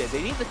needed.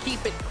 They need to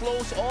keep it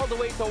close all the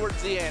way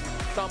towards the end.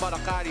 Talking about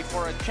AKARI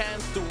for a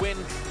chance to win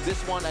this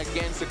one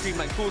against the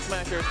CREAMLINE Cool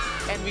Smashers,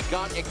 and we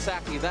got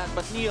exactly that.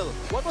 But Neil,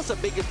 what was the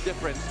biggest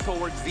difference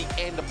towards the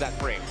end of that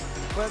frame?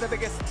 Well, the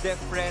biggest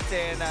difference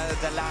in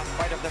the last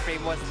part of the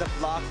frame was the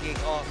blocking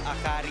of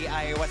AKARI.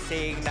 I was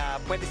saying na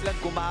pwede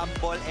silang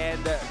gumambol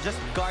and just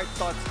guard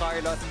Tots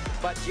Carlos.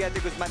 But Gian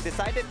de Guzman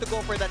decided to go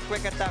for that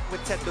quick attack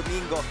with Seth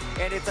Domingo.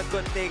 And it's a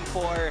good thing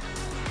for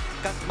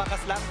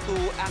Makaslam to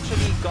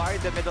actually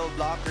guard the middle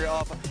blocker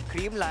of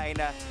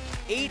CREAMLINE.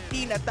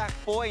 18 attack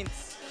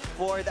points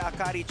for the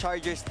AKARI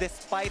Chargers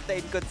despite the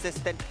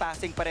inconsistent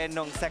passing pa rin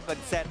nung second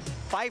set.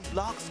 5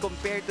 blocks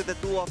compared to the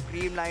 2 of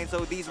CREAMLINE.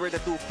 So these were the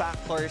 2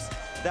 factors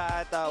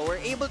that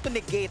were able to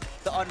negate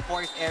the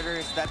unforced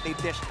errors that they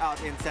dished out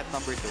in set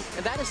number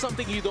 2. And that is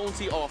something you don't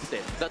see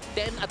often. The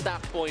 10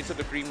 attack points of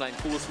the CREAMLINE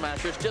Cool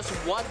Smashers. Just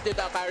what did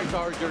the AKARI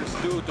Chargers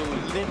do to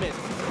limit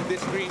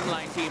this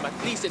CREAMLINE team, at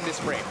least in this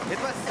frame?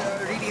 It was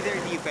really their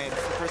defense,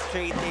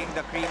 frustrating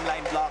the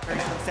CREAMLINE blockers.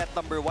 In set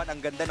number 1, ang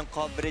ganda ng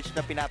coverage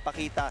na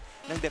pinapakita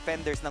ng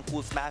defenders ng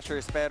Cool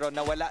Smashers. Pero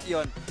nawala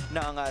yon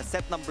ng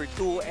set number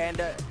 2. And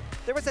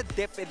there was a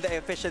dip in the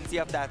efficiency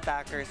of the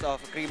attackers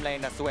of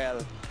CREAMLINE as well.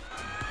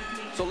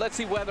 So let's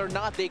see whether or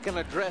not they can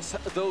address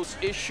those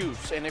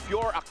issues. And if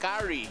you're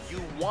AKARI,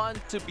 you want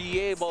to be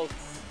able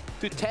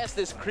to test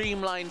this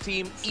CREAMLINE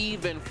team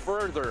even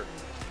further.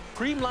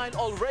 CREAMLINE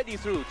already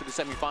through to the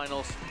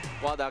semifinals,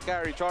 while the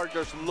AKARI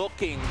Chargers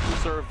looking to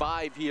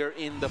survive here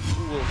in the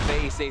pool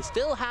phase. They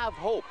still have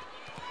hope,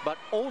 but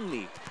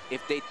only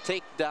if they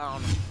take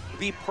down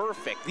the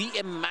perfect, the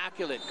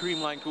immaculate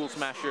CREAMLINE Cool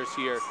Smashers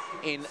here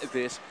in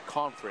this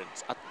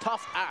conference. A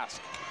tough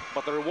ask,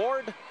 but the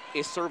reward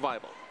is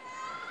survival.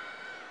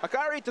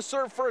 AKARI to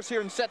serve first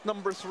here in set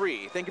number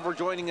 3. Thank you for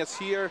joining us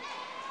here,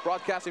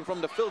 broadcasting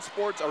from the Phil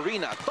Sports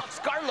Arena. Tots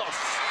Carlos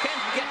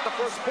can't get the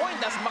first point.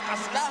 That's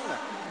Makaslang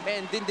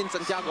and Dindin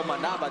Santiago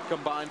Manabat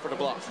combined for the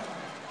block.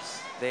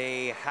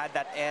 They had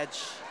that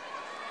edge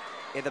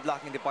in the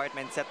blocking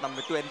department set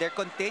number 2, and they're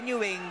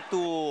continuing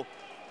to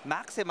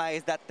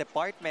maximize that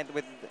department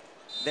with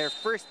their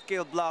first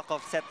kill block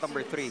of set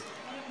number 3.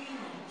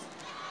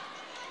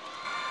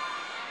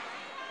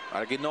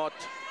 Arginot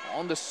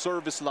on the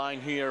service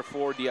line here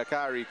for the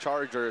AKARI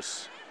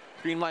Chargers.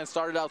 CREAMLINE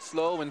started out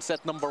slow in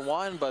set number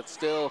 1, but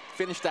still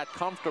finished that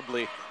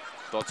comfortably.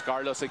 Tots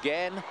Carlos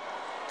again.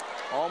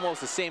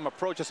 Almost the same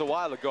approach as a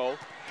while ago.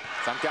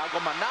 Santiago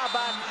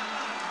Manabat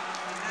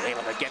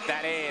able to get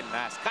that in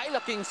as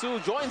Kyla King-Su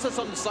joins us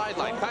on the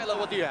sideline. Kyla,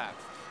 what do you have?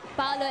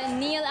 Paulo and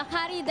Neil,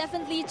 AKARI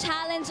definitely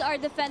challenged our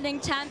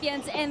defending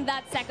champions in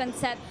that second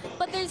set.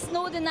 But there's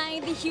no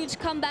denying the huge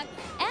comeback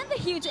and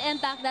the huge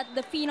impact that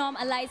the phenom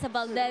Eliza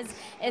Valdez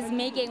is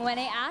making. When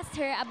I asked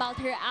her about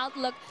her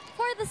outlook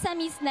for the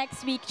semis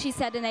next week, she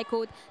said, and I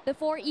quote,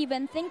 "Before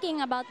even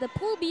thinking about the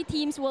Pool B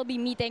teams we'll be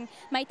meeting,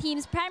 my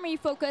team's primary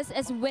focus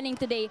is winning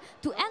today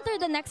to enter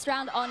the next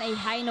round on a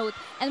high note.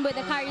 And with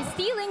AKARI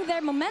stealing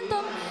their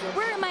momentum,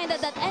 we're reminded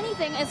that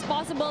anything is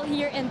possible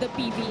here in the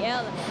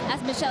PVL.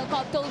 As Michelle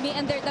Cobb told me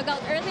in their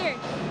dugout earlier,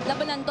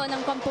 labanan to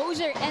ng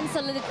composure and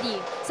solidity.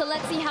 So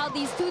let's see how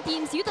these two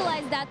teams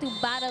utilize that to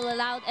battle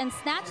it out and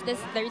snatch this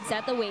third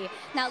set away.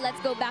 Now let's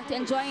go back to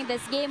enjoying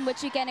this game,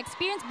 which you can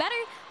experience better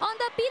on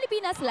the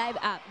Pilipinas Live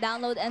app.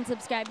 Download and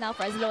subscribe now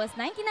for as low as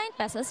 99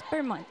 pesos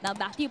per month. Now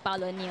back to you,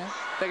 Paulo and Neil.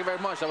 Thank you very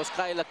much. That was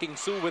Kyla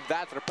King-Su with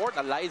that report.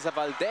 Eliza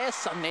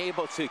Valdez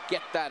unable to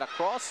get that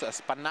across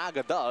as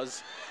Panaga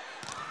does.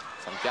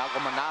 Santiago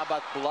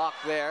Manabat block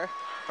there.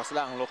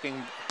 Kaslang looking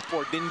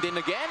for Dindin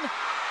again.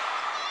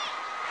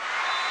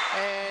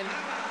 And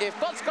if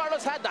Tots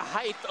Carlos had the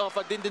height of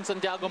a Dindin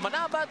Santiago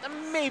Manabat,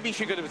 maybe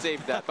she could have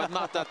saved that, but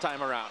not that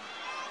time around.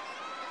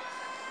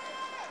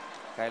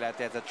 Kyla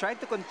Atienza tried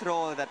to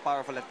control that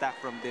powerful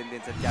attack from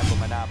Dindin Santiago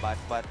Manabat,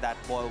 but that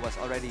ball was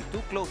already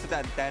too close to the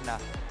antenna.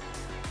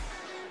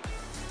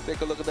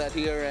 Take a look at that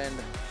here, and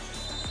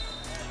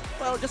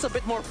well, just a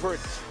bit more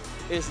vert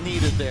is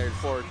needed there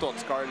for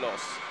Tots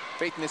Carlos.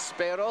 Faith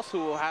Nisperos,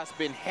 who has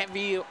been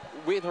heavy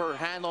with her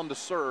hand on the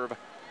serve. Of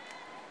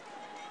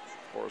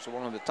course,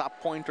 one of the top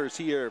pointers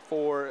here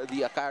for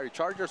the AKARI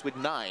Chargers with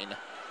 9.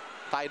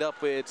 Tied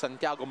up with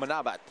Santiago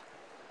Manabat.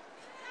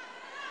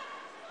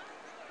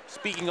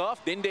 Speaking of,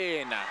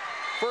 Dindin.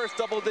 First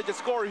double-digit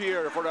score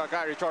here for the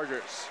AKARI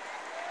Chargers.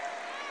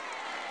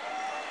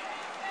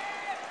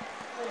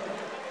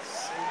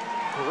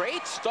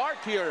 Great start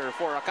here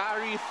for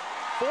AKARI.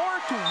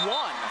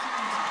 4-1.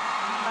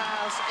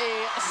 As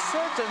a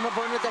certain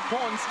Bernadette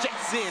Pons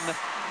checks in.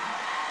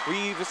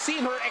 We've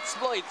seen her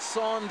exploits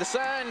on the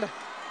sand.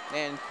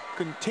 and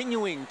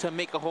continuing to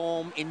make a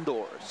home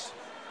indoors.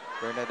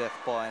 Bernadette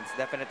Pons,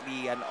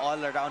 definitely an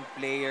all-around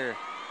player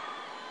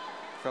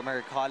from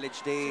her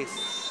college days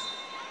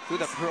to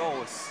the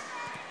pros.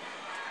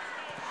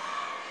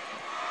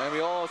 And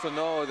we also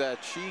know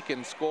that she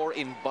can score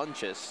in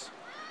bunches.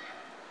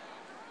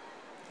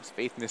 As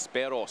Faith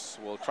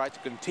Nisperos will try to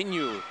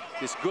continue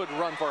this good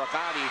run for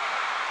AKARI.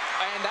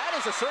 And that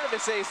is a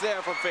service ace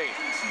there for Faith.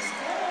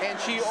 And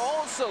she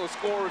also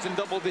scores in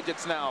double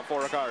digits now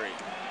for AKARI.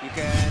 You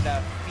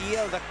can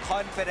feel the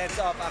confidence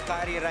of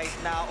AKARI right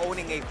now,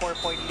 owning a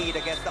 4-point lead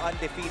against the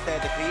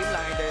undefeated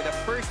CREAMLINE. They're the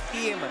first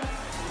team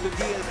to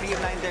deal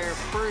CREAMLINE their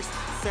first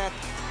set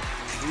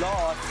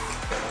loss.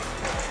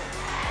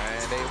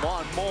 And they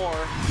want more.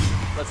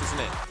 Let's listen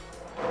in.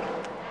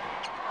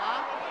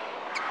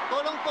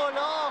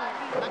 Tulong-tulong.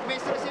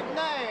 Nag-miss receive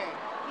na eh.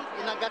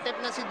 Inagatip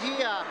na si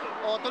Gia.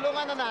 O,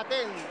 tulungan na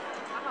natin.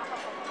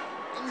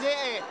 Hindi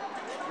eh.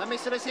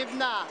 Na-miss receive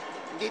na.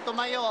 Hindi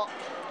tumayo.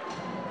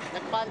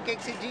 Nag-pancake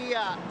si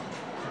Gia.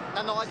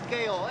 Nanood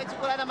kayo. Eh,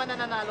 wala naman na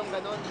nanalong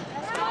ganun.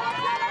 Let's go!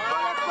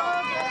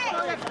 Let's go!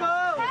 Let's go!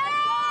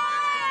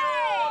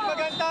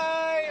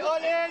 Magantay!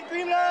 All in!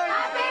 CREAMLINE!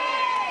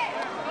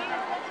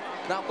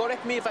 Now,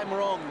 correct me if I'm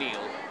wrong, Neil,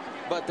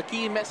 but the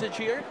key message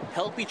here,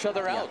 help each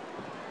other out.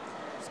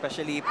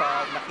 Especially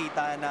pag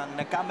nakita ng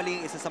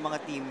nagkamali isa sa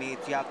mga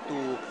teammates, you have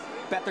to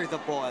better the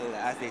ball,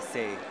 as they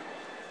say.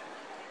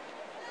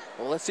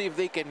 Well, let's see if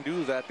they can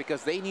do that,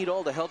 because they need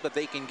all the help that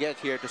they can get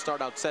here to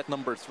start out set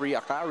number 3.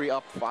 AKARI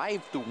up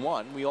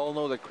 5-1. We all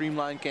know that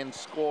CREAMLINE can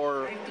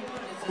score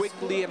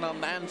quickly and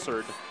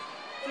unanswered.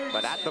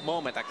 But at the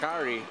moment,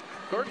 AKARI,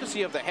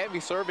 courtesy of the heavy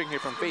serving here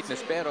from Faith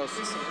Nisperos,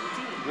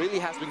 really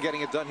has been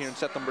getting it done here in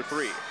set number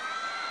 3.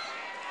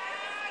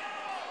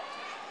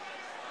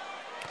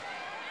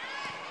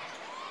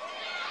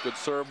 Good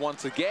serve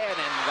once again,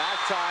 and that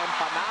time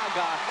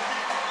Panaga,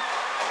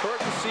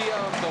 courtesy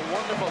of the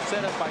wonderful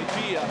setup by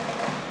Gia,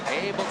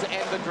 able to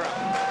end the drought.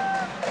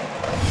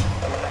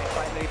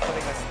 Finally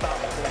putting a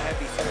stop to the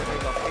heavy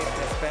serving of Faith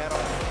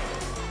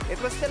Nisperos. It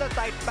was still a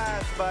tight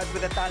pass, but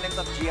with the talent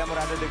of Gia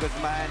Morado de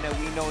Guzman,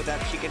 we know that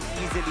she can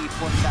easily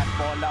put that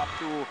ball up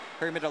to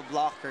her middle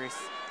blockers.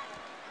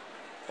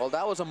 Well,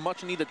 that was a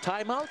much-needed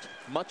timeout,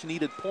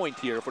 much-needed point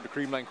here for the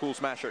CREAMLINE Cool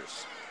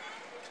Smashers.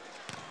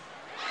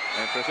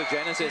 And Trisha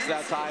Genesis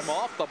that time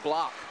off the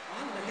block.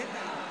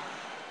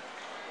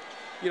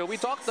 You know, we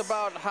talked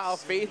about how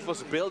Faith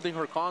was building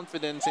her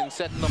confidence in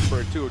set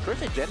number 2.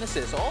 Trisha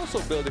Genesis also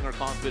building her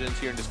confidence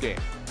here in this game.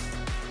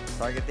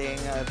 Targeting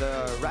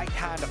the right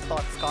hand of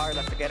Tots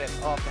Carlos to get it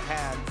off the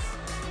hands.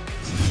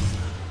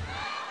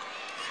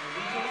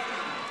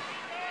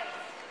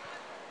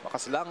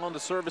 Makaslang on the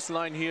service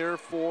line here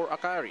for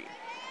AKARI.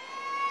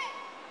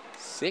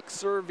 6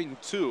 serving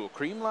 2.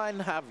 CREAMLINE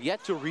have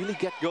yet to really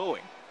get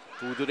going.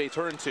 Who do they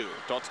turn to?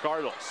 Tots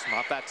Carlos,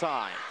 not that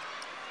time.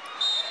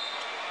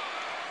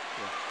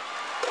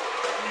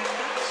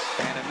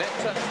 And a net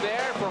touch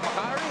there for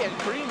AKARI, and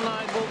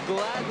CREAMLINE will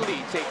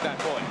gladly take that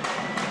point.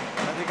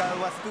 Madrigal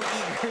was too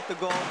eager to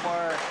go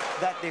for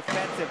that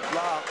defensive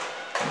block.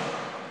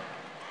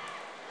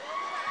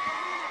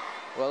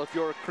 Well, if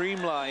you're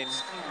CREAMLINE,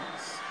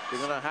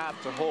 you're gonna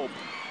have to hope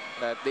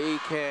that they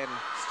can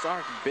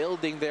start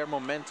building their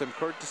momentum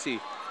courtesy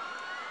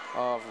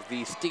of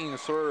the stinging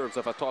serves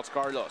of Tots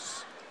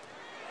Carlos.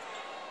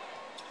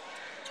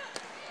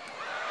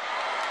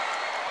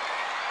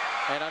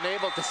 And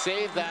unable to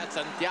save that,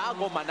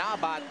 Santiago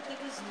Manabat.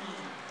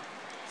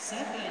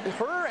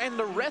 Her and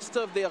the rest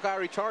of the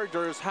AKARI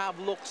Chargers have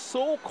looked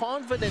so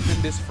confident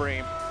in this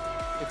frame.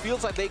 It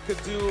feels like they could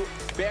do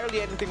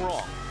barely anything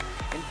wrong.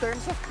 In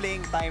terms of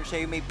playing time,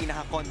 siya yung may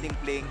pinaka-konting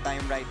playing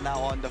time right now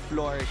on the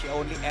floor. She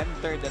only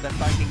entered the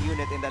starting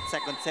unit in that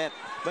second set.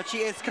 But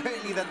she is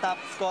currently the top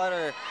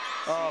scorer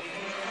of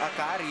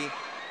AKARI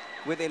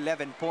with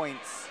 11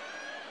 points.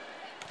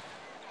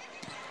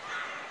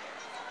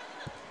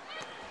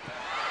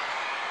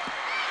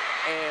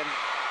 And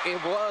it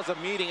was a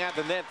meeting at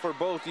the net for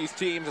both these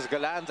teams as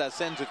Galanza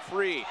sends it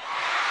free.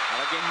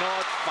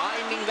 Alaginot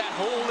finding that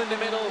hole in the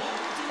middle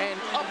and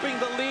upping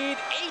the lead.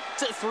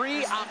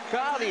 8-3.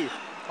 AKARI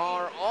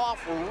are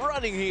off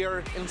running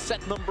here in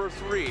set number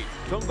 3.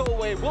 Don't go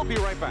away. We'll be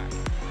right back.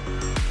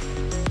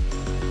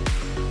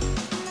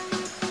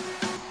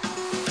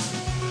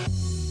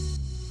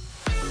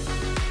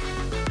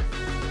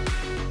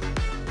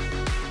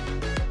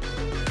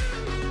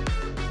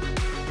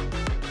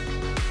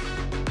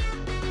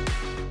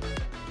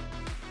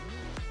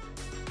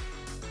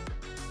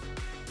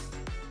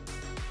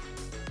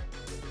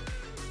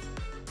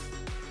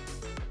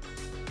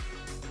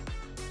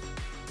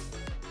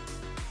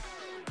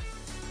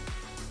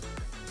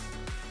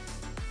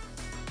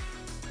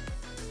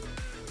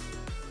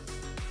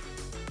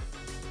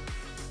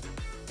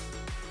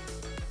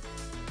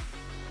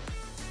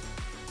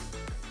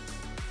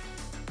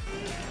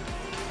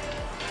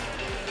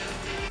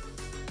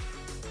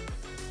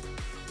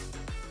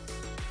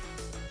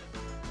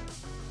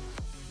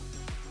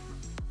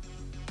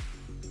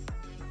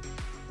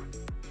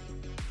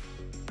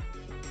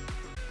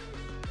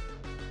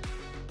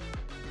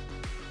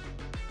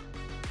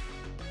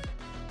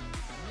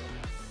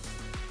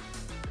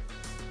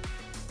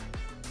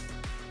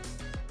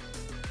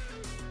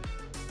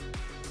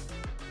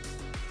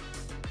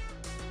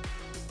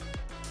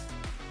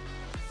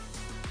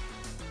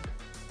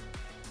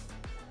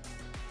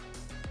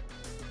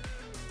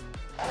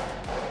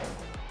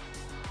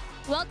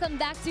 Welcome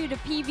back to the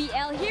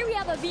PVL. Here we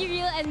have a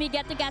B-reel and we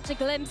get to catch a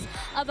glimpse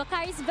of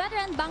AKARI's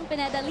veteran Bang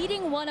Pineda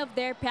leading one of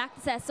their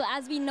practices. So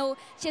as we know,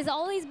 she's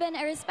always been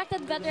a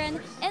respected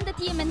veteran in the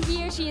team, and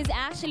here she is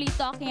actually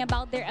talking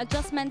about their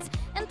adjustments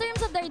in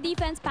terms of their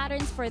defense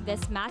patterns for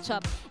this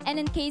matchup. And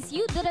in case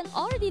you didn't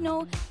already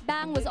know,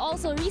 Bang was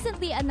also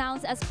recently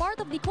announced as part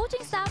of the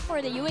coaching staff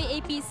for the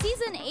UAAP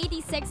Season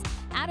 86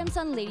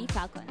 Adamson Lady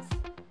Falcons.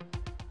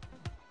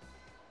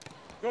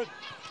 Good.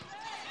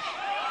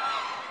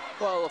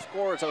 Well, of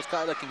course, I was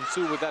kind of looking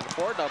through with that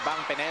report. Bang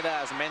Pineda,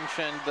 as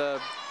mentioned,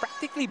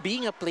 practically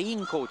being a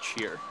playing coach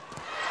here.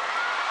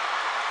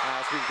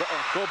 As we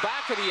go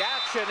back to the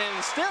action,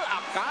 and still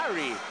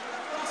AKARI,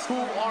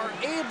 who are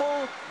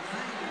able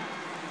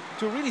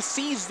to really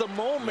seize the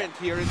moment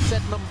here in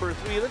set number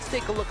 3. Let's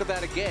take a look at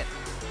that again.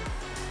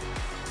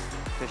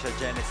 Fisher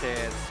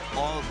Genesis,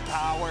 all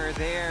power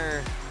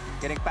there,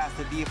 getting past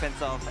the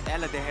defense of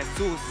Ella de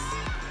Jesus.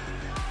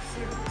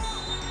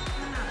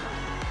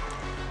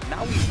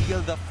 Now we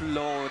feel the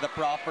flow, the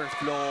proper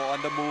flow on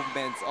the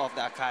movements of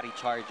the AKARI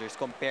Chargers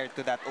compared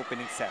to that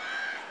opening set.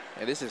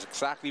 And this is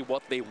exactly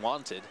what they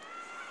wanted.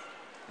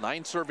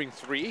 9 serving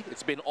 3.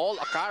 It's been all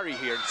AKARI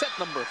here in set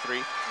number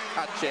 3.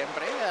 At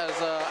syempre,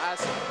 as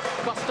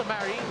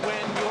customary,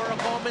 when you're a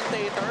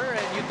commentator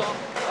and you talk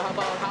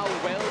about how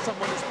well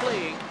someone is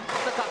playing,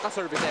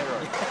 nakaka-service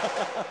error.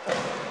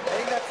 I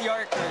think that's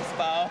your curse,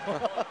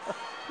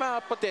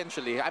 Pao.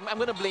 Potentially. I'm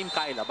gonna blame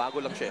Kyla.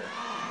 Bago lang siya.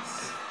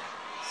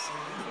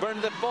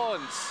 Bernadette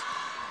Pons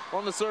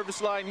on the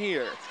service line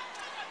here.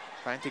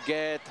 Trying to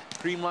get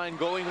CREAMLINE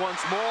going once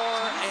more,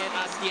 and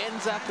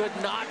Atienza could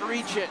not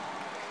reach it.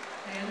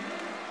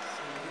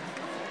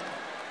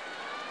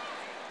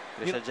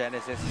 Fisher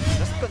Genesis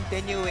just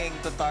continuing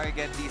to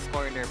target these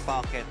corner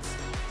pockets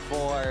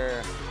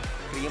for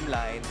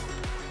CREAMLINE.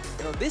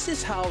 You know, this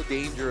is how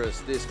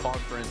dangerous this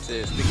conference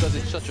is, because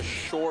it's such a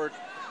short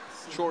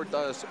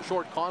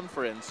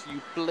conference.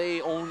 You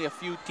play only a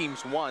few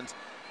teams once.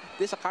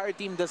 This AKARI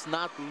team does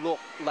not look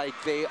like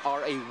they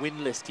are a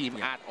winless team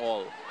at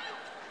all.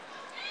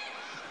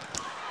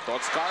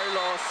 Tots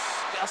Carlos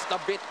just a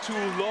bit too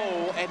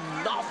low, and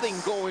nothing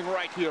going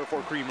right here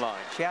for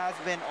CREAMLINE. She has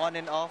been on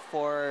and off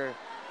for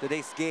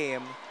today's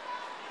game.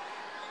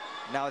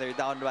 Now they're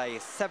down by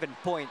 7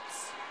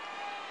 points.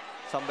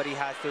 Somebody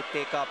has to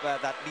take up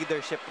that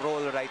leadership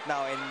role right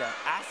now and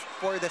ask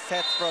for the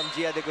sets from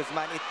Gia de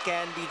Guzman. It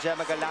can be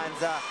Gemma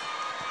Galanza,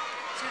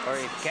 or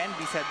it can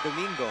be Seth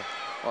Domingo.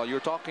 Well,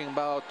 you're talking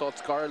about Tots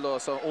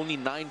Carlos, only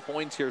 9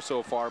 points here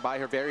so far. By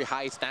her very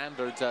high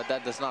standards,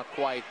 that does not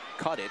quite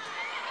cut it.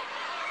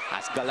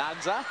 As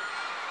Galanza,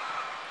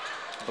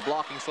 the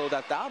blocking slowed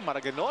that down.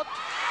 Maraganot.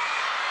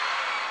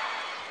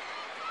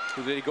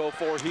 Who did he go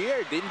for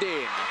here?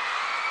 Dindin.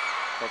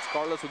 Tots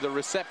Carlos with the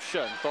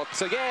reception.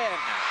 Tots again.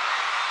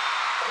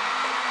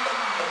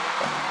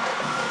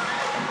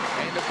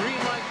 And the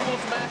CREAMLINE Cool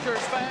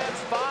Smashers fans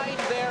find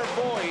their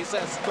voice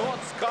as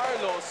Tots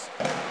Carlos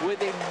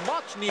with a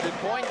much-needed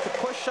point to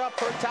push up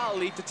her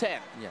tally to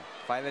 10. Yeah,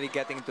 finally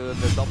getting to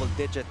the double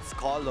digits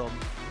column.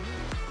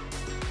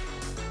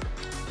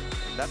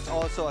 And that's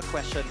also a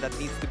question that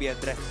needs to be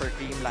addressed for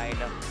CREAMLINE.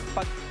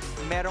 Pag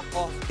merong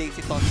off day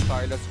si Tots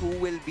Carlos, who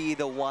will be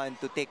the one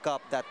to take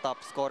up that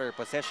top scorer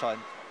position?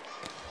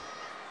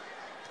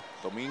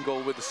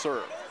 Domingo with the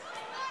serve.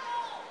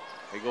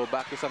 They go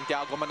back to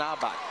Santiago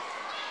Manabat.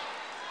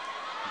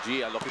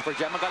 Gia looking for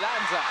Gemma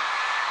Galanza.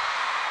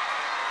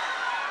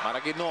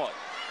 Maraginot.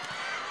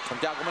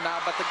 Santiago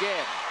Manabat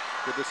again.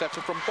 Good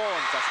reception from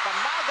Pons. As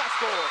Panaga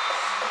scores.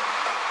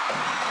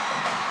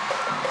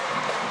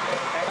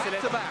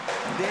 Excellent back.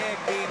 Dig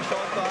being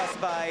shown to us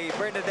by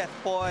Bernadette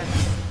Pons.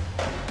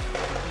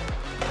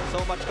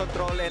 So much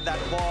control in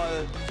that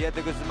ball. Gia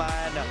de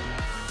Guzman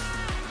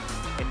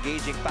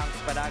engaging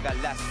Pangs Panaga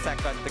last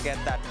second to get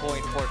that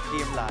point for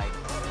CREAMLINE.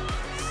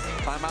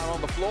 Timeout on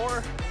the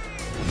floor.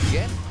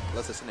 Again,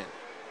 let's listen in.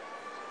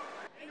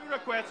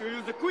 Request, you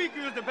use the quick,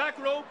 you use the back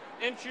row,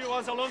 and she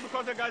was alone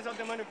because the guys have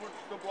the money for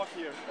the block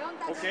here.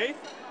 Okay?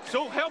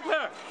 So help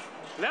her.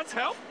 Let's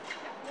help.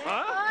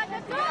 Huh?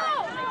 Let's go!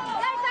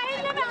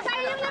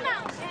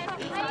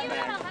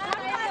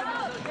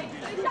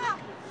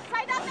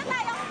 Side up na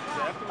tayo!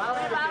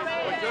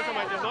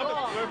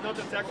 Not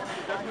the tackle.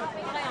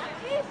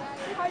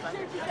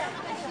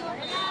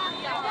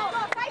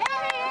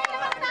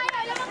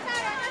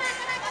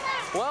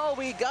 Well,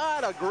 we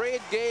got a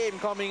great game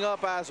coming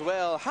up as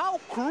well. How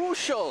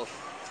crucial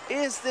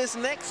is this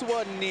next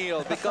one,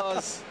 Neil?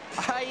 Because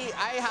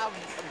I have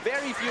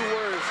very few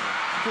words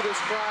to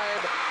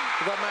describe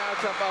the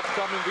matchup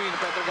upcoming between the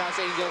Petrogas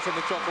Angels and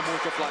the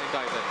Chocomucho Flying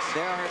Titans.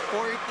 There are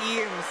 4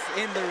 teams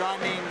in the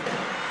running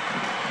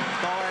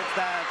towards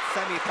that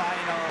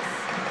semifinals.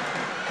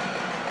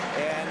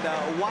 And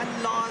one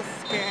loss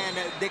can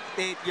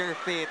dictate your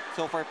fate.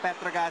 So for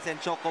Petrogas and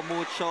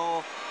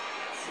Chocomucho,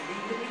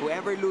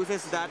 whoever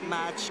loses that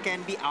match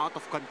can be out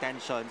of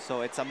contention.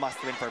 So it's a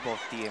must-win for both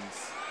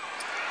teams.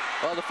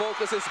 Well, the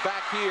focus is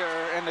back here,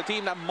 and the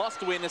team that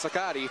must win is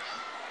AKARI.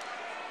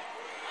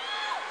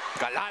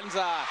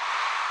 Galanza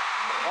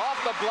Off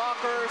the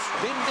blockers,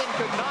 Dindin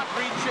could not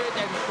reach it,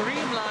 and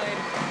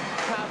CREAMLINE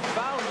have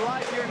found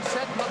life here in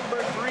set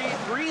number 3.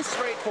 3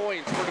 straight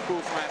points for the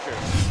Cool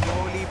Smashers.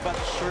 Slowly but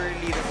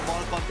surely, the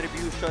small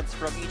contributions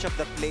from each of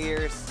the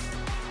players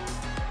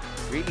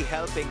really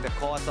helping the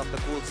cause of the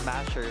Cool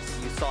Smashers.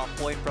 You saw a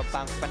point from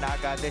Pangs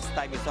Panaga. This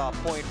time you saw a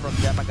point from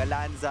Gemma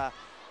Galanza.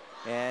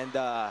 And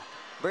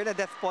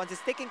Bernadette Pons is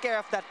taking care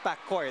of that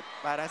backcourt.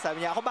 Parang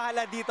sabi niya, ako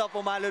bahala dito,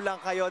 pumalo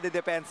lang kayo,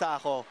 didepensa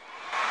ako.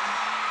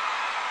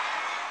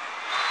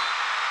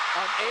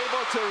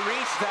 Unable to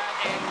reach that,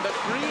 and the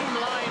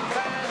CREAMLINE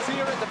fans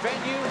here at the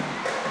venue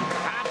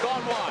have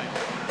gone wide.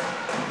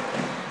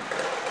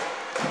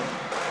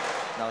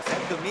 Now,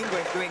 St. Domingo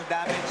is doing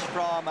damage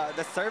from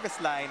the service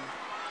line.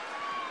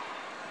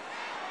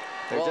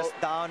 They're just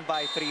down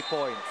by 3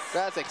 points.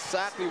 That's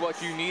exactly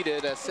what you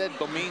needed. St.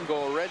 Domingo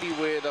already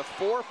with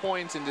 4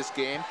 points in this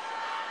game.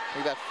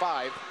 We got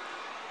 5.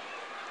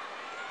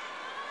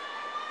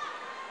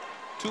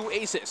 2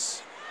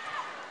 aces.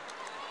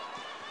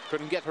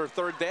 Couldn't get her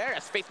third there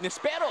as Faith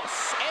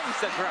Nisperos ends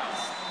the round.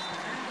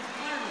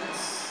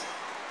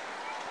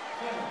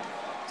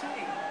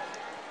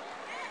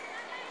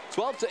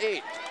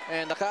 12-8,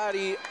 and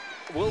AKARI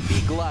will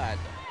be glad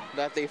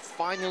that they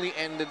finally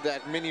ended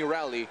that mini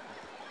rally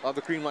of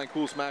the CREAMLINE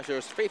Cool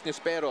Smashers. Faith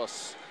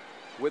Nisperos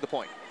with the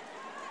point.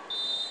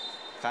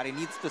 AKARI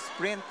needs to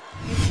sprint.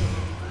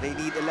 They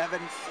need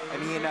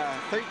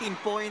 13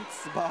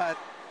 points, but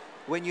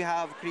when you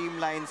have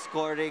CREAMLINE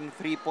scoring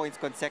 3 points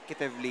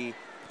consecutively,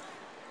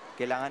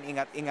 kailangan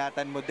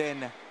ingat-ingatan mo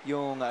din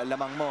yung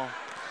lamang mo.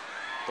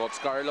 Tots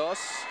Carlos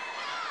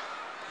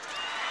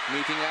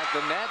meeting at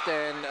the net,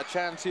 and a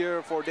chance here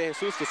for De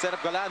Jesus to set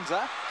up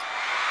Galanza.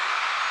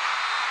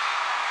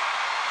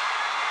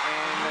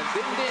 And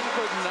Dindin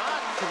could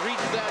not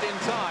reach that in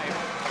time.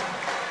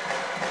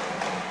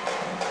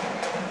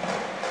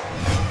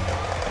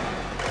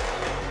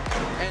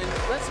 And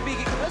let's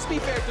be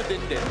fair to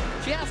Dindin.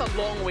 She has a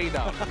long way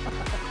down.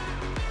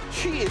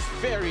 She is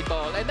very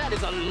tall, and that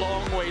is a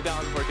long way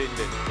down for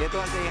Dindin. It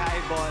was a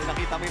high ball.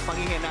 Nakita mo yung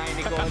panghihinay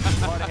ni Coach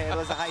Jorge. It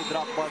was a high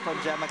drop ball from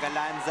Gemma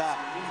Galanza.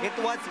 It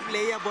was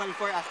playable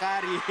for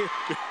AKARI.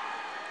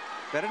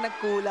 Pero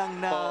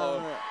nagkulang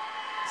ng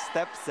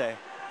steps eh.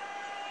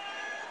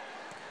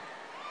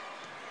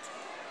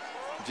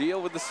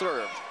 Gio with the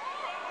serve.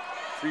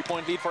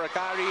 3-point lead for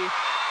AKARI.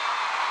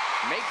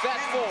 Make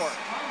that 4.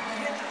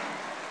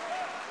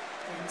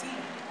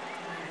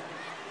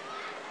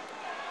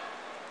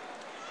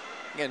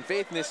 And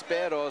Faith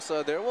Nisperos,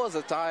 there was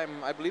a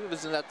time, I believe it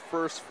was in that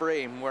first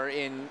frame,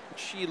 wherein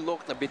she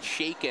looked a bit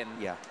shaken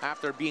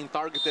after being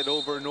targeted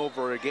over and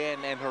over again,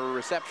 and her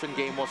reception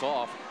game was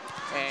off.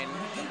 And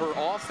her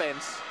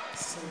offense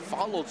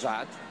followed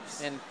that,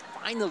 and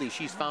finally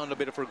she's found a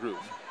bit of her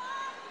groove.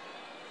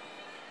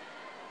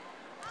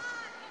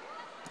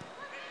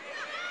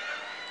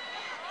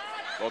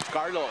 Tots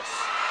Carlos.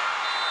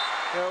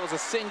 There was a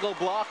single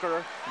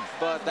blocker,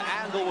 but the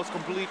angle was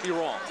completely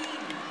wrong.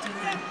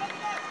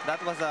 That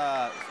was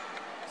a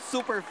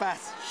super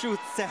fast shoot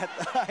set.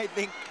 I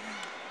think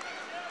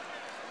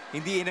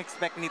hindi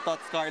in-expect ni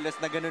Tots Carlos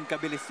na ganun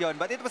kabilis yun.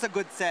 But it was a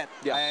good set.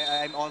 Yeah.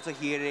 I'm also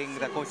hearing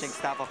the coaching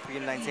staff of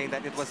CREAMLINE saying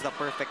that it was the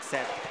perfect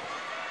set.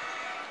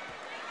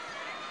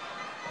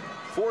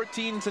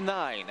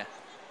 14-9.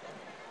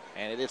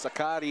 And it is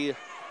AKARI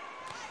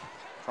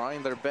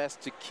trying their best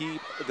to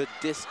keep the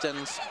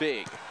distance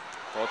big.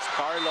 Tots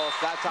Carlos,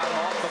 that time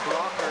off the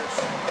blockers.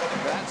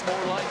 That's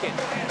more like it.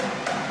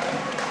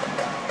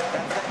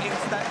 That's the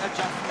instant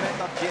adjustment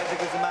of Jesse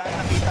Guzman.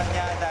 Nakita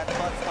niya that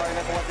Tots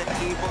Carlos wasn't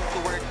able to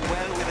work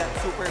well with that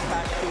super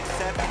fast shoot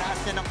set.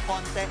 Pinaas niya ng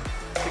konti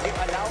to give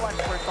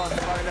allowance for Tots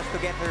Carlos to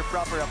get her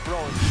proper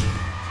approach.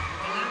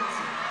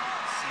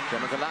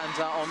 Gemma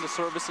Galanza on the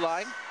service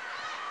line.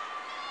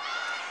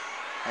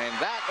 And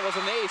that was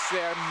an ace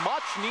there,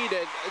 much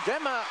needed.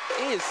 Gemma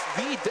is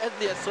the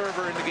deadliest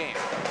server in the game.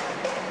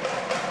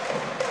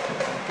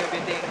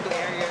 Pivoting to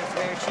areas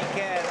where she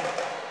can.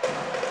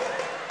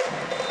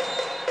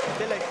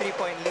 Still a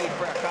 3-point lead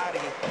for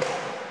AKARI.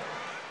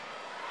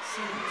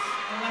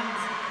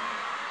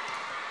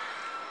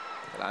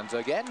 Galanza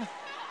again.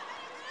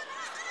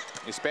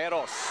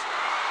 Nisperos.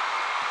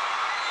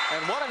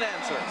 And what an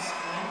answer.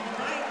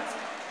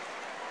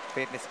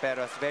 Faith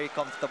Nisperos very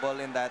comfortable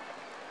in that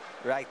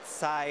right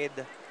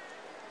side.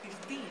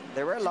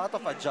 There were a lot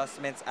of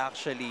adjustments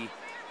actually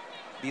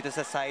dito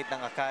sa side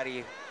ng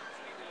AKARI.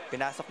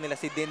 Pinasok nila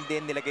si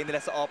Dindin, nilagay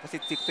nila sa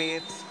opposite si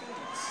Faith.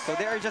 So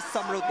there are just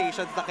some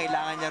rotations na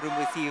kailangan niya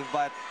receive,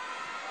 but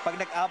pag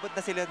nag-abot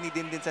na sila ni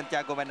Dindin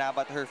Santiago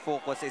Manabat, her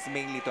focus is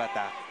mainly to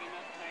attack.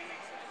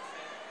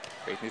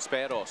 Faith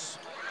Nisperos.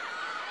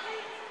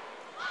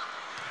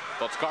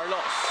 Tots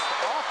Carlos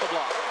off the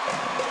block.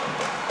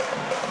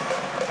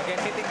 Again,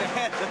 hitting the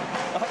head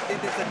of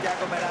Dindin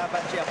Santiago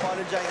Manabat. She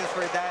apologizes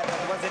for that.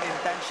 It wasn't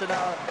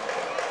intentional.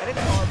 And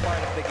it's all part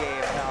of the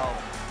game now.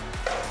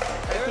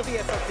 There will be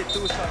a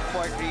substitution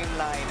for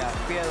CREAMLINE.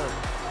 Phil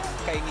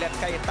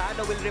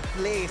Cayetano will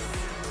replace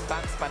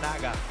Pangs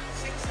Panaga.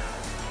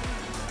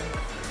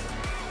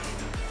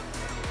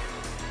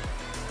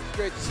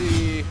 great to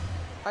see.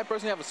 I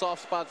personally have a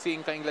soft spot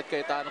seeing Kainglet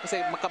Cayetano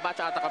kasi magkabatch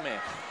ata kami.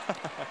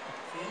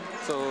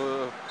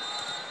 So,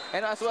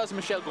 and as well as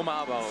Michelle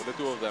Gumabaw, the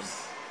two of them.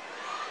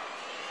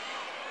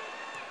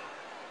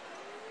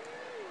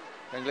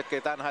 Kainglet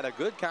Cayetano had a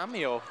good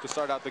cameo to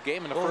start out the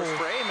game in the first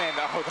frame, and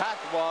that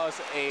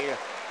was a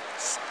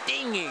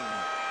stinging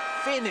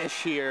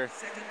finish here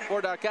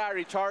for the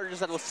AKARI Chargers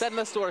that will send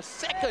us to our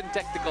second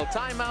technical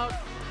timeout.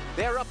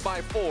 They're up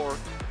by 4.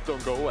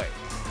 Don't go away.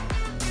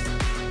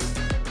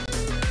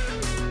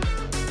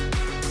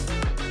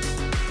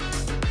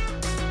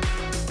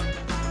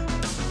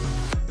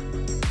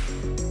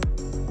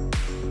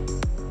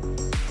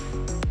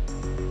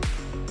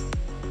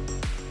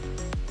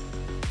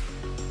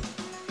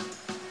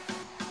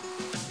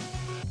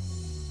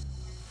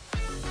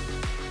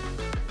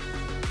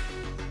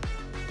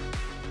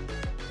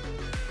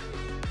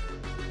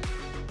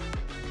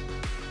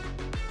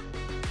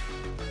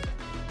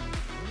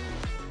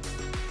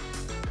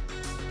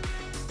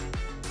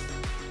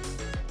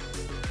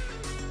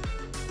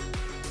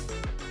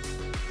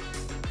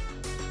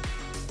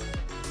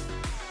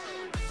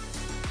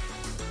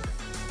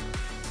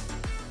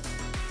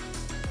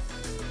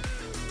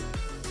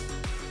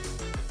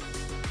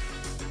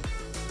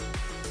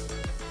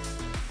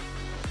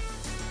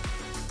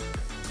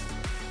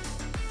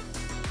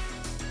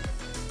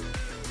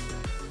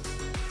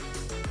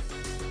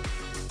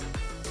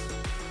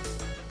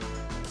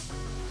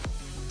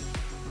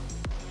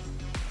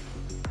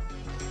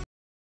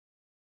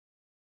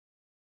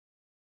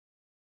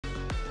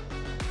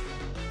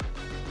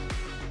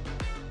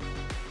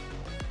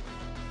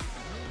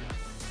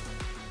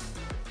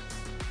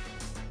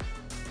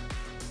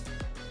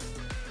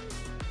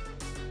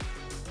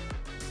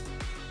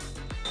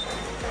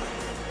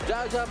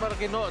 Jaja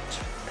Marquinot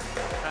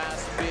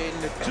has been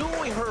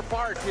doing her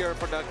part here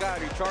for the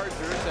AKARI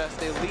Chargers as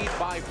they lead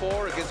by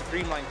 4 against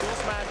CREAMLINE Cool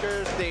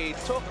Smashers. They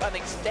took an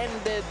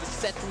extended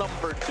set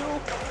number 2.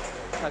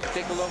 Let's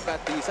take a look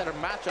at the center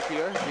matchup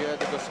here. Gia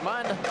de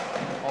Guzman,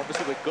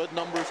 obviously with good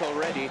numbers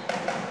already.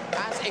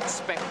 As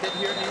expected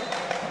here, Neil.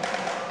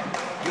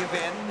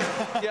 Given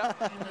Yeah.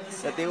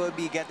 that they will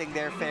be getting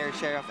their fair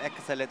share of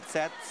excellent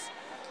sets.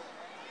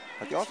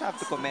 But you also have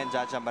to commend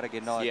Jaja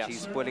Marquinot. Yes.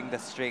 She's pulling the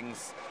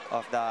strings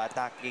of the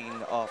attacking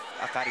of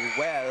AKARI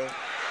well.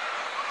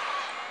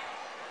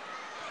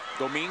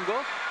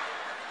 Domingo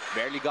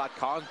barely got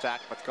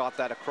contact, but got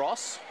that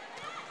across.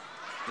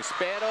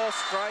 Desperos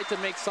tried to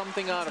make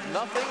something out of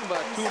nothing,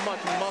 but too much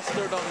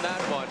mustard on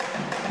that one.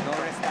 No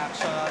wrist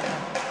action.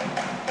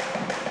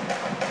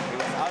 He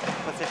was out of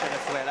position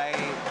as well. I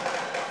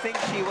think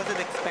she wasn't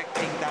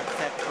expecting that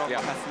set from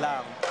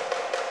Kaslang.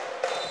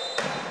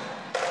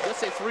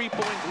 Just a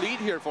 3-point lead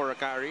here for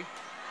AKARI.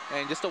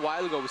 And just a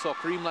while ago, we saw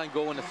CREAMLINE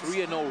go on a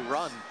 3-0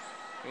 run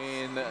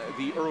in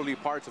the early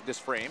parts of this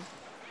frame.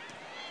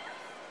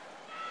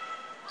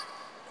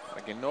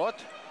 Marquinot.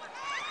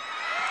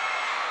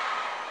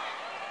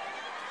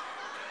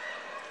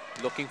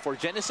 Looking for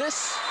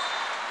Genesis.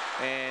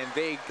 And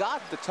they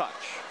got the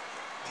touch.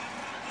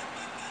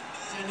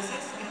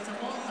 Genesis gets a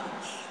ball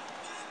touch.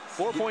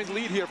 4-point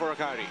lead here for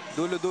AKARI.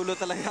 Dulo-dulo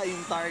talaga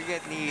yung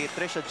target ni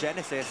Trisha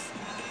Genesis.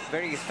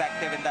 Very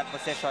effective in that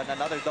position.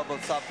 Another double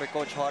sub for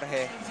Coach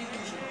Jorge.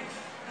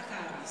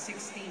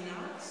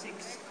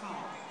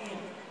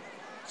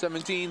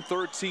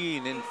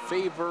 17-13 in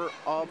favor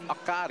of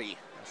AKARI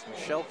as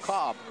Michelle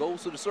Cobb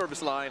goes to the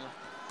service line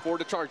for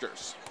the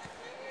Chargers.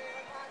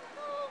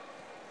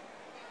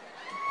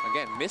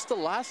 Again, missed the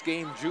last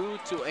game due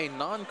to a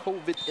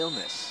non-COVID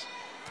illness.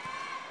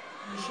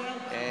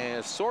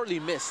 And sorely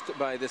missed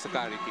by this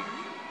AKARI team.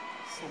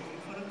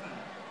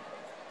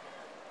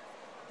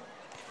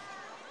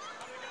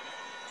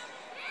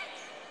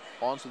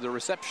 On to the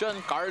reception,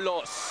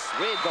 Carlos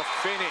with the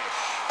finish.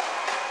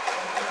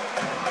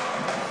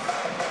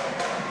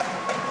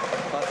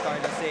 But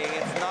Carlos saying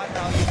it's not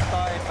how you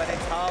start, but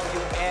it's how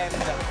you end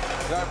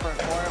your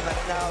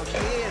performance now. She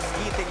is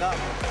heating up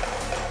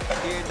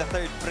here in the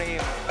third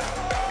frame.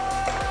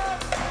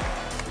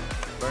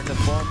 Bernard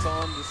Bont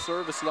on the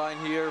service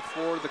line here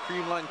for the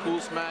CREAMLINE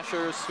Cool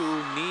Smashers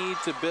who need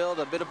to build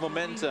a bit of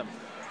momentum.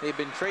 They've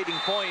been trading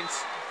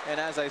points. And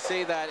as I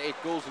say that, it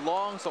goes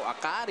long, so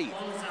AKARI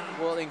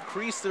will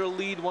increase their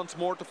lead once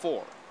more to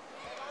 4.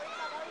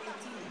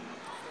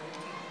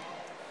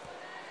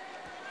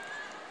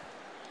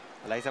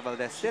 Eliza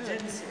Valdez still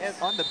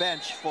on the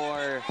bench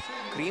for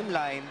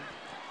CREAMLINE.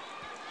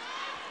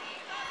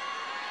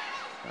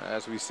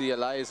 As we see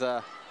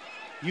Eliza,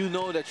 you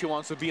know that she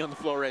wants to be on the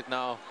floor right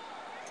now.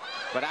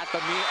 But at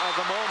the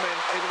moment,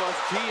 it was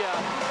Gia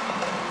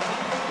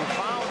who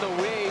found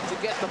a way to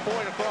get the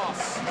point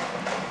across.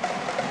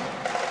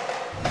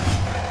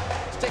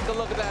 Take a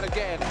look at that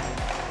again.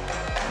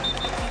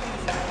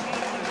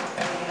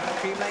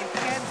 CREAMLINE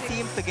can't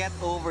seem to get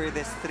over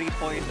this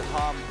 3-point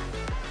hump.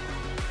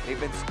 They've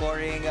been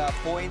scoring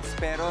points,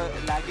 pero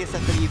lagi sa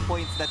 3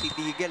 points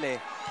natitigil eh.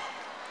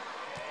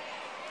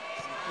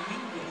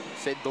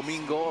 Said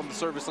Domingo on the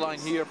service line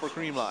here for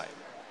CREAMLINE.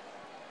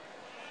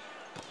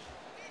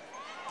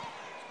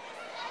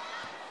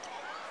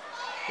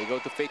 They go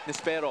to Fate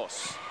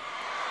Nisperos.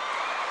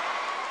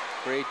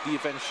 Great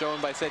defense shown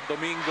by St.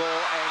 Domingo,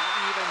 and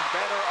even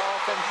better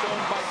offense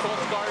shown by Coach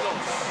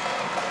Carlos.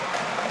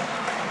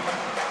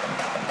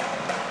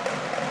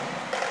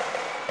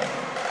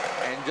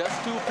 And just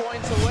 2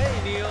 points away,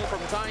 Neil, from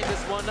tying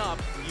this one up.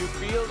 You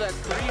feel that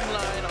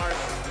Creamline are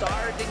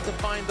starting to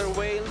find their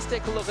way. Let's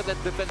take a look at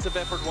that defensive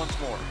effort once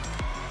more.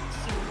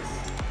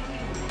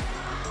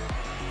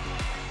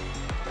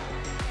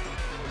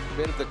 A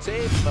bit of the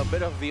tape, a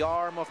bit of the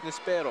arm of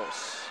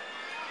Nisperos.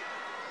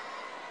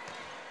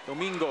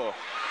 Domingo.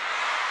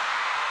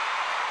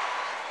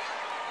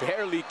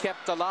 Barely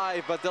kept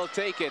alive, but they'll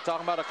take it.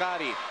 Talking about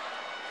AKARI.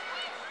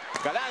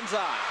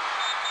 Galanza.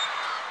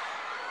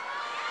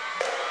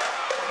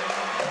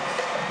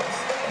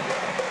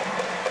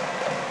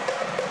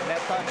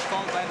 Net touch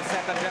called by the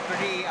second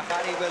referee.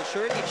 AKARI will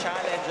surely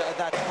challenge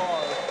that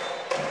call.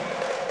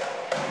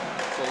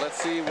 So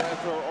let's see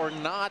whether or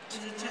not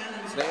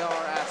they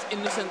are as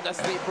innocent as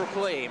they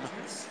proclaim.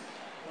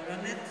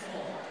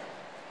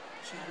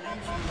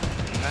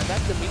 And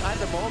at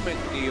the moment,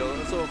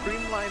 Neil, so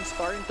Creamline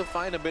starting to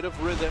find a bit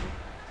of rhythm.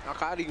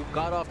 AKARI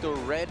got off to a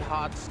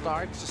red-hot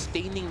start.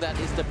 Sustaining that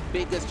is the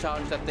biggest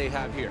challenge that they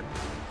have here.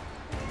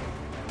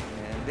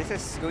 And this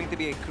is going to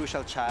be a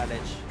crucial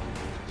challenge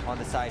on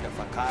the side of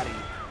AKARI.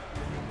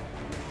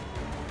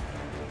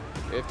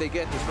 If they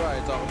get this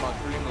right, talking about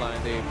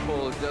Creamline, they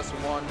pull just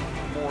one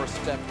more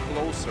step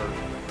closer.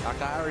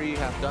 AKARI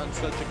have done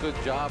such a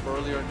good job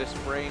earlier in this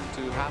frame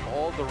to have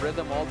all the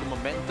rhythm, all the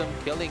momentum,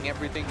 killing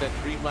everything that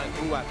Creamline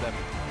threw at them.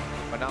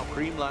 But now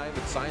Creamline,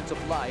 with signs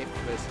of life,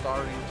 is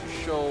starting to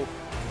show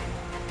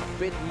a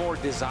bit more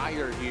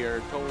desire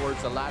here towards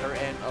the latter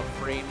end of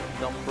frame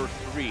number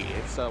 3.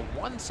 It's a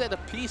one set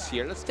apiece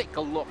here. Let's take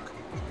a look.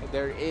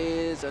 There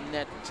is a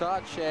net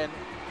touch and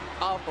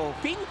a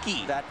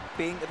pinky. That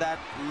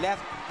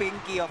left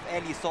pinky of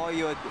Eli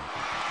Soyud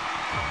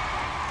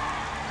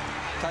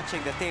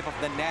touching the tape of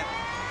the net.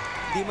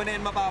 Di mo na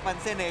yun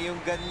mapapansin yung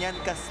ganyan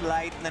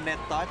ka-slight na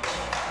net touch.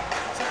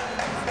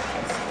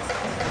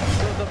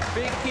 So the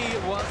pinky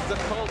was the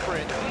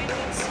culprit.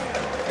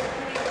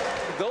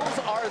 Those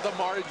are the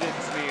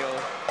margins, Neil.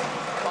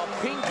 A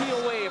pinky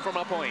away from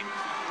a point.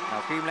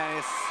 Now Creamline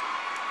is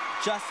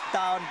just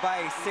down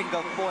by a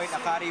single point.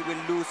 AKARI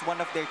will lose one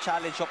of their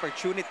challenge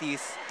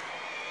opportunities.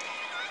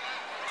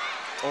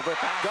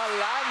 Overpass.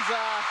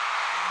 Galanza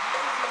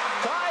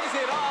ties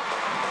it up.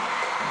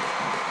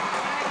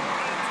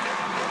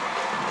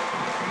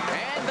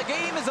 And the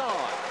game is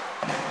on.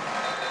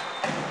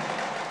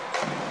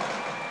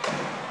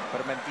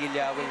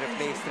 Mantilla will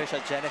replace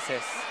Trisha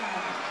Genesis.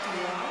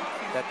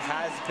 That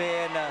has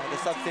been the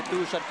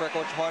substitution for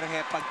Coach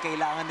Jorge pag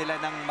kailangan nila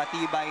ng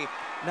matibay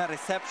na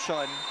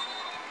reception.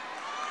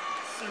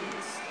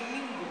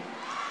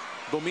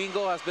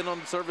 Domingo has been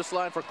on the service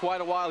line for quite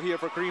a while here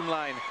for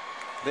Creamline.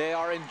 They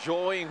are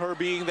enjoying her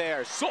being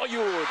there.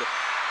 Soyud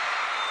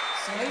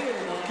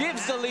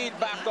gives the lead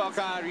back to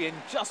AKARI, and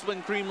just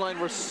when Creamline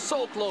were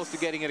so close to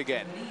getting it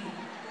again.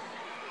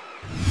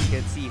 You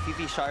can see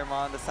Fifi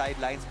Sharma on the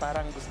sidelines.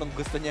 Parang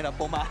gustong-gusto niya na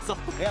pumasok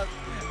help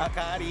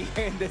AKARI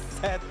in this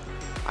set.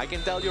 I can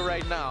tell you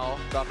right now,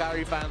 the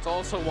AKARI fans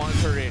also want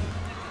her in.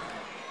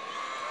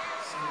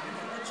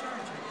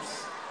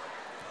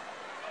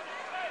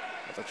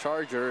 But the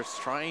Chargers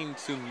trying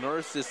to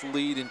nurse this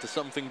lead into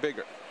something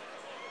bigger.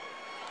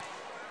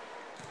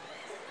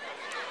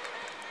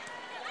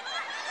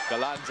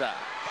 Galanza.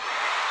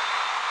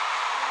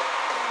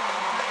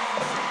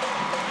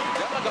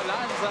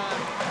 Galanza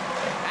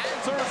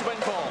answers when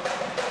called.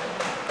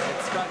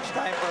 It's crunch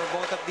time for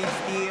both of these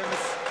teams.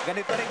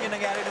 Ganito rin yung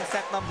nangyari ng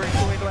set number 2.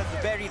 It was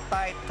very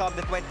tight come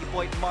the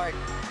 20-point mark.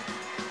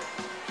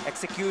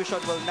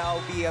 Execution will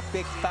now be a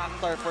big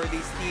factor for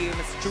these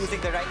teams. Choosing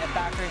the right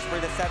attackers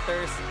for the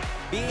setters.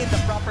 Being in the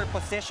proper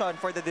position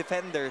for the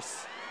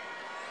defenders.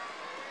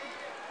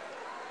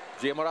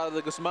 Gia Morales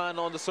de Guzman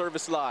on the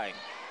service line.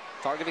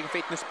 Targeting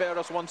Fate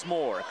Nisperos once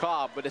more.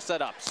 Cobb with the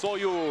setup.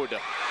 Soyud.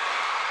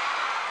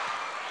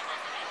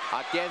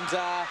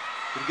 Atienza.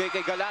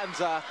 Kay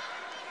Galanza.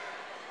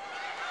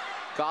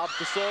 Cobb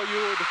to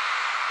Soyud.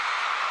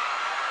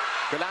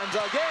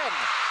 Galanza again.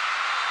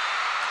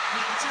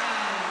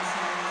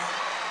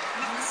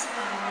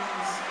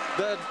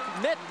 The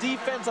net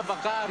defense of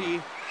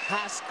AKARI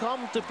has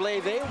come to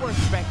play. They were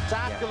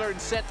spectacular in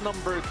set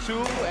number 2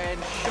 and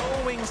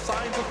showing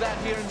signs of that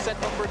here in set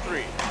number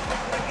 3.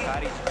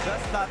 AKARI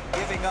just not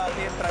giving up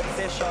in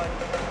transition.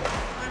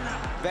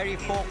 Very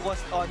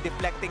focused on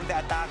deflecting the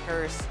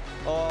attackers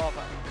of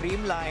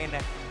Creamline.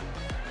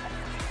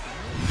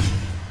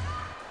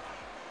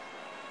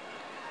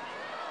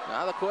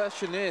 Now the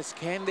question is,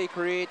 can they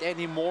create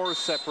any more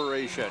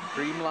separation?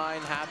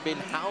 Creamline have been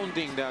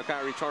hounding the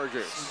AKARI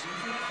Chargers.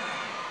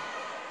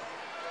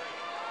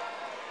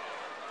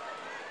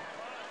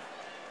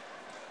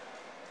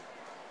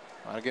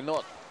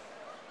 Argenot.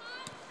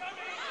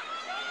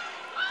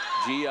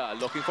 Gia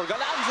looking for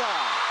Galanza.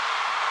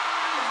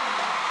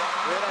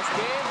 It has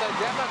been the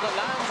Gemma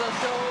Galanza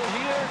show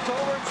here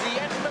towards the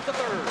end of the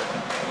third.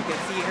 You can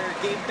see her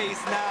game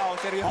pace now.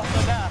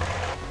 Seryoso na.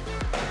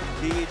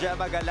 The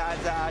Gemma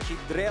Galanza, she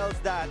drills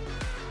that.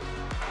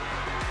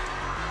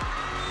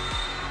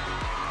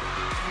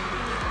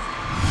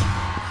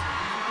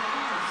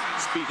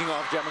 Speaking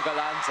of Gemma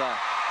Galanza,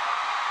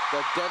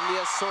 the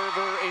deadliest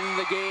server in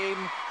the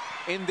game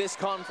in this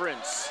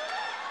conference.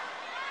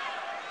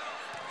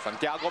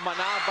 Santiago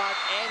Manabat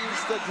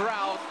ends the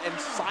drought and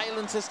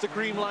silences the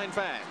Creamline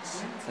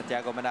fans.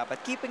 Santiago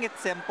Manabat keeping it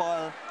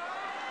simple.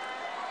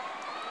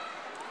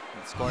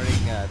 And scoring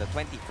the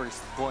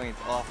 21st point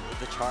of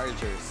the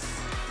Chargers.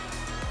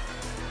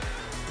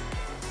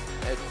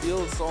 It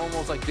feels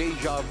almost like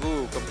deja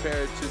vu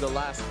compared to the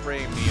last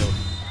frame, Neil.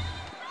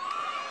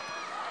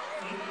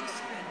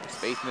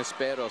 Faith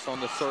Nesperos on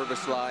the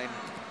service line.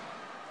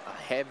 A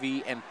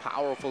heavy and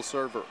powerful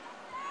server.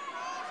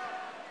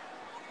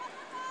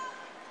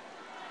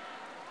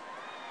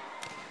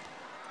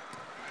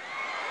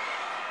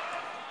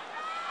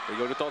 We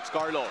go to Tots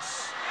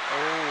Carlos.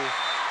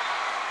 Oh.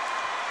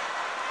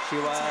 She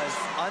was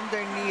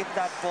underneath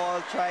that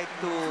ball, tried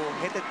to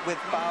hit it with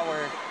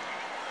power.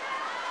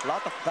 A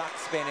lot of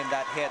backspin in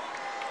that hit.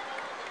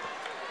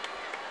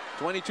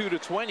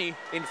 22-20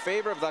 in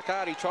favor of the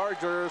AKARI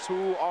Chargers,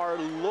 who are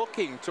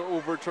looking to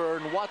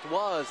overturn what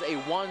was a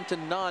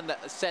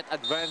 1-0 set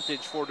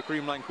advantage for the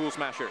Creamline Cool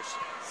Smashers.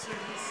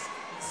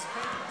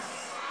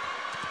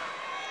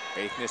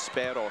 Faith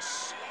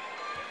Nesperos.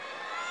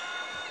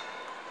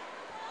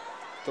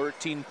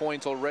 13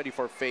 points already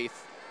for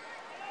Faith.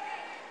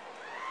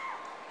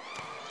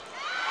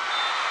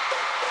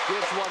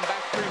 Gives one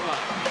back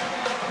Creamline.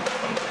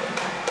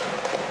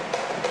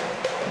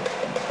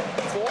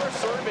 4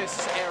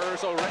 service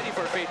errors already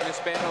for Faith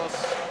Nesperos.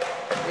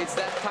 It's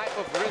that type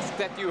of risk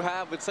that you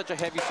have with such a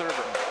heavy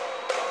server.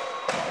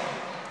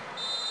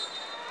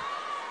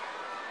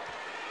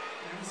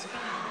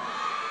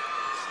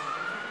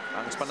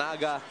 Ang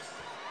Spanaga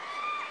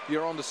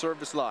here on the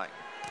service line.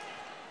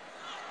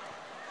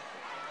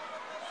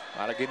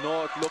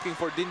 Maraginot looking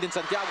for Dindin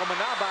Santiago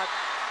Manabat.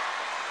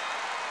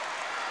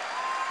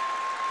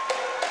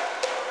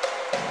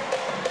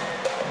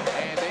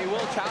 And they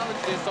will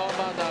challenge this on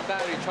the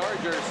AKARI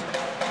Chargers.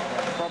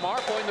 From our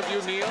point of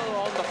view, Neil,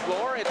 on the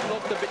floor, it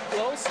looked a bit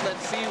close.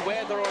 Let's see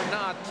whether or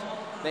not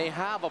they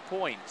have a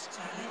point.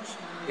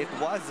 It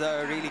was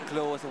really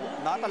close.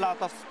 Not a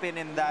lot of spin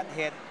in that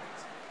hit.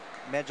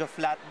 Medyo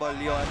flat ball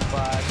yon,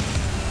 but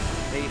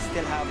they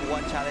still have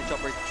one challenge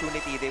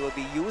opportunity. They will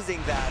be using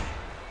that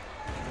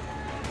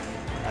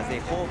as they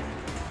hope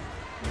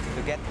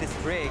to get this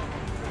break.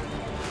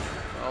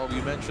 Oh,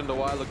 you mentioned a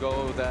while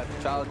ago that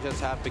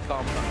challenges have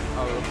become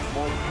a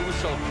more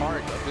crucial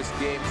part of this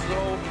game. So,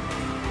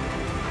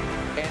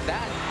 and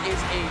that is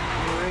a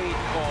great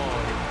call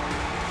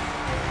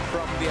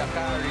from the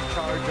AKARI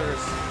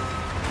Chargers.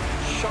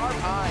 Sharp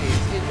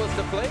eyes. It was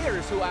the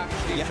players who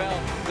actually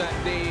felt that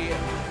they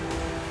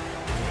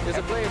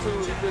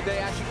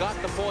actually got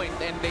the point,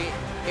 and they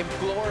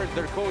implored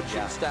their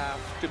coaching staff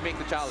to make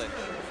the challenge.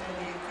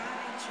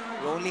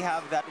 We only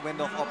have that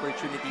window of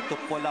opportunity to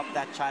pull up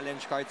that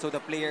challenge card. So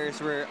the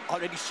players were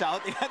already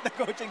shouting at the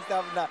coaching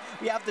staff na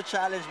we have to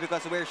challenge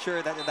because we're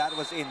sure that that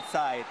was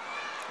inside.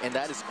 And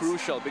that is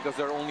crucial because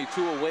they're only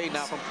 2 away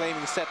now from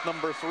claiming set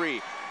number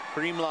 3.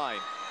 Creamline.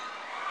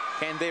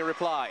 Can they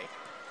reply?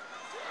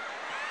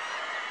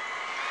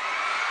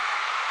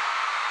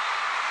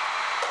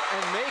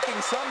 And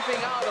making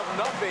something out of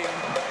nothing.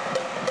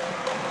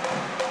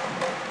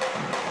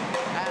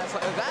 As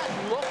that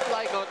looked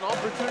like an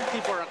opportunity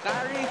for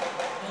AKARI,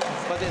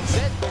 but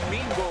instead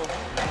Domingo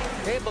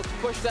able to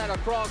push that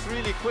across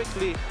really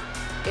quickly.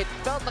 It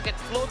felt like it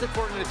floated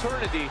for an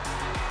eternity.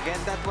 Again,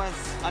 that was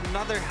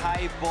another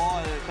high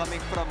ball coming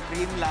from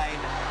Creamline.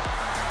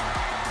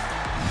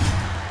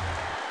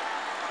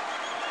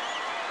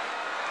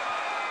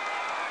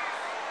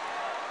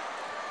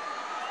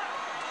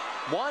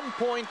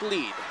 One-point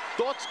lead.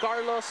 Tots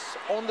Carlos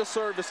on the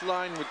service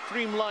line with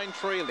Creamline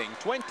trailing.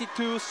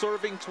 22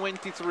 serving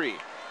 23.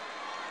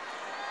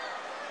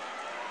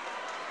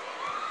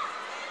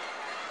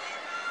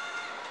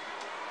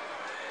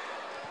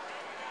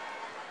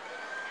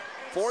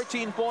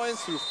 $14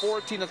 points through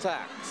 14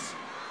 attacks.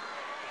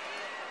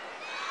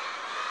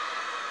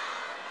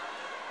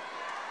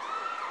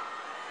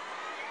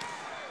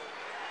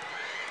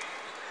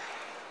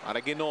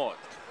 Maraginot.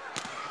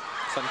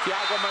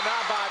 Santiago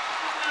Manabat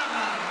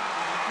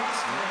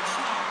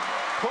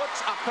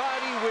puts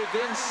AKARI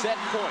within set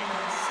point.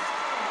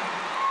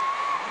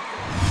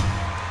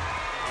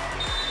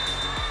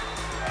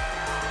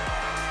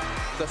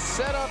 The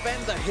setup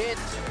and the hit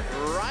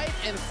right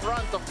in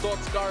front of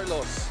Tots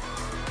Carlos.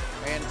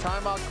 And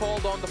timeout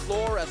called on the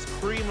floor as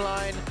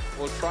Creamline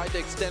will try to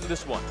extend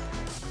this one.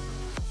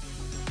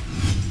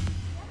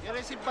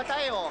 I-receive pa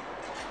tayo.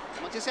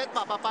 Magsiset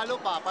pa, papalo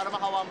pa para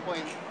maka 1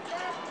 point.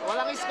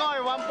 Walang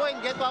score, 1 point,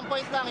 get 1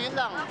 point lang, yun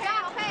lang. Okay.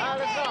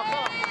 Let's go,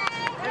 go.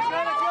 Let's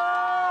go!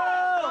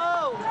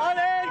 All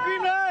in,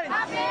 Creamline!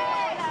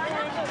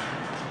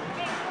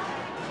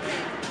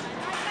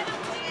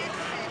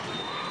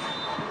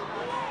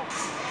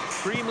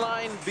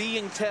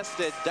 being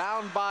tested,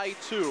 down by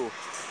 2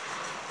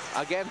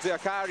 against the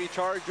AKARI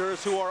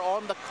Chargers, who are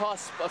on the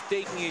cusp of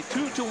taking a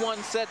 2-1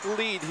 set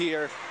lead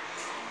here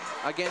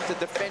against the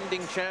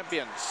defending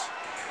champions.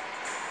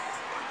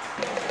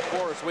 Of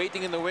course,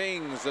 waiting in the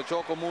wings, the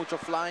Choco Mucho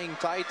Flying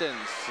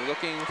Titans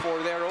looking for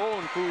their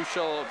own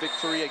crucial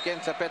victory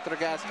against the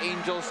Petrogas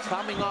Angels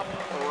coming up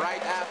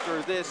right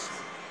after this.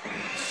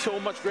 So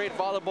much great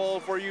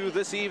volleyball for you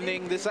this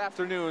evening, this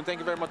afternoon. Thank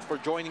you very much for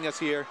joining us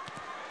here.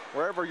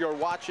 Wherever you're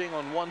watching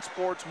on One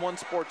Sports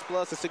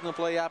Plus, the Signal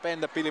Play app,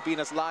 and the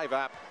Pilipinas Live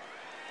app.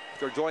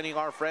 If you're joining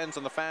our friends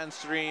on the fan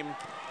stream,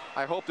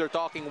 I hope they're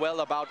talking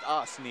well about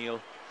us, Neil.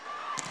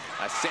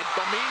 I said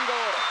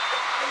Domingo.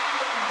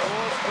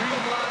 Oh,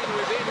 CREAMLINE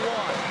within 1.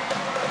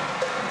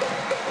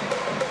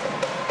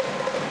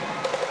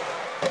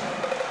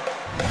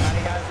 And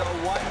he has a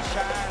 1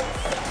 chance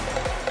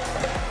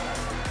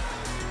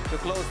to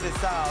close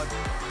this out.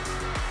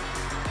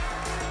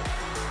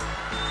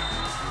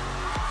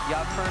 You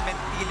have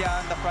Fermentilla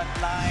on the front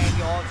line.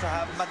 You also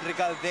have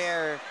Madrigal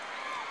there.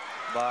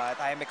 But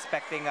I'm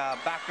expecting a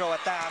back row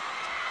attack.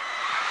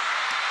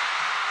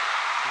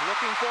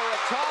 Looking for a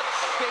touch.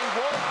 They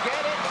won't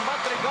get it.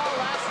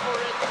 Madrigal asked for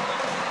it.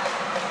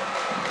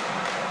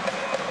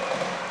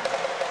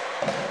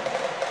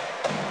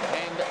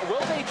 And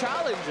will they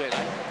challenge it?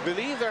 I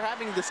believe they're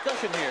having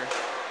discussion here.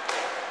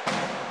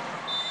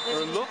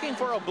 They're looking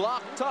for a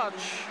block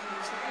touch.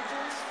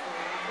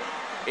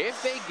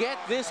 If they get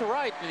this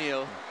right,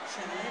 Neil.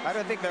 I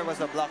don't think there was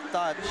a block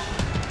touch.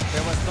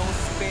 There was no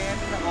spin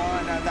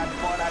on that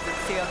ball as it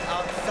sailed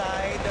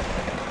outside.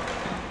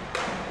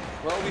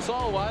 Well, we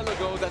saw a while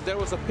ago that there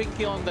was a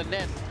pinky on the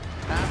net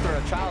after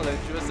a challenge.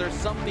 Was there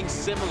something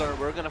similar?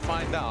 We're going to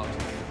find out.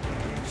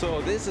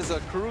 So this is a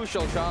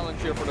crucial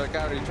challenge here for the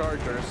AKARI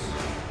Chargers.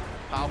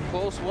 How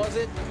close was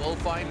it? We'll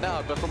find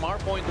out. But from our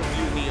point of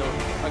view, Neil,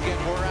 again,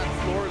 we're at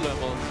floor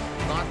level.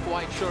 Not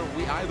quite sure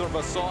we either of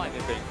us saw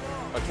anything.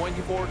 A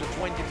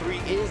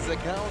 24-23 is the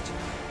count.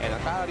 And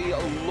AKARI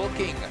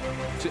looking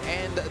to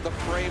end the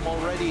frame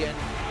already. And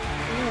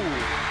ooh.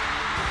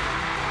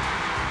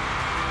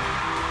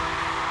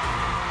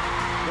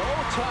 No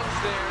touch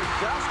there,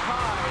 just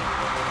high.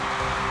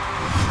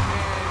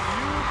 And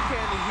you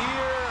can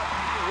hear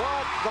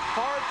what the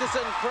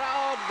partisan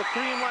crowd, the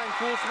CREAMLINE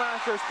Cool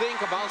Smashers, think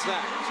about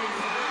that.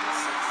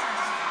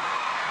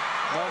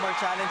 No more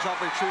challenge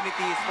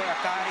opportunities for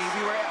AKARI.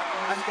 We were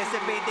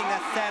anticipating a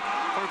set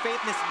for Faith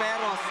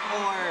Nisperos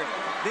or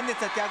Dindin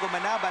Santiago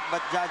Manabat,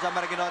 but Jaja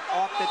Maraginot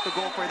opted to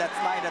go for that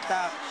slide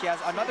attack. She has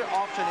another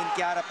option in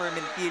Kiara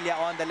Fermentilla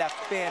on the left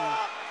pin.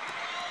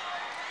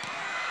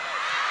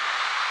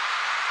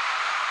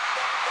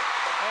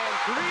 And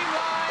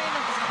CREAMLINE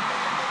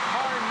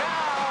are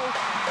now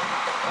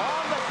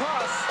on the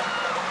cusp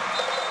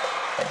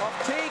of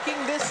taking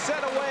this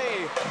set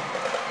away.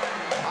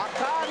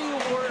 AKARI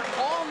were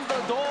on the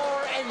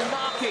door and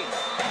knocking,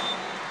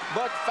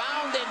 but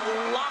found it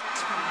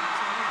locked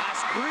as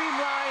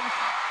CREAMLINE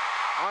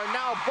are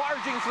now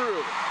barging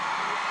through.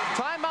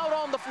 Timeout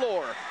on the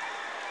floor.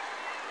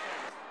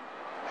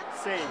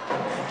 Same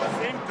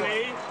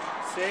play,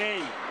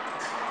 same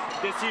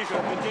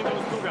decision between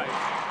those two guys.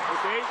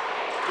 Okay?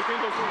 Between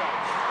those two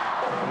guys.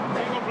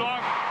 Single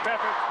block,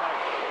 perfect slide.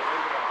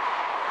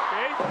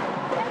 Okay?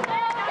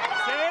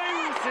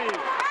 Same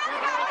scene.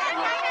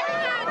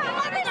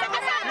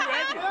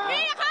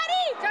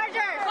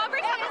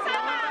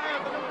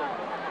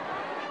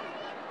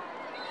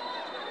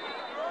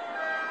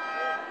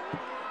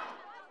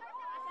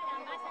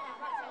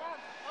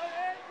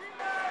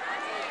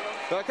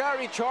 The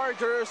AKARI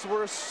Chargers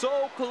were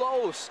so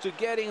close to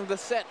getting the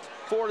set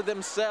for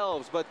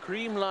themselves, but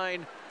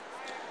CREAMLINE,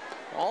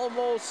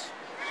 almost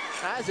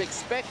as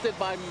expected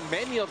by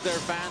many of their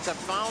fans, have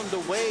found a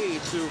way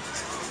to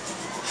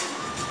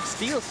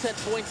steal set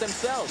point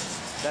themselves.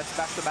 That's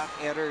back-to-back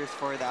errors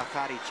for the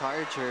AKARI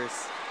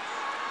Chargers.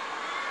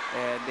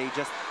 And they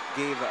just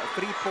gave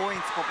 3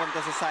 points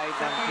papunta sa side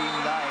ng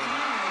CREAMLINE.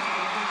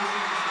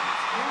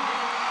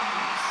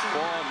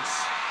 Bombs.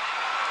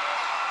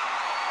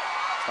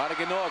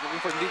 Maraginot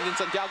looking for Dindin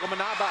Santiago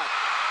Manabat.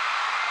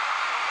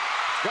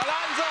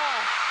 Galanza!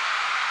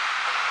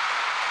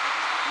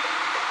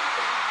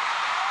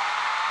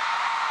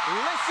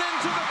 Listen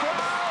to the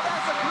crowd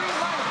as the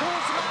CREAMLINE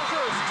Cool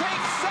Smashers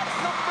take set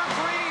number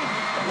 3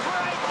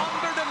 right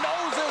under the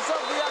noses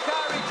of the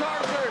AKARI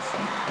Chargers,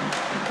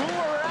 who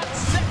were at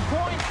set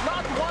point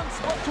not once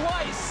but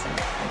twice.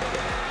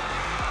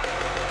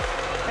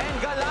 And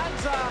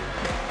Galanza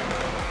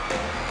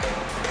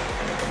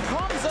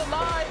comes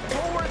alive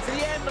towards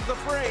the end of the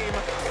frame,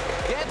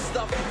 gets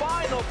the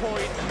final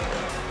point,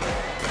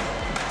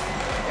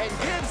 and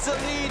gives the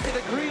lead to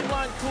the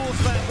CREAMLINE Cool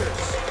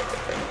Smashers.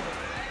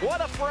 What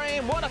a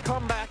frame, what a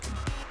comeback.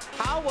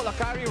 How will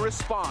AKARI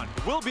respond?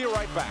 We'll be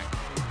right back.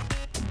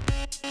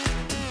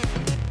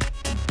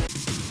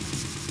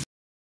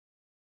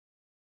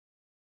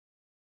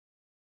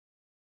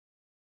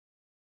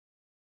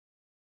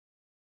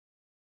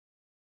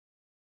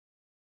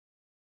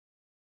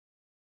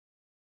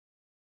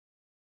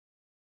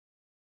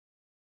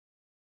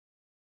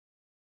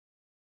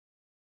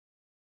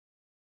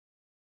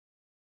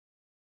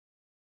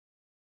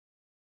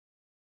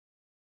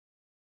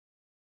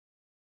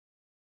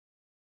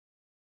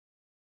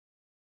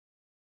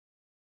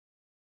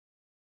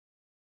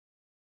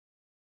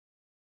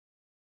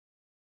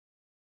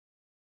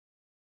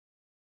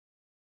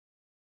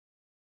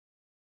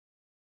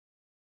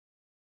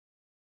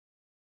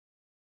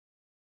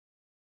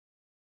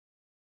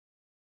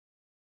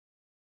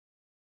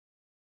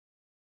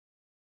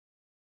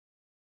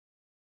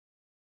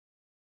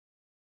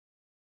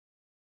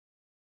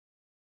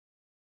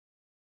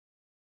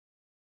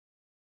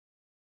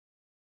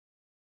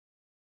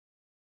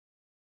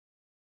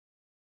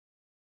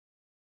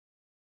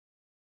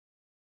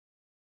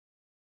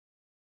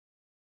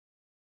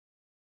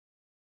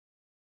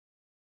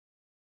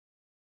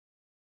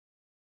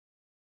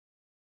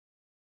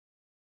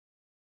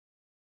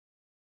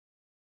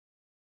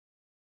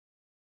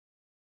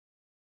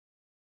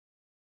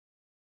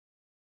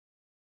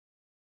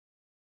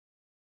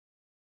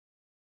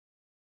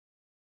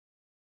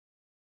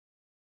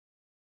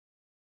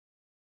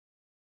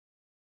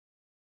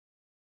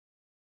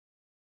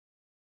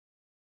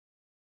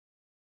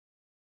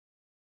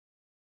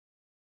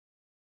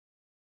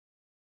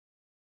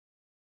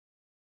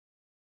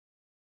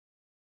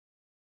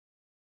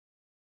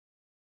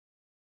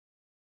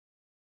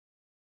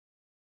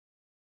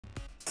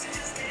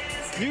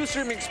 New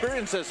streaming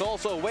experiences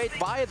also await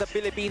via the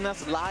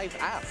Pilipinas Live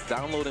app.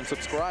 Download and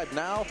subscribe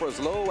now for as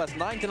low as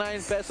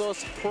 99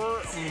 pesos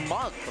per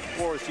month. Of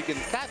course, you can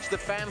catch the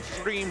fan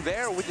stream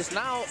there, which is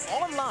now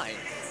online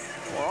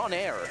or on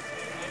air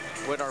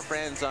with our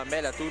friends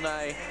Mela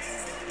Tunay.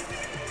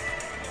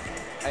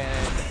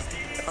 And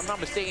if I'm not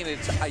mistaken,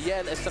 it's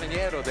Ayel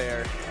Estranero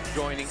there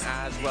joining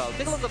as well.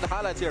 Take a look at the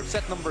highlights here of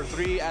set number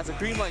 3 as the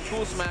CREAMLINE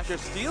Cool Smashers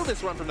steal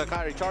this run from the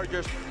AKARI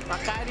Chargers.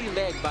 AKARI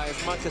led by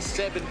as much as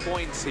 7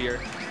 points here,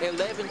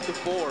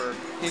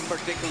 11-4 in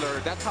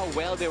particular. That's how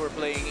well they were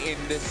playing in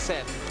this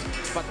set.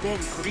 But then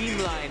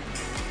CREAMLINE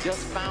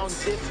just found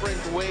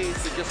different ways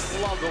to just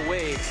slug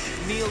away.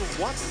 Neil,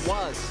 what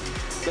was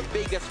the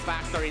biggest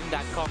factor in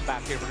that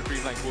comeback here for the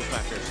CREAMLINE Cool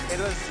Smashers? It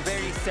was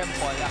very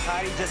simple.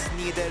 AKARI just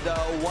needed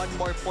one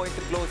more point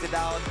to close it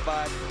out,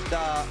 but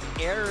the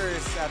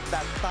errors at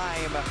that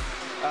time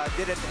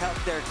didn't help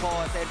their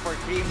cause. And for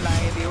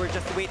CREAMLINE, they were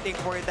just waiting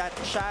for that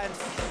chance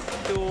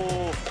to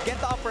get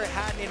the upper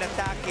hand in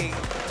attacking.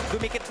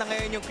 Dumikit na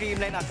ngayon yung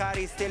CREAMLINE.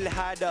 AKARI still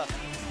had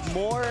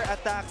more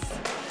attacks,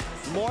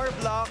 more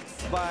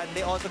blocks, but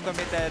they also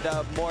committed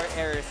more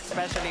errors,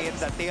 especially in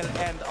the tail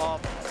end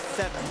of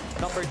set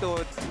number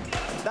 2.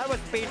 That was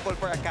painful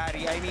for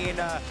AKARI. I mean,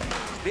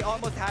 they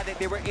almost had it.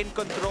 They were in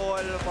control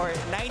for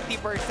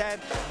 90%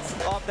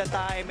 of the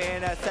time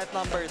in set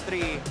number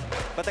 3.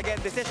 But again,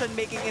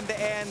 decision-making in the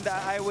end,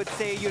 I would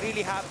say you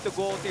really have to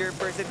go to your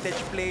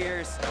percentage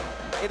players.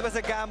 It was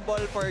a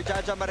gamble for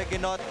Jaja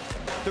Maraginot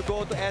to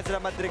go to Ezra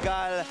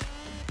Madrigal.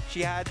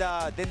 She had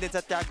Dindin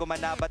Santiago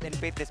Manabat and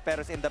Pete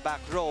Desperos in the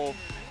back row.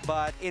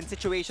 But in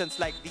situations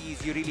like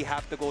these, you really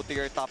have to go to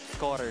your top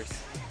scorers.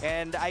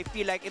 And I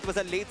feel like it was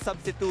a late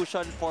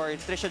substitution for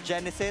Trisha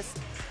Genesis.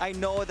 I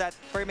know that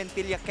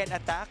Fermentilla can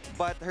attack,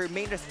 but her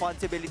main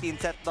responsibility in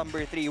set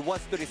number 3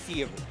 was to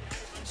receive.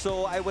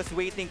 So I was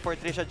waiting for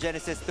Trisha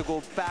Genesis to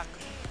go back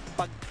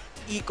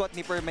pag-ikot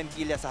ni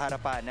Fermentilla sa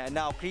harapan. And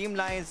now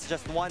CREAMLINE's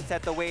just one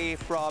set away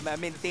from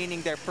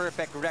maintaining their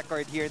perfect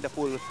record here in the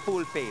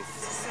full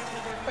phase.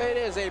 It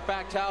is a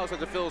packed house at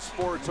the Phil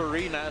Sports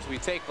Arena as we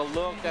take a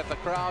look at the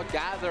crowd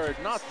gathered,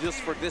 not just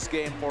for this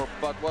game,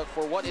 but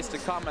for what is to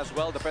come as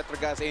well. The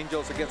Petrogas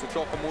Angels against the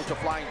Chocomucho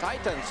Flying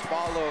Titans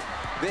follow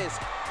this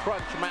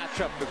crunch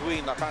matchup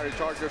between the AKARI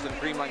Chargers and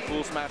CREAMLINE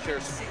Cool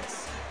Smashers.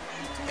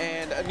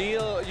 And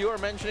Neil, you were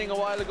mentioning a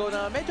while ago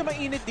na medyo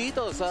mainit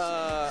dito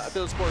sa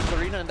Phil Sports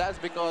Arena, and that's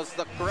because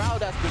the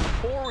crowd has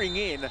been pouring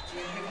in.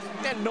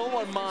 And no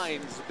one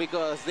minds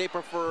because they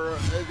prefer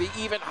the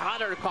even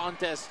hotter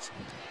contests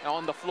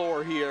on the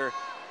floor here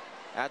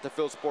at the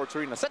Phil Sports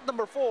Arena. Set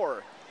number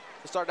 4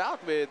 to start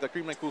out with the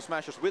CREAMLINE Cool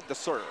Smashers with the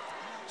serve.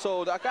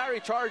 So the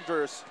AKARI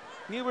Chargers,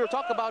 we were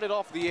talking about it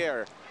off the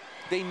air.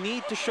 They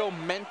need to show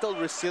mental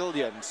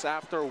resilience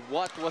after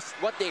what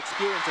they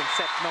experienced in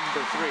set number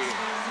 3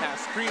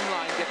 as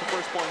CREAMLINE get the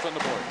first points on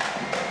the board.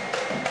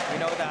 We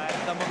know that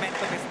the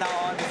momentum is now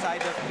on the side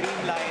of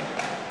CREAMLINE,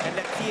 and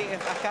let's see if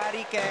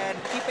AKARI can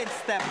keep in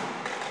step.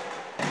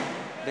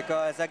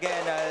 Because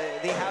again,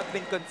 they have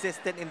been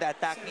consistent in the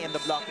attacking and the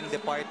blocking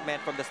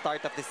department from the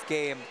start of this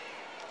game.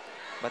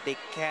 But they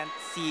can't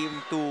seem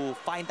to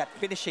find that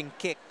finishing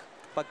kick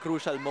pag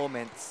crucial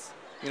moments.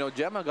 You know,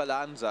 Gemma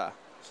Galanza,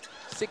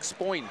 6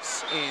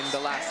 points in the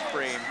last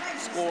frame,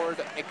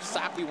 scored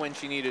exactly when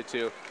she needed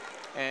to.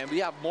 And we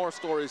have more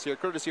stories here,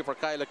 courtesy for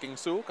Kyla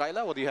Kingsu.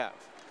 Kyla, what do you have?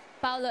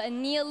 Paolo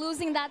and Neil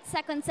losing that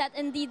second set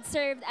indeed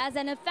served as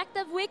an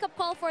effective wake-up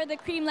call for the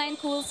CREAMLINE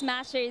Cool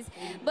Smashers.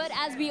 But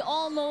as we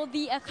all know,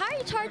 the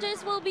AKARI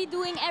Chargers will be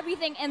doing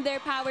everything in their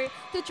power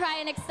to try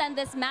and extend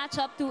this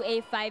matchup to a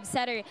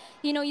 5-setter.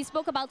 You know, you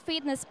spoke about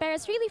Faith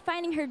Nesperas really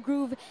finding her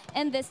groove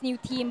in this new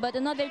team. But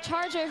another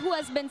Charger who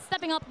has been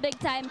stepping up big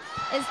time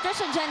is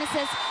Trisha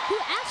Genesis, who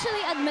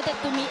actually admitted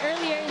to me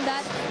earlier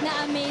that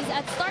na-amaze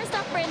at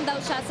starstruck pa rin daw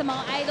siya sa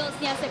mga idols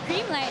niya sa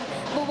CREAMLINE.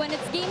 But when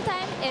it's game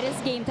time, it is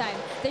game time.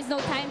 There's no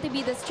time to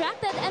be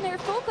distracted, and her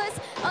focus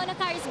on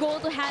AKARI's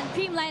goal to hand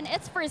CREAMLINE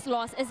its first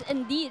loss is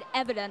indeed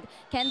evident.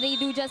 Can they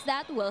do just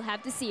that? We'll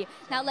have to see.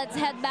 Now let's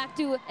head back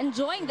to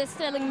enjoying this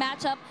thrilling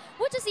matchup,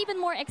 which is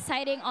even more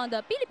exciting on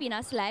the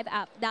Pilipinas Live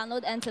app.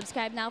 Download and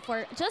subscribe now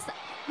for just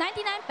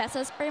 99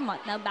 pesos per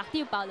month. Now back to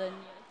you, Paolo.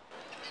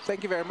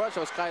 Thank you very much.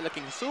 That was Kyla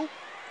Kingsu.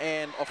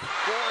 And of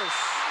course,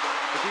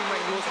 the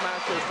CREAMLINE Cool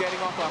Smashers getting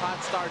off a hot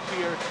start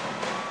here.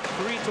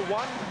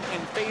 3-1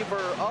 in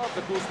favor of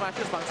the Cool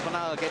Smashers. Banks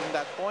Manal getting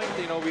that point.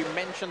 You know, we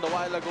mentioned a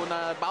while ago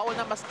na bawal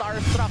na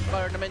ma-starstruck,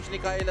 or na-mention ni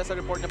Kyla sa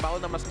report na bawal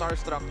na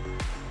ma-starstruck.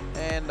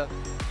 And,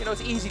 you know,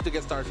 it's easy to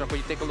get starstruck when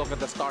you take a look at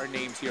the star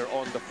names here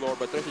on the floor.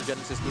 But Trisha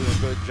Genesis doing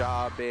a good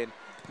job in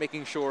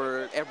making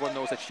sure everyone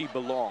knows that she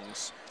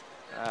belongs.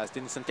 As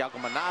Dindin Santiago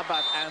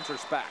Manabat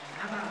answers back.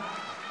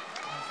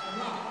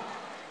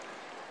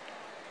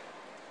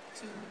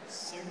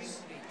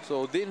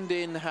 So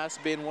Dindin has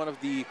been one of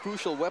the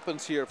crucial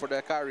weapons here for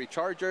the AKARI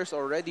Chargers,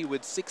 already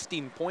with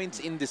 16 points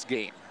in this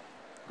game.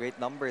 Great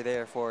number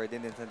there for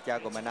Dindin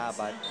Santiago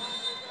Manabat.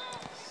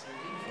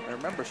 And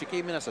remember, she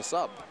came in as a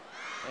sub.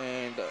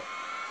 And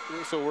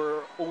so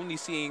we're only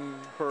seeing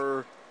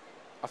her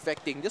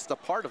affecting just a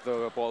part of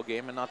the ball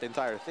game and not the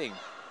entire thing.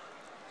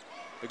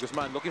 De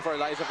Guzman looking for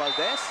Eliza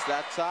Valdez.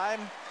 That time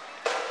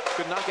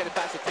could not get it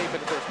past the tape in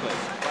the first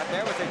place. But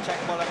there was a check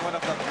ball on one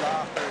of the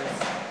blockers.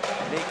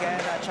 They can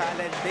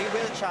challenge. They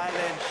will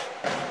challenge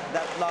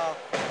that block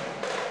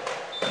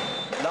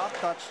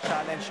touch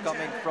challenge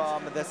coming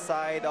from the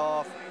side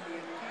of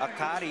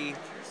AKARI.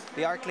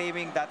 They are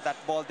claiming that that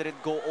ball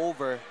didn't go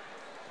over.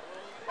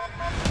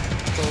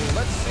 So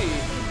let's see.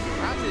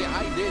 Actually,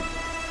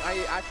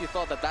 I actually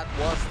thought that that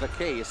was the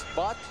case,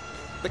 but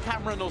the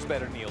camera knows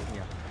better, Neil.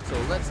 Yeah. So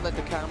let's let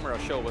the camera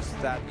show us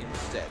that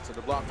instead. So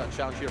the block touch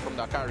challenge here from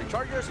the AKARI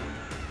Chargers,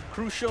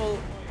 crucial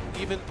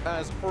even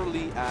as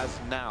early as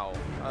now.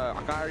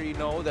 AKARI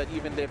know that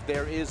even if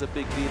there is a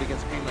big lead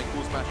against CREAMLINE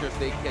Cool Smashers,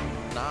 they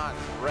cannot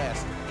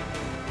rest.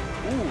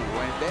 Ooh,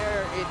 and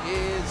there it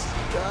is,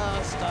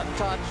 just a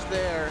touch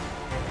there.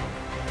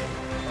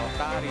 So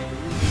AKARI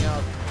losing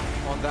out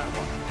on that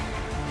one.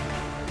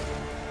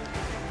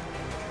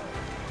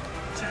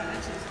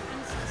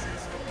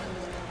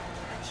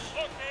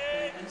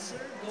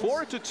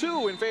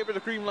 4-2 in favor of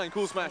the CREAMLINE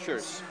Cool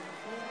Smashers.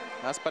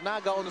 As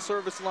Panaga on the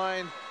service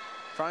line,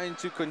 trying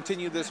to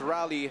continue this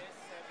rally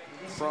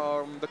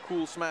from the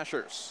Cool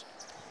Smashers.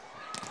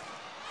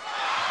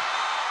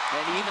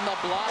 And even the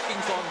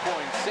blocking's on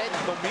point. Set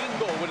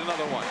Domingo with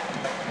another one.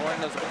 Or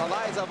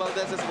Eliza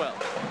Valdez as well.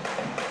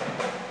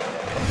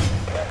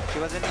 She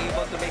wasn't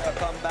able to make a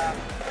comeback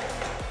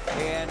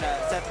in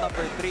set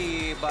number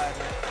 3, but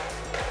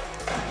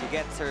she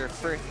gets her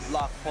first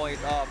block point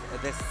of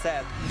this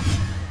set.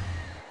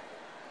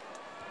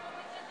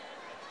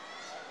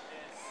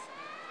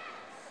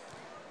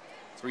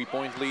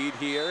 Three-point lead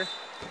here.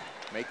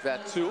 Make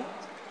that 2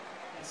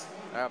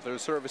 after the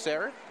service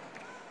error.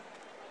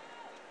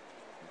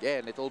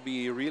 Again, it'll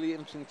be really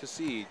interesting to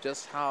see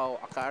just how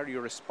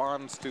AKARI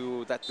responds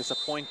to that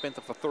disappointment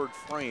of the third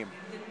frame.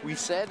 We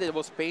said it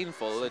was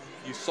painful.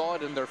 You saw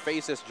it in their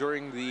faces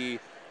during the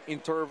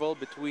interval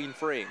between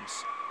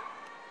frames.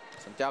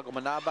 Santiago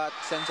Manabat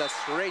sends us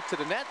straight to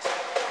the net.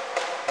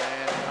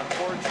 And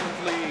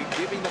unfortunately,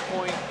 giving the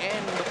point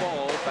and the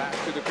ball back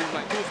to the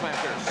CREAMLINE Cool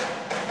Smashers.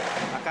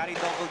 AKARI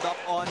doubled up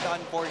on the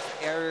unforced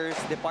errors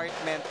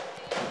department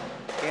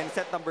in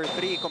set number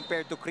 3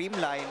 compared to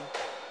CREAMLINE.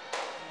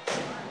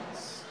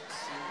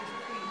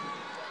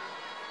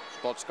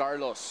 Spots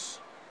Carlos.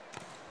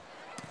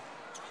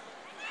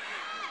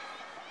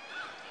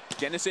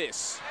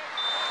 Genesis.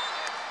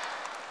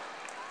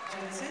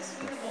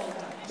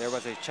 There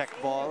was a check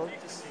ball.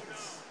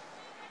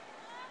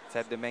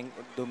 Said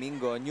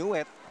Domingo knew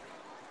it.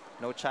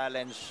 No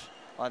challenge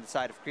on the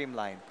side of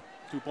CREAMLINE.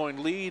 2-point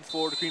lead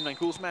for the CREAMLINE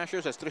Cool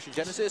Smashers as Trisha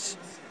Genesis,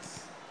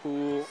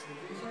 who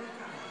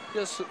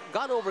just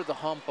got over the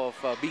hump of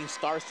being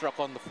starstruck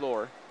on the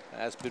floor,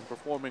 has been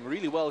performing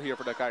really well here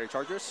for the AKARI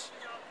Chargers.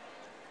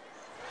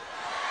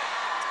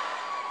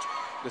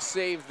 The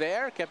save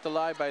there, kept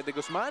alive by De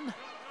Guzman.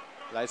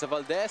 Eliza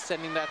Valdez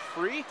sending that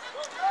free.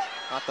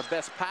 Not the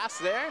best pass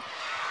there.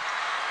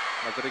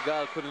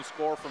 Madrigal couldn't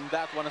score from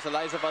that one as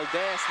Eliza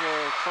Valdez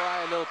will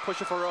try a little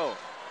push of her own.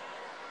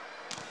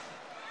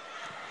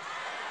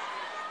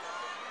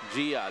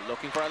 Gia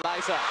looking for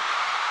Eliza.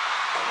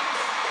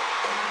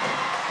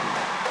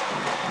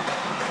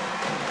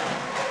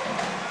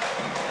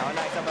 Now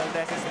Eliza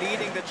Valdez is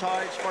leading the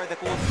charge for the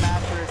Cool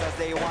Smashers as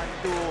they want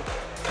to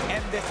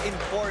end this in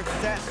 4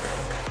 sets.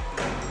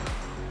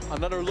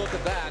 Another look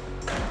at that.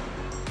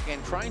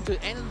 And trying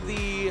to end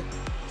the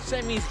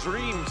semis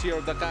dreams here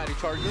of the AKARI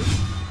Chargers.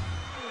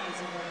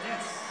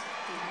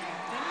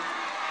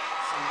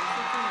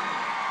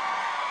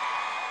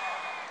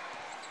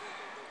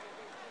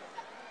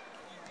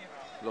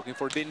 Looking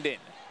for Dindin.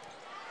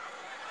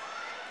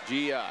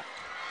 Gia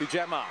to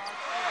Gemma.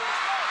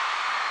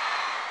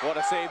 What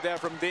a save there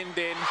from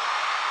Dindin.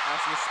 As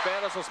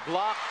Nisperos was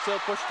blocked, still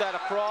pushed that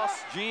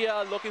across.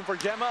 Gia looking for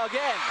Gemma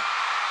again.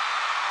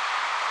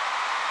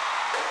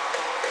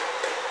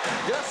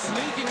 Just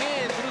sneaking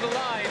in through the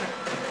line.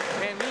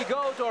 And we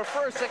go to our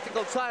first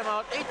technical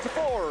timeout,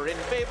 8-4 in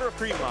favor of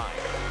CREAMLINE.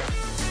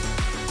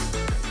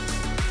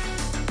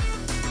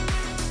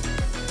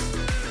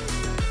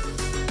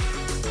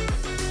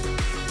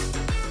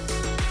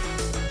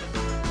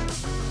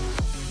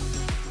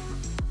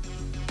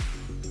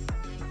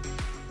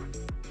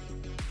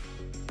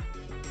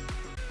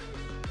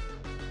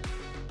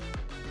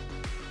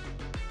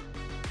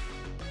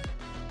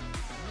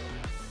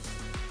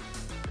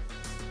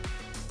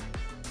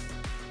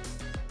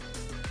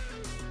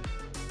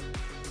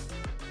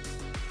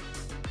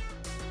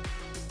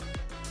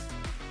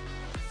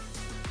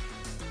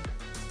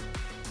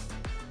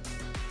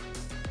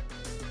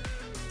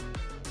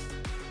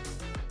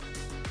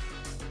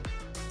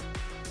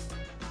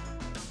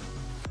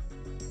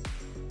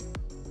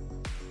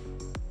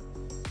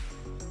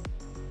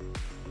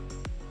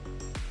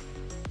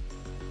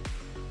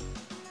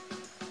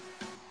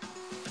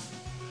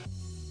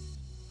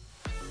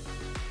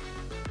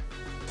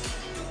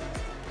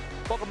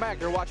 Welcome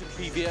back. You're watching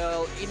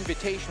PVL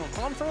Invitational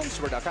Conference,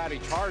 where the AKARI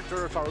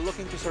Chargers are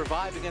looking to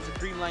survive against the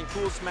CREAMLINE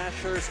Cool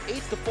Smashers.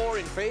 8-4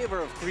 in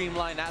favor of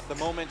CREAMLINE at the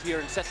moment here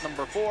in set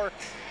number 4.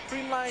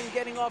 CREAMLINE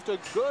getting off to a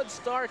good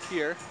start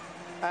here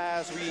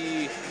as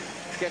we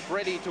get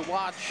ready to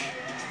watch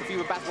the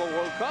FIBA Basketball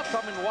World Cup.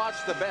 Come and watch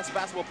the best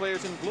basketball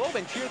players in the globe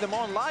and cheer them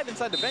on live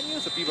inside the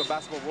venues. The FIBA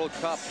Basketball World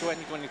Cup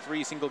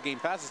 2023 single game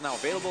pass is now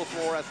available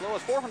for as low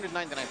as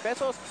 499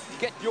 pesos.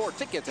 Get your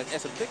tickets at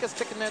SM Tickets,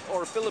 Ticketnet,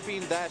 or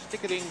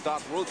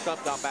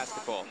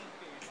Philippine-ticketing.worldcup.basketball.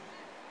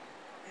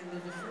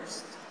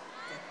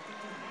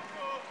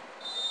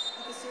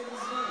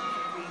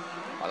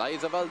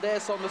 Eliza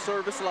Valdez on the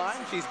service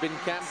line. She's been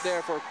camped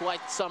there for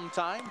quite some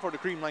time for the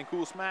CREAMLINE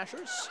Cool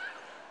Smashers.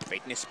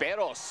 Faith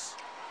Nisperos.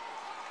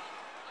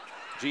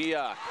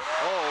 Gia.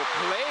 Oh,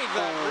 played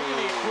that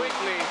really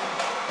quickly.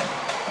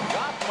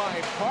 Got my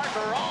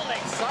partner all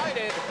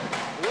excited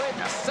with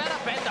the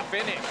setup and the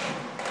finish.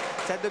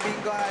 Seth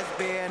Domingo has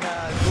been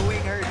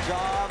doing her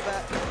job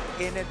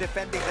in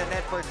defending the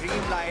net for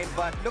CREAMLINE,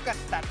 but look at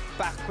that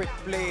back quick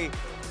play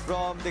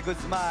from De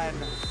Guzman.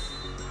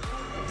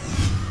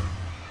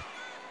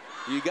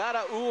 You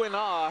gotta ooh and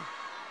ah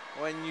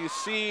when you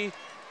see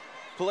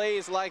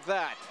plays like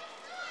that.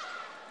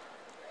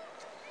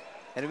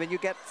 And when you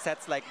get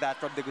sets like that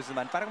from De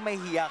Guzman, parang may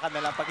hiya ka na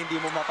lang pag hindi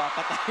mo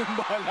mapapatay yung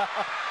bola.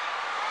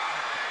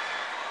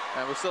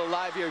 And we're still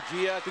live here.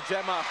 Gia to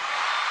Gemma.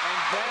 And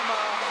Gemma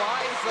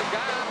finds the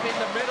gap in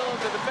the middle of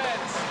the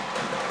defense.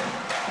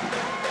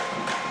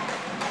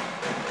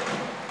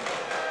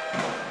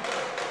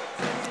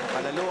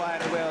 Malaluan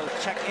will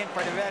check in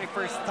for the very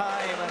first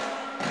time.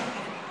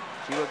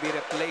 She will be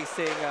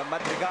replacing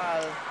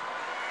Madrigal.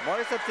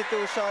 More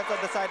substitutions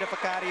on the side of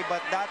AKARI,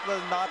 but that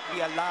will not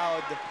be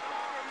allowed.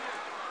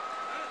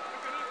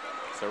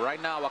 So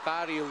right now,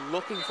 AKARI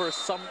looking for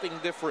something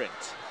different.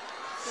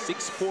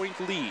 6-point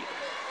lead.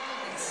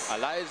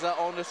 Eliza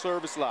on the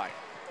service line.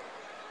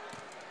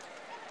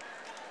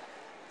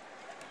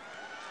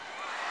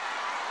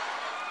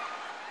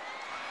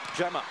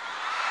 Gemma.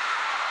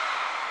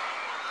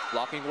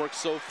 Blocking work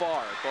so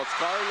far. Coach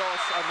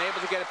Carlos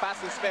unable to get it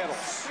past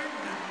Nisperos.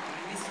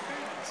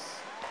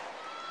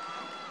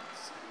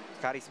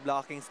 AKARI's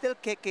blocking, still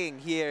kicking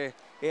here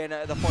in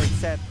the fourth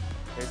set.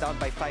 They're down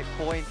by 5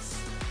 points.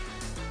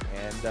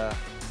 And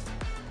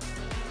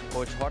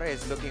Coach Jorge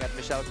is looking at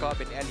Michelle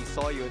Cobb and Ellie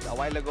Soyuz. A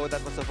while ago,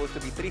 that was supposed to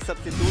be 3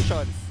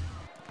 substitutions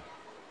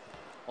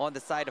on the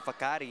side of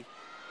AKARI.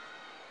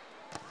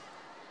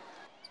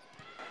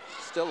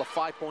 Still a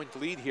 5-point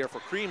lead here for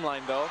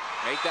CREAMLINE, though.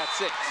 Make that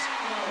 6.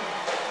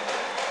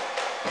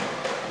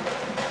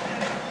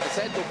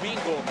 Seth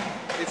Domingo,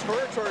 it's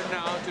her turn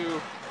now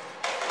to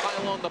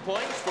pile on the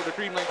points for the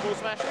CREAMLINE Cool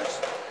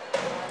Smashers.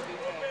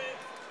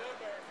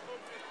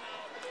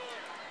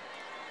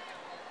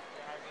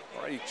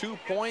 Already 2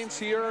 points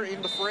here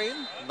in the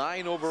frame,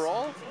 9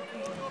 overall.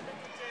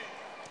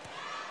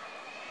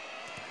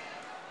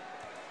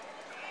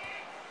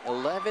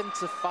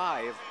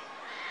 (11-5).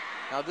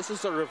 Now this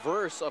is a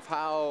reverse of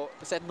how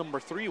set number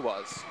 3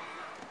 was.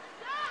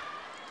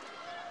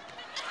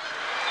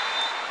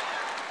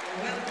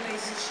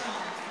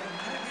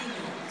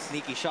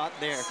 Sneaky shot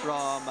there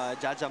from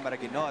Jaja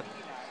Maraguinot.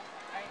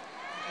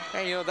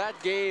 And you know, that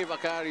gave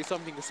AKARI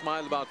something to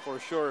smile about for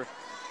sure.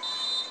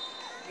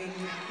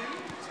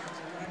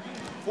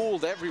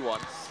 Fooled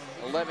everyone.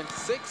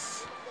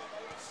 11-6.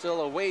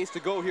 Still a ways to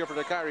go here for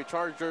the AKARI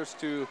Chargers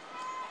to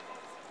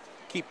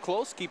keep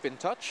close, keep in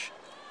touch.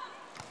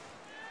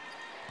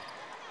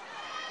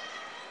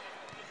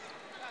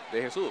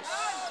 De Jesus.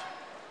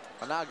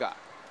 Panaga.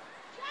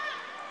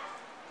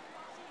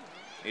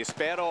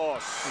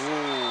 Nisperos.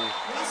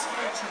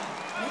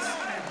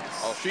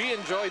 Oh, she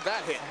enjoyed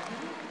that hit.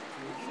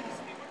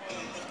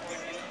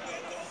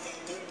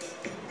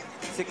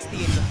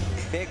 16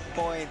 big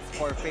points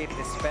for Faith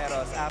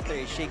Nisperos after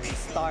a shaky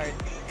start.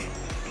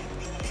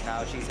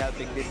 Now she's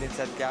helping Dindin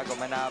Santiago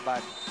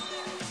Manabat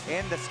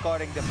in the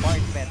scoring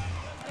department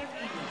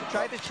to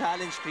try to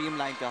challenge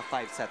CREAMLINE to a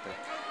 5-setter.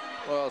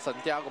 Well,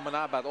 Santiago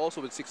Manabat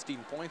also with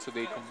 16 points, so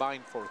they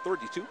combined for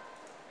 32.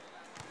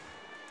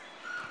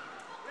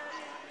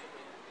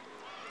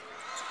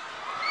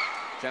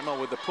 Gemma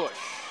with the push.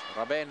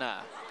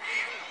 Ravena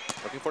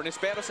looking for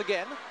Nisperos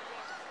again.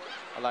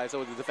 Eliza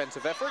with the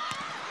defensive effort.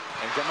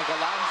 And Gemma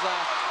Galanza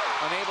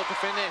unable to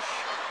finish.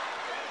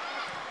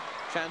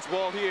 Chance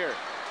ball here.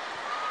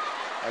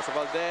 Eliza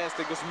Valdez,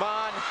 De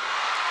Guzman.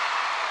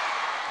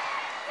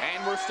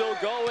 And we're still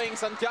going.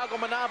 Santiago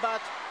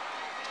Manabat.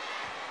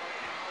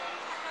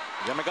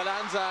 Gemma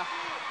Galanza.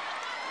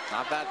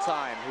 Not that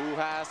time. Who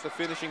has the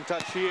finishing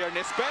touch here?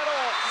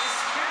 Nisperos.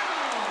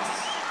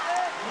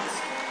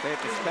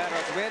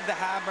 Nisperos with the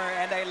hammer,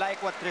 and I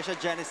like what Trisha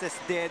Genesis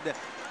did.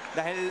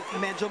 Dahil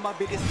medyo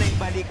mabilis na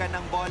yung balikan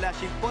ng bola.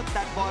 She put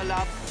that ball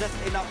up just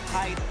enough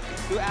height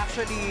to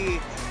actually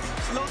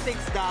slow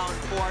things down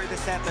for the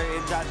setter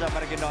in Jaja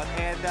Maraguinot.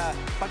 And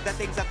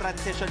pagdating sa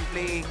transition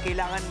play,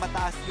 kailangan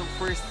mataas yung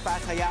first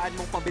pass. Hayaan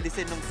mong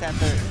pabilisin ng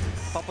setter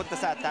papunta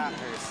sa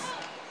attackers.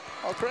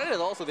 I'll credit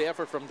also the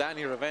effort from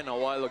Danny Ravenna a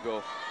while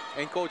ago.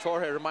 And Coach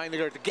Jorge reminding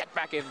her to get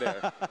back in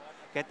there.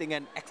 Getting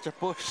an extra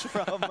push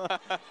from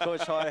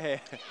Coach Jorge.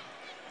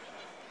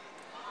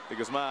 De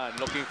Guzman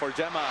looking for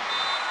Gemma.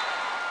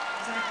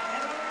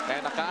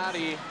 And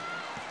AKARI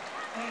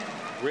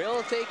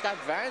will take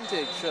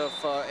advantage of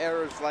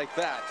errors like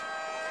that.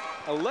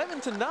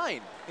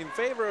 11-9 in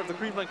favor of the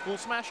Creamline Cool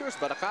Smashers,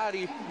 but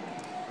AKARI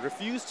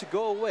refused to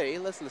go away.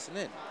 Let's listen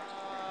in.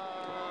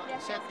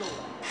 Set 2.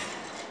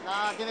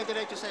 Na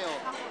dinidiretso sa'yo.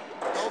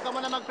 Huwag ka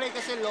muna mag-play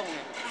kasi long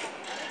eh.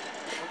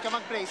 Huwag ka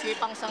mag-play.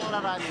 Sipang sang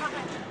laranin.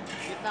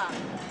 Gitna.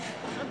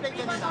 Anong play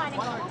ka nila? 1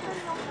 or 2?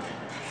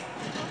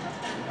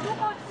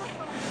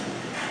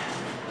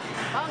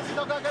 Pang,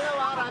 sino gagalaw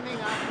ha?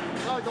 Running ha?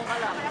 Ikaw, doon ka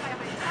lang.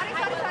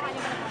 Sorry.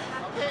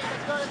 Okay,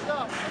 let's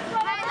go.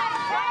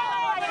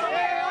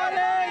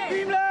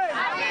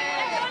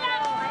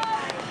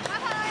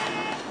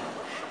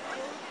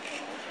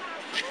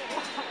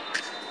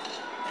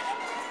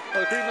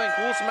 Well, Creamline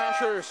Cool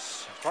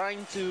Smashers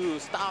trying to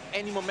stop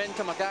any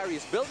momentum AKARI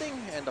is building.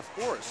 And of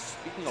course,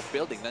 speaking of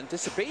building, the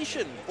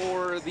anticipation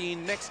for the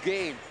next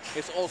game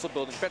is also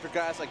building.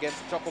 Petrogas against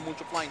Choco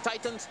Mucho Flying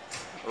Titans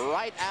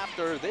right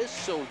after this,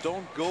 so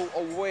don't go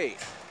away.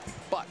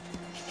 But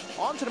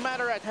on to the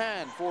matter at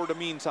hand for the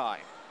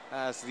meantime,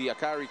 as the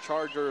AKARI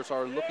Chargers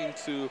are looking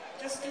to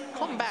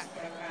come back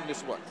in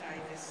this one.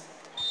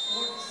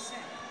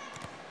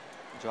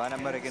 Joanna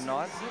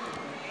Mariganos.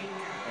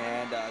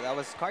 And that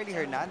was Carly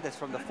Hernandez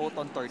from the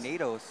Photon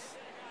Tornadoes,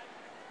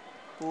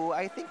 who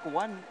I think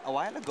won a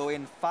while ago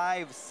in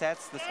 5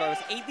 sets. The score was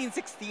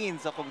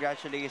 18-16, so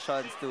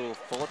congratulations to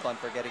Photon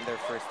for getting their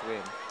first win.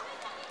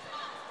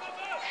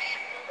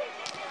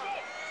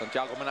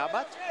 Santiago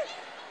Manabat.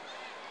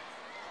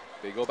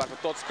 They go back to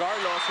Tots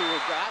Carlos, who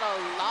got a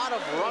lot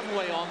of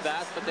runway on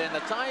that, but then the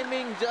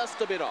timing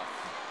just a bit off.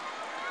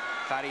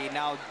 AKARI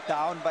now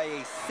down by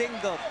a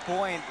single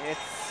point.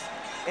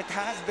 It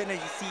has been a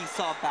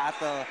seesaw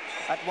battle.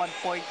 At one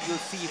point, you'll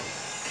see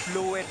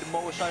fluid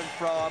motion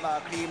from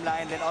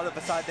Creamline. Then all of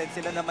a sudden,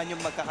 sila naman yung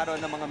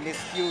magkakaroon ng mga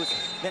miscues.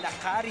 Then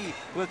AKARI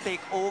will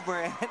take over.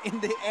 And in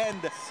the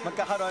end,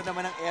 magkakaroon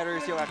naman ng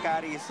errors yung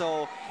AKARI.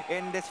 So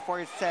in this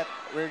 4th set,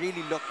 we're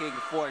really looking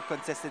for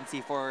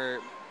consistency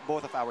for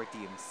both of our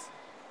teams.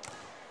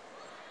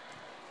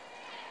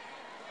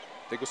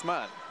 De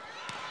Guzman.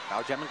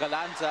 Now Gemma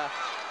Galanza.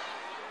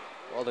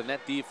 Well, the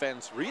net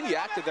defense really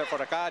active there for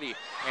AKARI.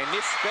 And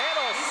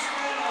Nisperos,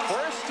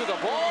 first to the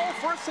ball,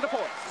 first to the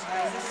point.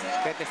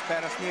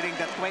 Nisperos nearing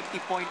the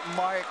 20-point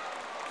mark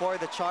for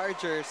the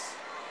Chargers.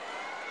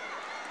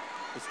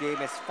 This game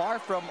is far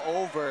from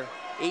over.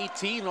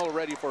 18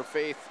 already for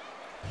Faith.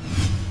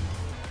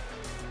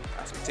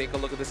 As we take a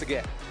look at this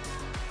again.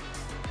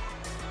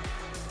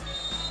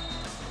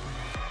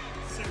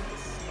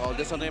 Oh,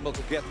 just unable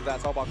to get to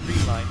that. How about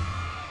Creamline?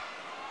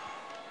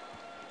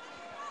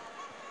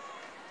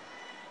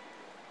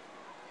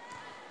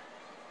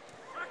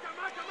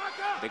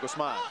 De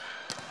Guzman.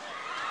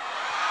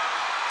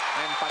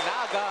 And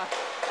Panaga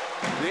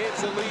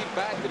gives the lead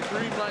back to the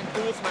Creamline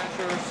Cool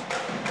Smashers.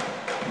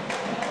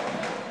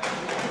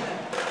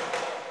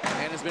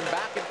 And it's been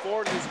back and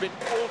forth. It's been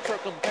ultra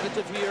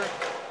competitive here.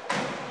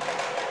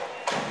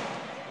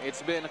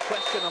 It's been a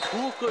question of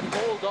who could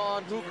hold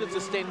on, who could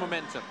sustain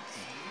momentum.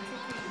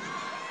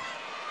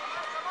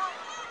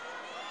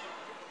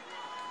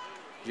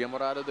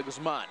 Giamorado De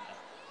Guzman.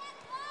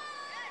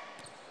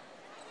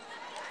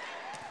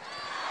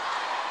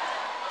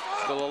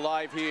 Still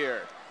alive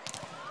here.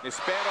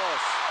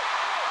 Nisperos.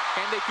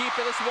 Can they keep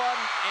this one?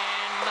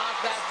 And not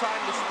that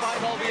time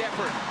despite all the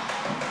effort.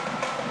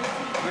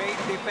 Great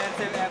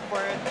defensive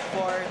effort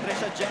for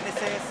Trisha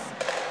Genesis.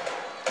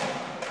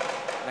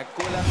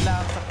 Nagkulang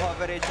lang sa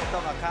coverage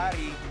itong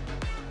AKARI.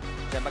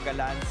 Gemma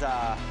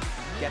Galanza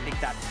getting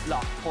that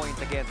block point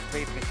against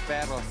Faith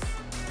Nisperos.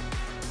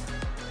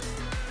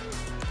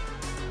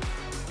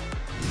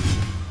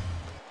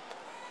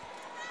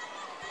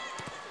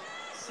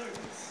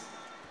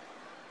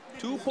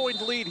 Two-point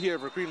lead here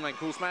for Creamline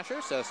Cool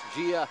Smashers as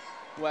Gia,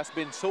 who has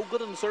been so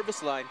good on the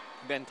service line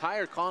the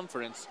entire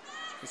conference,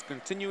 is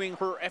continuing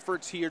her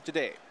efforts here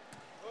today.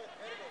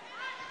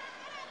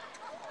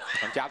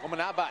 Santiago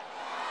Manabat.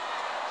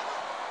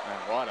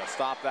 And what a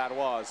stop that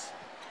was.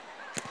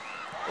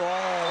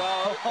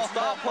 Oh. Well,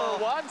 stop her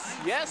once,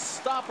 yes,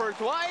 stop her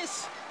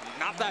twice,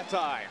 not that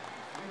time.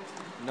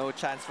 No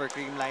chance for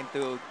Creamline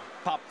to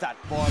pop that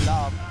ball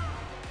up.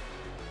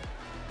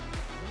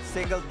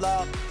 Single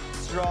block.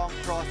 Strong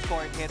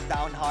cross-court hit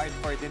down hard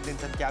for Dindin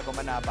Santiago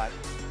Manabat.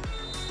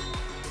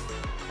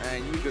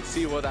 And you could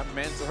see what that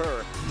meant to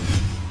her.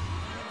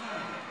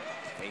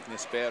 Faith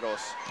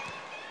Nisperos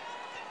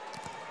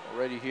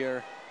already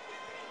here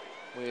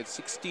with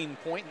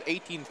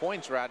 18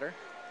 points rather.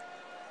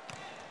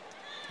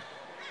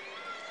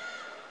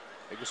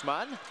 De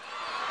Guzman,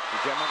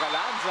 Gemma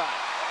Galanza.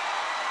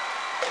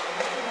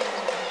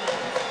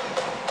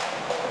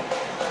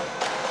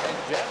 And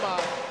Gemma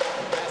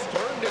has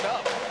turned it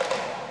up.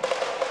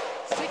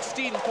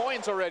 16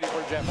 points already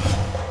for Gemma.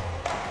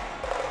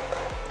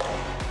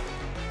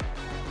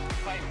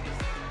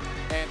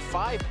 And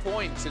 5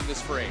 points in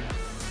this frame.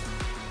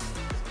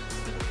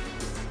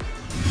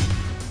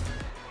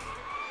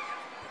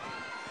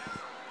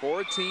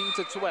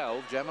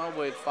 (14-12). Gemma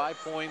with 5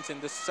 points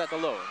in this set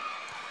alone.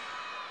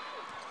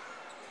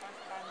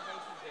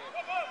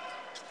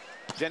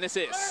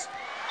 Genesis.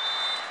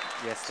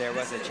 Yes, there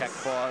was a check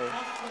ball.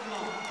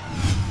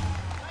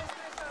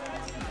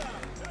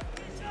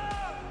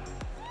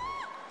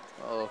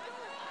 Oh,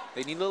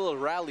 they need a little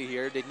rally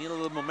here. They need a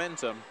little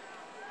momentum.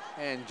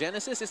 And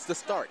Genesis is the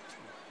start.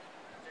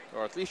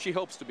 Or at least she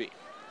hopes to be.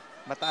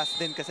 Mataas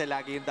din kasi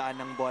lagi yung daan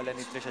ng bola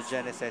ni Trisha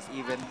Genesis,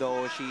 even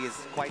though she is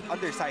quite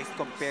undersized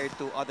compared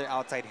to other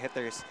outside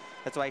hitters.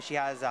 That's why she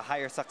has a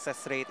higher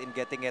success rate in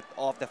getting it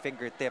off the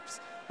fingertips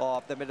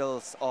of the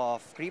middles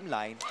of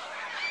Creamline.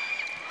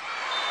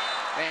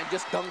 And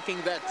just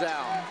dunking that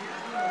down.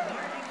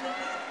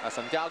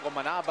 Santiago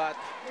Manabat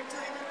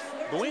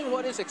doing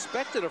what is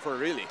expected of her,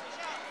 really.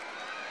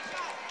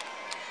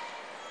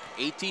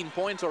 18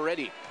 points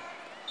already.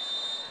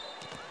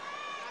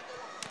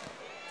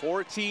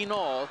 14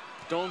 all.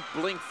 Don't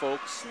blink,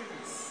 folks.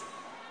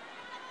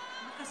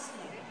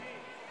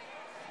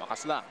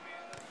 Makaslang.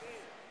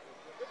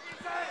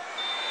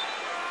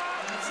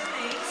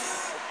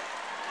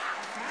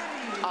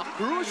 A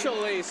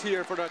crucial ace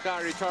here for the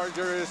AKARI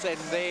Chargers, and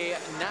they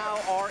now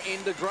are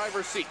in the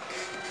driver's seat.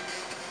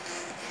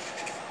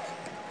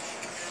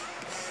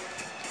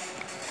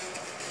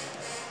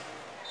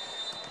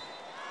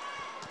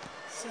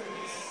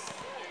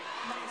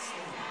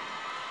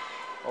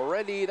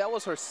 Already, that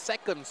was her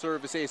second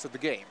service ace of the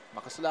game.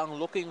 Makaslang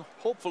looking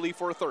hopefully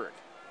for a third.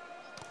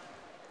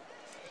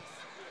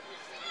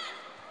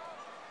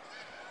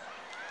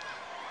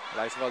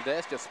 Liza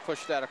Valdez just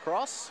pushed that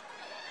across.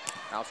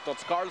 Now it's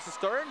Tots Carlos'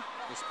 turn.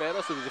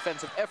 Nisperos with the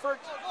defensive effort.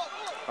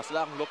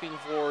 Makaslang looking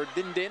for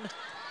Dindin.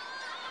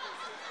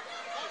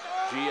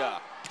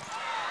 Gia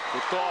to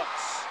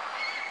Tots.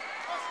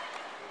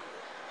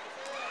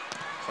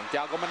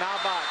 Santiago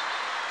Manabat.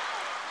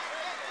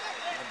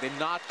 Did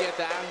not get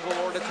the angle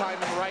or the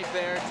timing right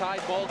there.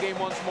 Tied ball game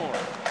once more.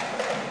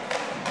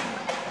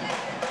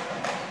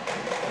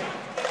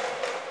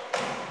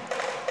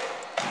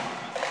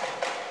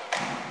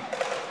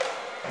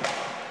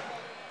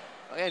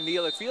 Again,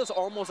 Neil, it feels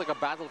almost like a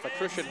battle of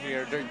attrition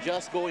here. They're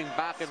just going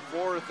back and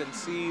forth and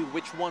see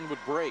which one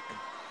would break.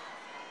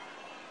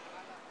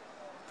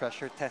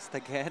 Pressure test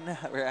again.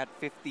 We're at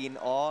 15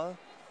 all.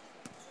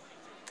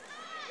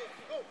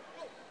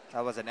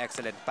 That was an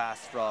excellent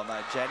pass from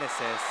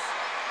Genesis.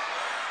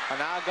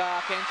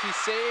 Anaga, can she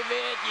save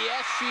it?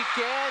 Yes, she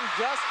can.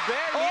 Just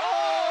barely.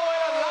 Oh,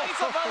 and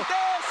Liza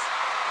Valdez.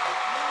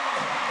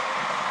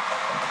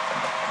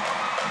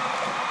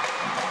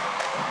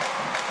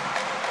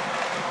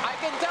 I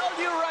can tell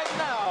you right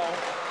now,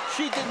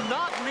 she did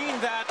not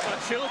mean that, but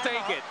she'll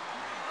take it.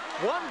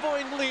 1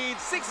 point lead,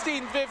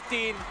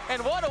 16-15,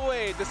 and what a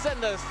way to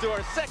send us to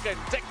our second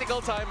technical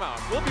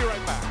timeout. We'll be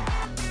right back.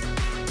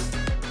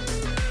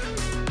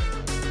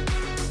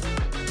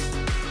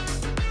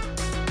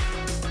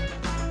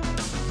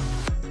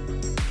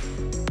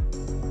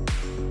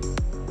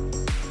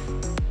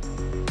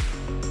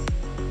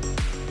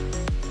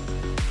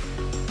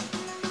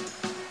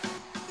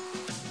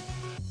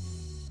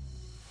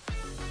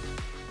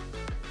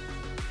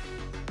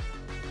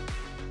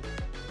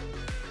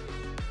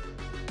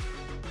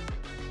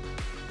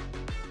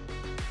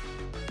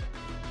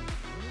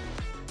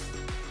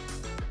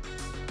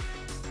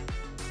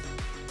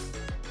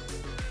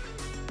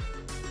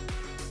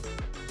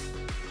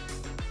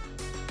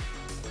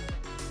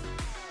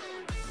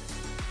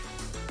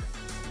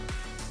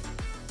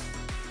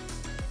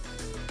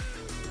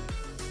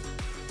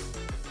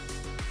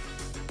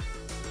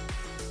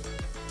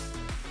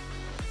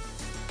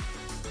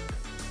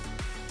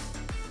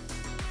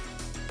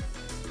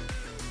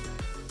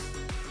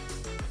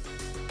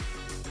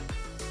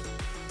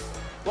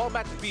 Welcome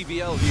back to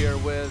PVL here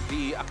with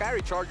the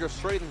AKARI Chargers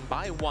trading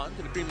by 1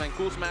 to the Creamline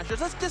Cool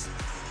Smashers. Let's just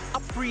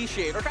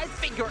appreciate, or try to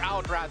figure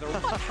out rather,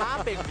 what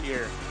happened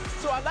here.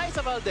 So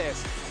Liza Valdez,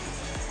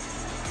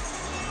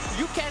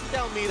 you can't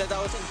tell me that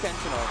that was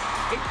intentional.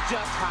 It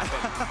just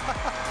happened.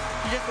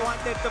 She just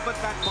wanted to put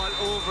that ball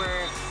over.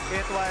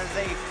 It was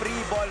a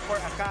free ball for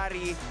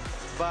AKARI,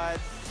 but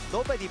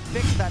nobody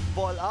picked that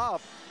ball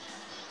up.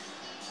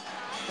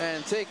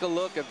 And take a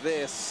look at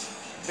this.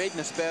 Faith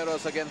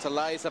Nisperos against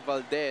Liza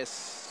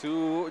Valdez.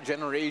 2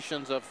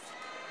 generations of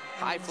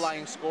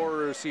high-flying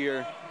scorers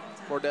here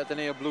for the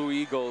Ateneo Blue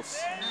Eagles,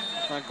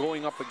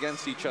 going up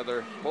against each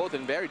other, both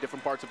in very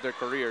different parts of their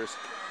careers.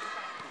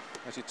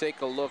 As you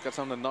take a look at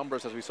some of the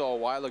numbers as we saw a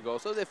while ago,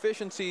 so the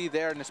efficiency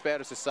there on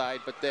Nisperos' side,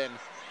 but then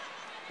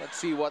let's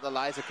see what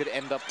Eliza could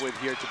end up with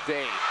here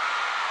today.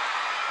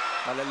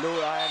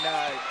 Malaluan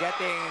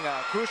getting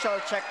crucial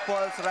check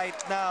balls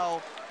right now.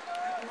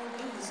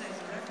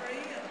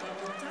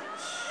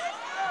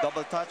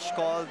 Double touch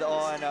called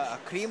on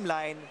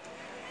Creamline.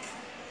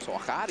 So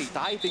AKARI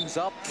tie things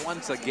up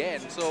once again.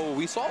 So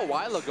we saw a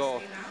while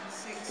ago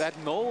that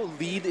no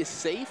lead is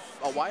safe.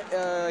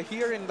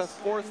 Here in the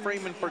fourth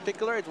frame in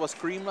particular, it was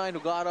CREAMLINE who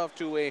got off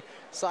to a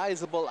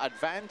sizable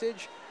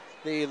advantage.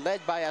 They led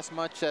by as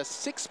much as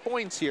 6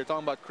 points here,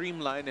 talking about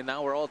CREAMLINE, and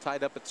now we're all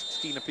tied up at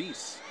 16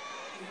 apiece.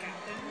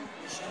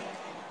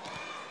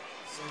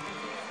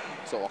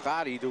 So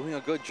AKARI doing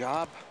a good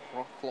job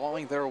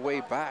clawing their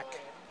way back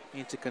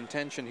into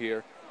contention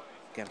here.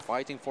 Again,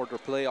 fighting for their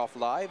playoff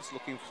lives,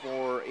 looking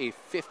for a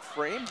fifth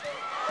frame.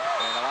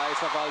 And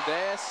Eliza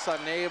Valdez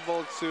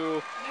unable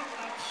to,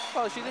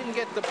 well, she didn't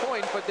get the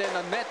point, but then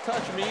a net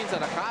touch means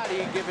that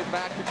AKARI give it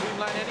back to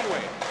CREAMLINE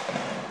anyway.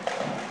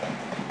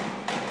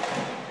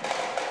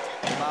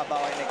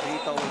 Gumabao and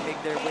Negrito will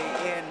make their way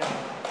in.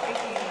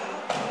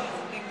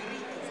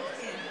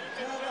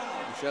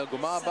 Michelle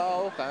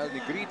Gumabao, Kyle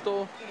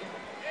Negrito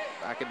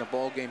back in the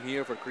ball game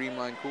here for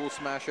CREAMLINE Cool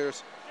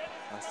Smashers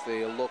as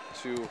they look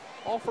to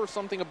offer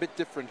something a bit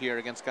different here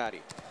against AKARI.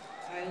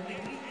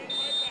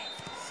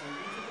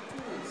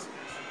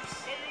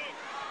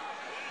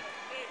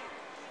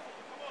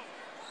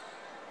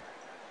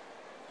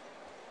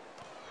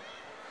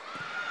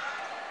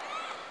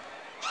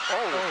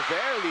 Oh,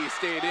 barely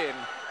stayed in.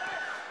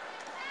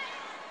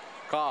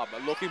 Cobb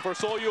looking for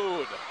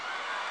Soyud.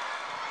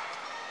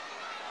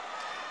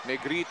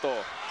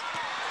 Negrito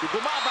to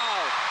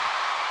Gumabao.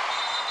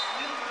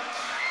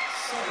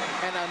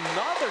 And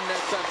another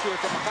net touch here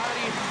from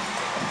AKARI.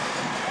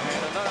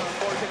 And another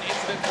unfortunate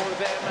incident for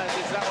them as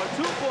it's now a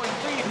 2-point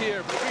lead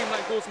here for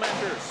CREAMLINE Cool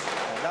Smashers.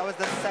 That was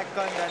the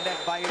second net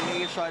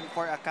violation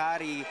for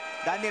AKARI.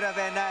 Danny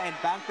Ravenna and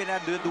Bang Pina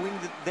doing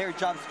their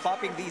jobs,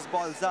 popping these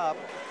balls up.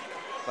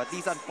 But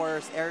these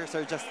unforced errors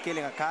are just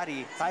killing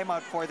AKARI.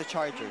 Timeout for the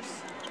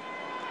Chargers.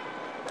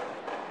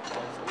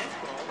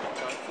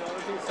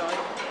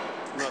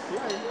 Not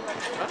right.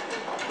 Huh?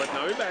 But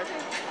now you're back.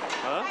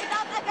 Huh?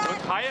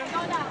 Much higher?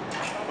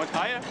 Much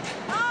higher?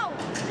 No!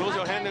 Close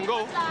your hand and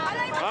go.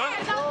 Huh?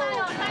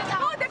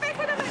 Oh, defense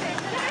ko naman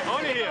eh.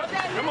 Only here.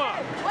 Come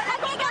on. Wala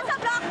tigil sa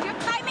block. Yung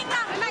timing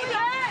lang.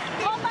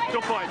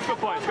 Good point. Good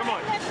point. Come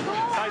on.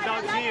 Side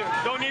down here.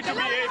 Don't need to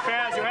be a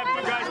pass. You have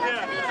two guys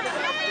there.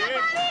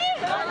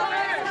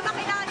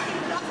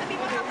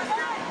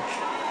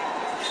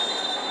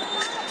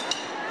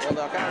 Well,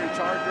 the AKARI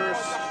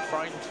Chargers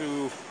trying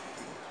to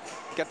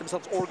get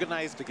themselves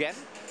organized again.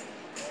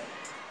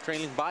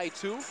 Trailing by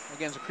 2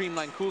 against the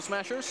CREAMLINE Cool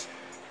Smashers.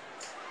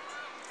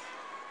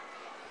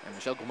 And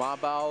Michelle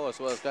Gumabao as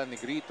well as Kyle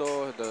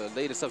Negrito, the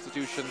latest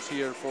substitutions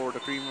here for the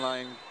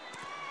CREAMLINE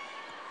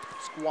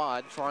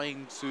squad,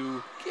 trying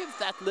to give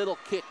that little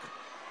kick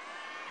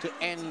to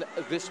end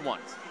this one.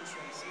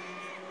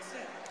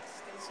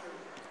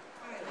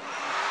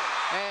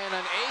 And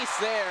an ace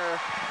there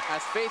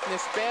as Faith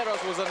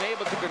Nisperos was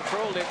unable to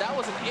control it. That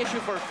was an issue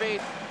for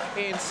Faith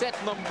in set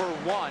number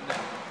 1.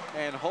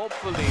 And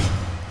hopefully,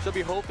 she'll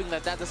be hoping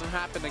that that doesn't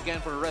happen again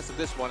for the rest of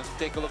this one. Let's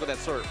take a look at that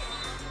serve.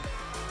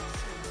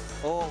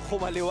 Oh,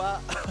 kumaliwa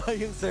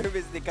yung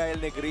service ni Kyle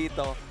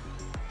Negrito.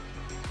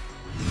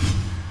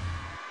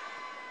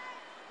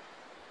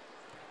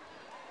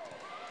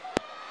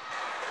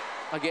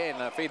 Again,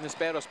 Faith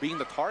Nisperos being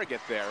the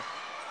target there.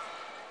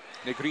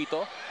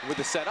 Negrito with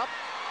the setup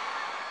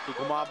to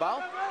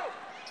Gumabao.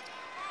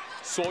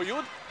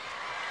 Soyud.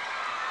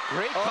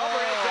 Great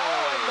coverage.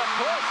 Oh, and the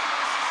push.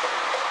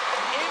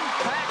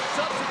 Impact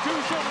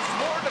substitutions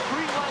for the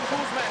CREAMLINE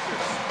Cool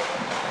Smashers.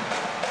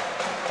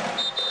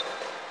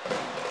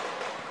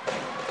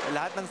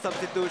 Lahat ng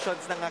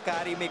substitutions ng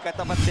AKARI may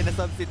katapat din na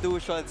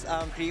substitutions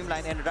ang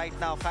CREAMLINE, and right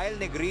now Kyle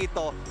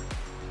Negrito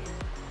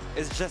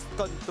is just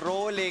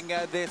controlling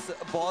this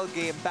ball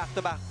game.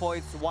 Back-to-back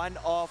points, one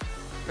off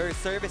her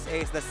service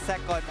ace, the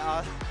second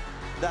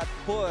that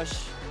push.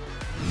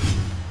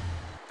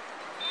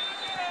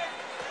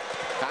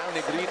 Kyle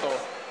Negrito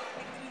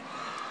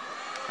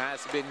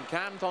has been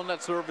camped on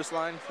that service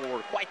line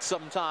for quite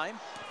some time.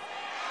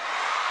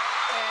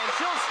 And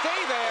she'll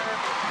stay there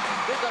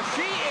because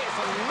she is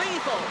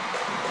lethal.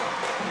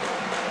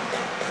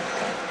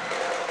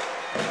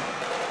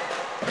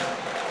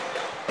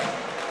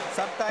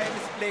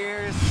 Sometimes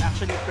players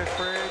actually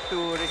prefer to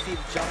receive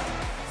jump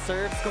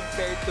serves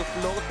compared to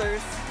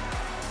floaters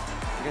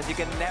because you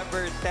can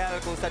never tell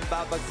kung saan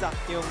babagsak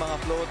yung mga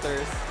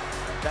floaters.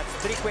 That's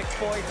 3 quick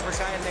points for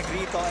Kyle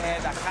Negrito,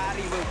 and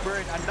AKARI will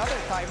burn another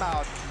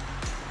timeout.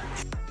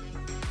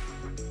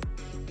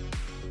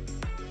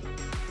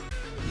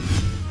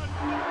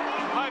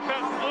 High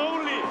pass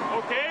only,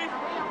 okay?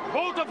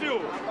 Both of you.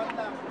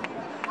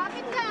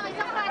 Kapit lang,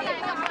 isang bata.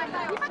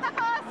 Di pa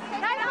tapos.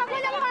 Dahil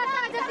nakagulang mga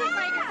sa Justin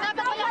Breaker. Sabi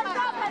ko yung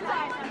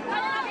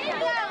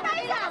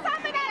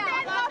sabi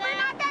natin, cover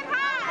natin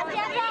ha!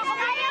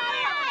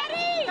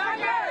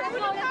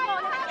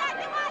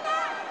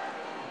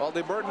 Well,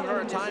 they burned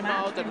another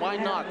timeout, and why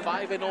not?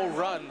 5-0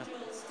 run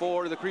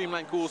for the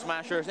CREAMLINE Cool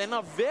Smashers. And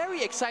a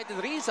very excited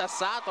Risa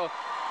Sato,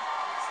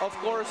 of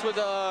course, with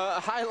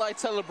a highlight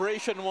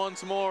celebration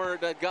once more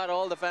that got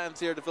all the fans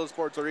here at the Phil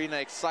Sports Arena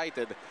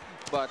excited.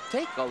 But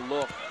take a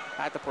look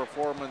at the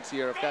performance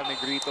here of Kyle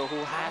Negrito, who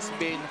has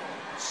been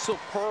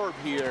superb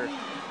here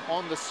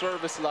on the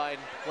service line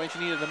when she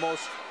needed the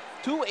most.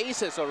 2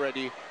 aces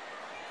already,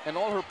 and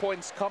all her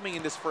points coming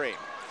in this frame.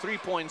 3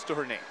 points to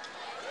her name.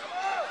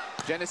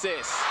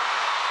 Genesis.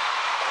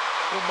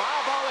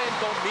 Umabaw and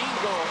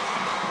Domingo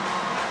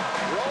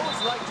rose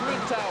like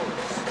twin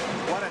towers.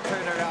 What a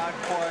turnaround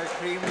for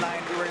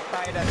CREAMLINE. We were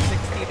tied at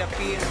 16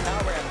 apiece.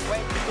 Now we're at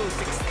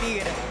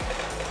 22-16.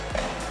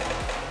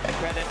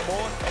 Credit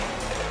most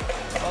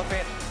of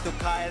it to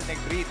Kyle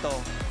Negrito.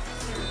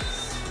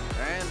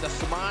 And the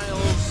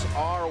smiles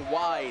are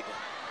wide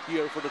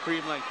here for the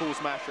CREAMLINE Cool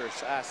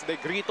Smashers as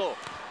Negrito.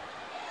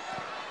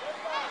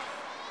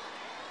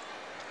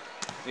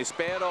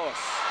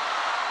 Nisperos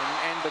can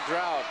end the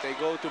drought. They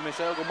go to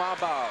Michelle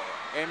Gumabao.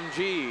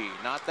 MG,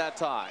 not that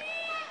time.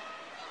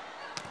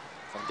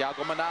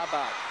 Santiago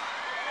Manabat.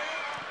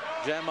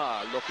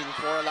 Gemma looking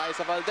for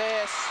Eliza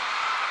Valdez.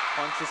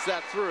 Punches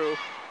that through.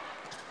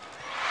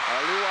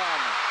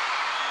 Aluan.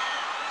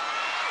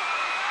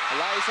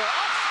 Eliza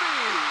off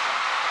speed.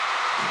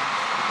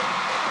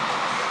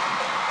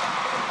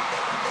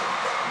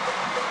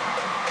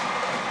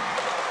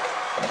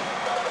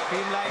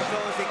 CREAMLINE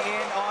closing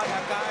in on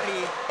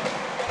AKARI.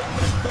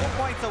 2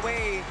 points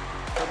away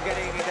from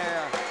getting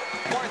their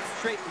 4th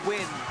straight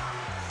win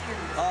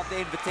of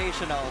the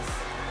Invitationals.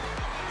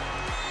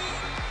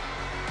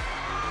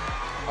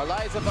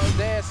 Eliza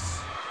Valdez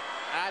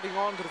adding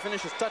on to the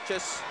finisher's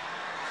touches.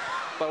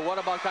 But what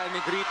about Kyle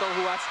Negrito,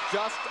 who has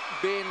just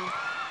been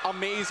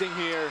amazing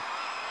here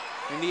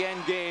in the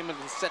end game of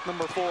set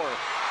number 4.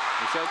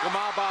 Michelle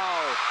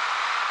Gumabao.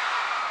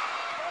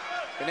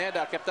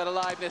 Pineda kept that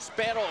alive.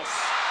 Nesperos.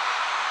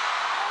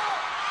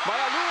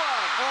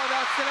 Malaluan. Oh,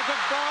 that's still a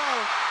good ball.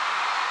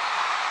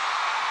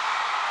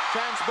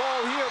 Chance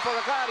ball here for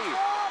AKARI.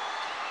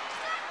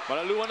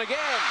 Malaluan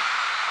again.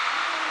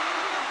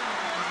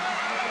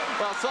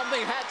 Well,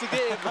 something had to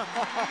give.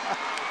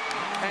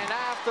 And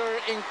after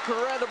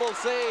incredible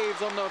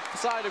saves on the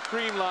side of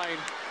CREAMLINE,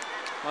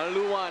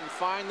 Malaluan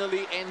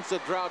finally ends the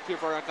drought here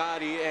for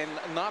AKARI, and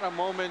not a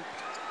moment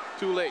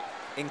too late.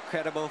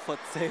 Incredible foot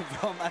save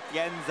from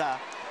Atienza.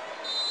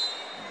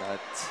 But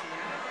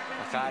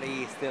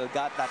AKARI still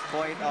got that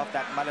point of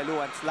that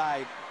Malaluan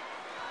slide.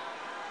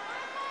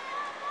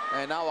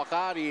 And now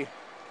AKARI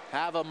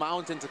have a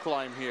mountain to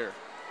climb here.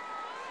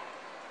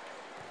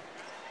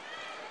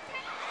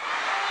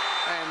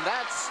 And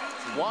that's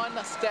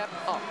 1 step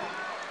up.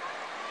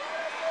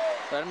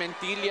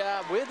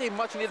 Hermentilla with a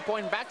much needed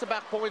point.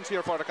 Back-to-back points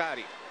here for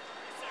AKARI.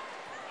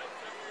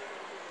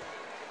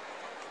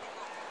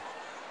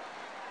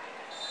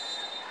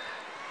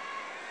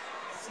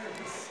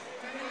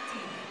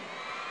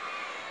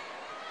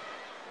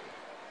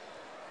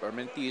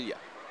 Hermentilla.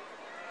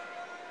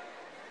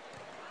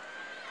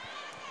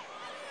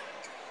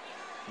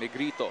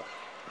 Negrito.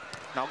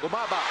 Now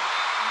Gumabao.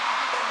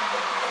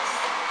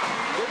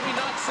 Did we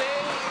not say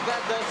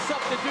that the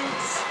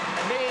substitutes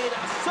made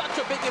such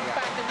a big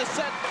impact in this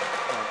set?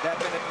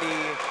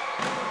 Definitely.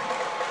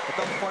 The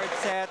top 4th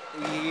set,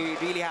 we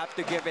really have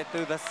to give it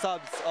to the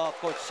subs of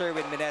Coach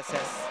Sherwin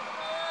Meneses.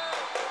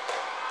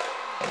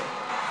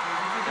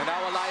 And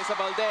now Eliza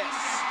Valdez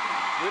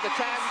with a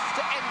chance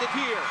to end it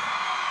here.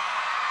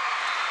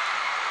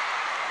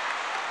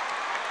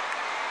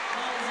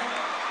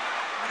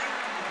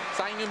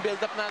 Sayang yung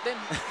build-up natin.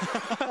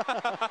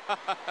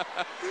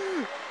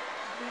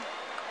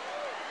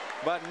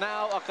 But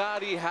now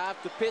AKARI have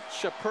to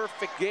pitch a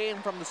perfect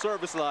game from the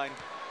service line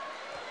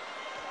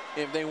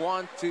if they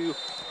want to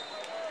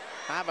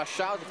have a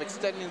shout of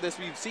extending this.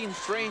 We've seen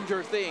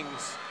stranger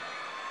things.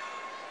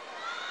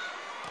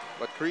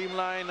 But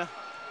CREAMLINE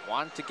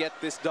want to get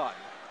this done.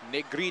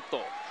 Negrito.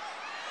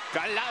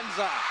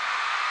 Galanza.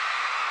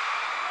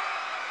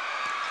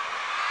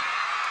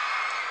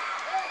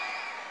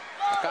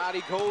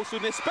 AKARI goes to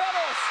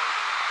Nesperos.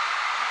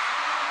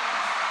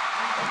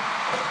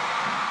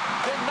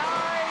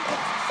 Denied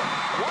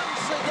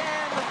once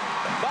again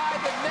by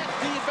the net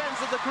defense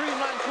of the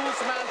CREAMLINE Cool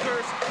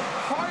Smashers.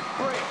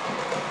 Heartbreak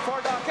for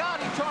the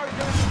AKARI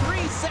Chargers,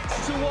 3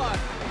 sets to 1.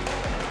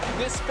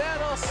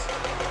 Nesperos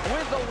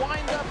with the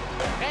windup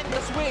and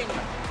the swing.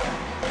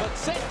 But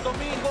St.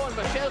 Domingo and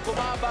Michelle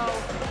Gumabao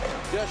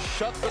just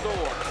shut the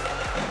door.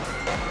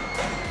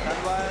 That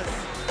was...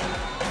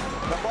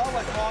 The ball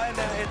was on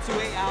its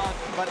way out,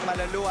 but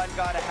Malaluan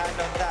got a hand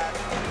on that.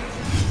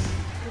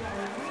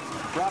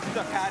 Props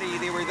to AKARI,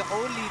 they were the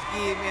only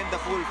team in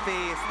the full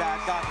phase that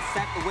got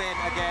set win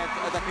against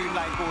the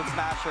CREAMLINE Cool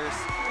Smashers.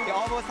 They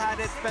almost had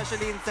it,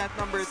 especially in set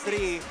number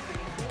 3.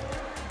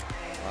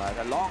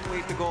 A long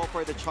way to go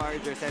for the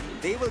Chargers, and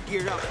they will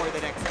gear up for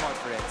the next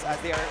conference as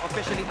they are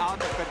officially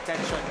out of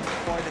contention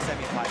for the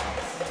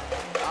semifinals.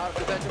 Out of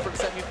contention for the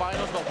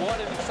semifinals, but what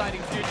an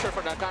exciting future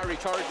for the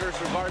AKARI Chargers.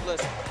 Regardless,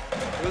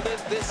 we'll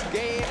live this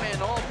game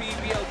and all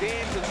PVL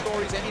games and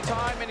stories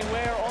anytime,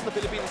 anywhere on the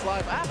Philippines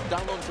Live app.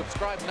 Download and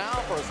subscribe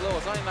now for as low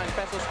as 99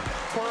 pesos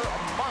per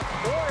month,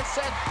 or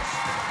set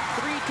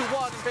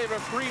 3-1 in favor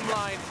of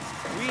CREAMLINE.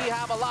 We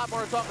have a lot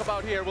more to talk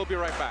about here. We'll be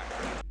right back.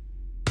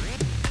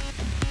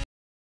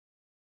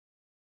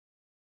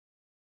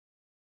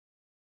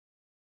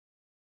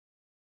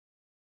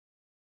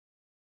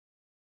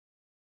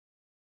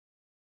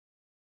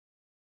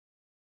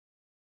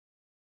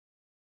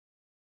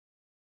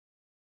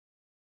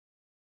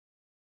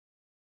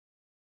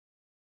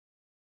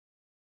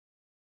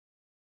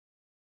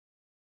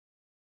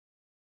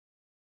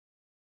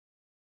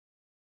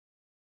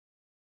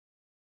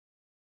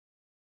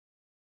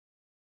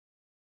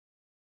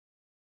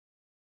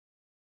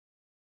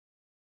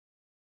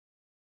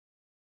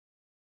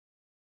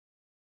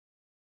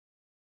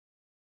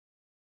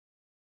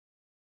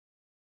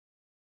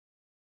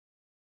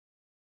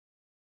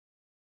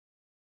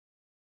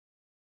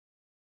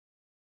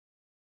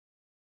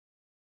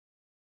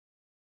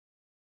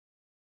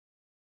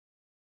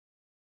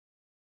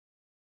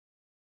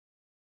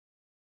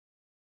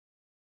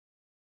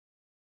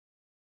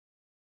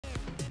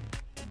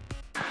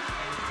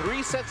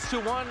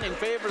 3-1 in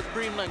favor of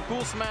Creamline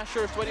Cool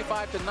Smashers.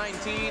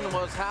 25-19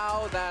 was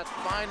how that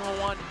final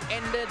one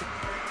ended.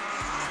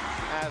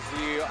 As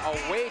we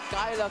await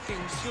Kyla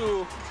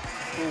King-Su,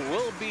 who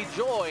will be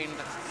joined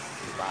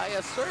by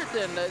a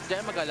certain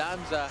Gemma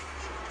Galanza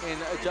in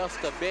just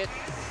a bit.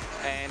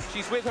 And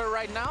she's with her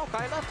right now.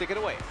 Kyla, take it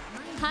away.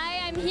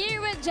 Hi, I'm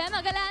here with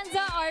Gemma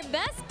Galanza, our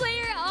best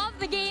player of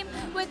the game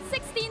with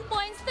 16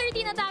 points,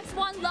 13 attacks,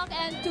 1 block,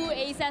 and 2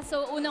 aces.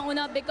 So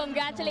unang-una, big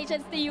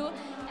congratulations to you.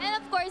 And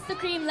of course to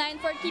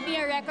Creamline for keeping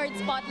your record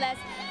spotless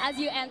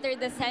as you enter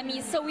the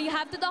semis. So we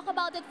have to talk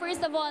about it.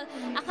 First of all,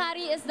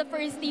 Akari is the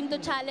first team to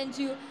challenge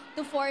you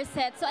to 4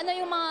 sets. So ano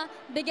yung mga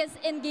biggest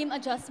in-game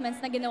adjustments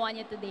na ginawa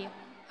niyo today?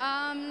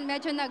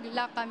 Medyo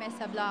nag-lack kami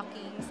sa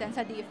blockings and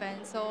sa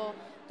defense. So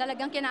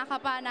talagang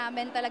kinakapa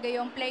namin talaga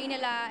yung play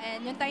nila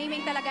and yung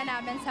timing talaga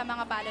namin sa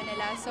mga palo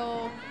nila.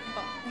 So,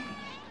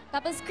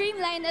 Tapos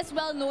Creamline is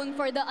well known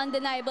for the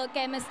undeniable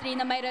chemistry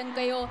na mayroon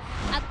kayo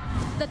at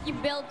that you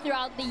built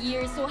throughout the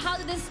years. So how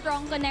did this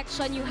strong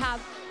connection you have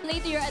play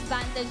to your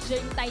advantage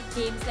during tight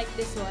games like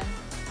this one?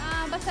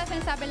 Basta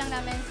sinasabi lang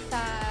namin sa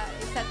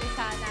isa't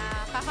isa na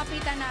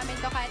kakapitan namin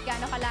to kahit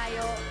gaano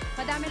kalayo.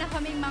 Madami na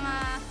kaming mga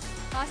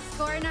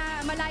score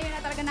na malayo na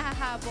talaga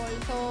nahahabol.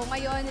 So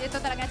ngayon, ito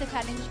talaga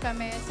na-challenge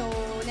kami. So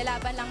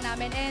nilaban lang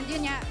namin. And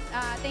yun nga,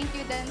 thank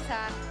you din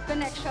sa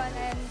connection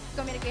and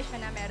communication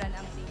na meron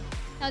ang team.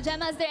 Now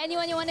Gemma, is there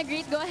anyone you want to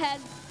greet? Go ahead.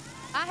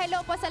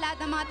 Hello po sa lahat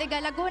ng mga taga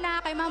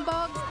Laguna, kay Ma'am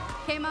Bog,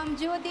 kay Ma'am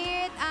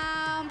Judith,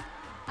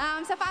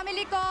 sa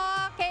family ko,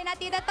 kay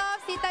Natita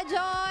Tops, Tita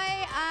Joy,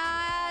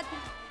 at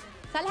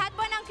sa lahat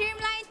po ng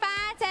Creamline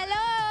fans,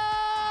 hello!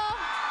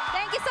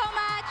 Thank you so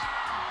much!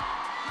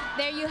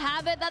 There you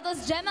have it. That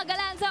was Gemma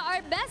Galanza,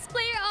 our best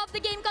player of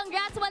the game.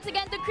 Congrats once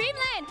again to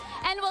Creamline.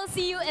 And we'll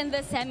see you in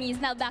the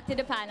semis. Now back to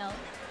the panel.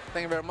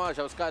 Thank you very much.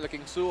 I was Kyla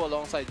King-Su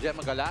alongside Gemma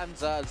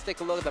Galanza. Let's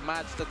take a look at the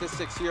match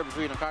statistics here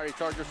between AKARI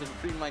Chargers and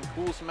Creamline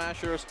Cool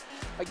Smashers.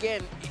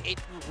 Again, it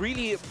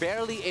really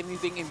barely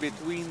anything in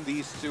between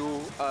these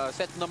two.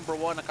 Set number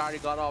 1,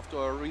 AKARI got off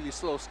to a really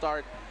slow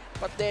start.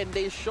 But then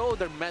they show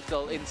their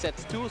mettle in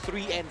sets 2,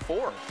 3, and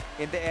 4.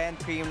 In the end,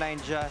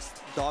 Creamline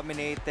just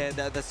dominated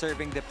the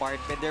serving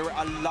department. There were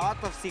a lot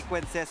of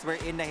sequences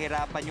wherein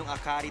nahirapan yung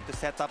AKARI to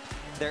set up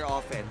their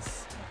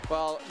offense.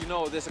 Well, you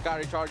know, this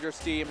AKARI Chargers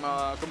team,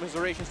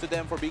 commiserations to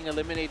them for being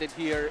eliminated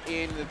here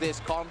in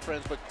this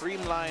conference. But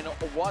Creamline,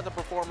 what a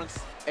performance,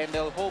 and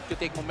they'll hope to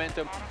take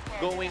momentum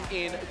going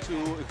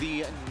into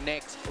the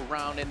next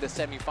round in the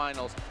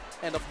semifinals.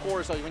 And of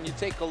course, when you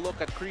take a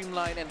look at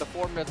Creamline and the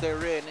form that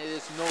they're in, it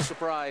is no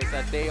surprise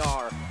that they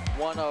are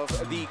one of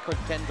the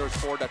contenders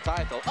for the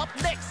title. Up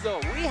next, though,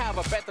 we have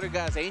a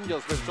Petrogas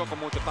Angels versus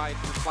Chocomocho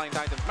Titans, Flying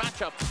Titans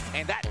matchup,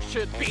 and that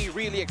should be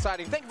really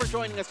exciting. Thank you for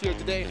joining us here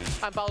today.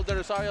 I'm Paolo De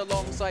Rosario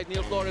alongside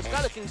Neil Flores.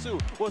 Kyla King-Su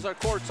was our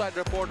courtside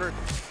reporter.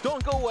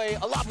 Don't go away,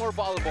 a lot more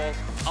volleyball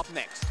up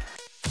next.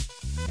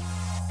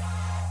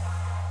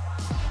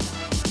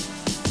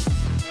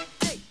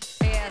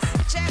 Yes,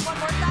 check one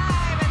more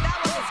time, and that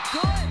was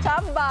good.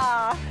 Chamba!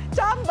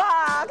 Chamba!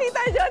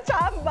 Kita nyo,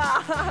 chamba!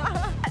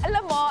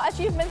 Alam mo,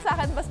 achievement sa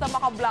akin basta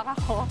makablock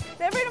ako.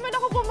 Never naman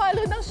ako pumalo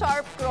ng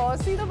sharp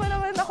cross. Sino ba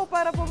naman ako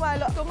para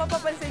pumalo? Kung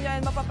mapapansin nyo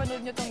yan, mapapanood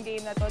nyo tong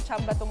game na to,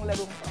 chamba tong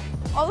larong to.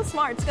 All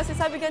smarts. Kasi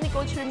sabi ka ni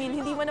Coach Ramil,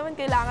 hindi mo naman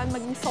kailangan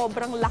maging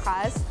sobrang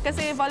lakas.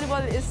 Kasi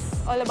volleyball is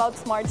all about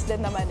smarts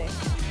din naman eh.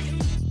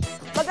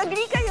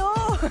 Mag-agree kayo!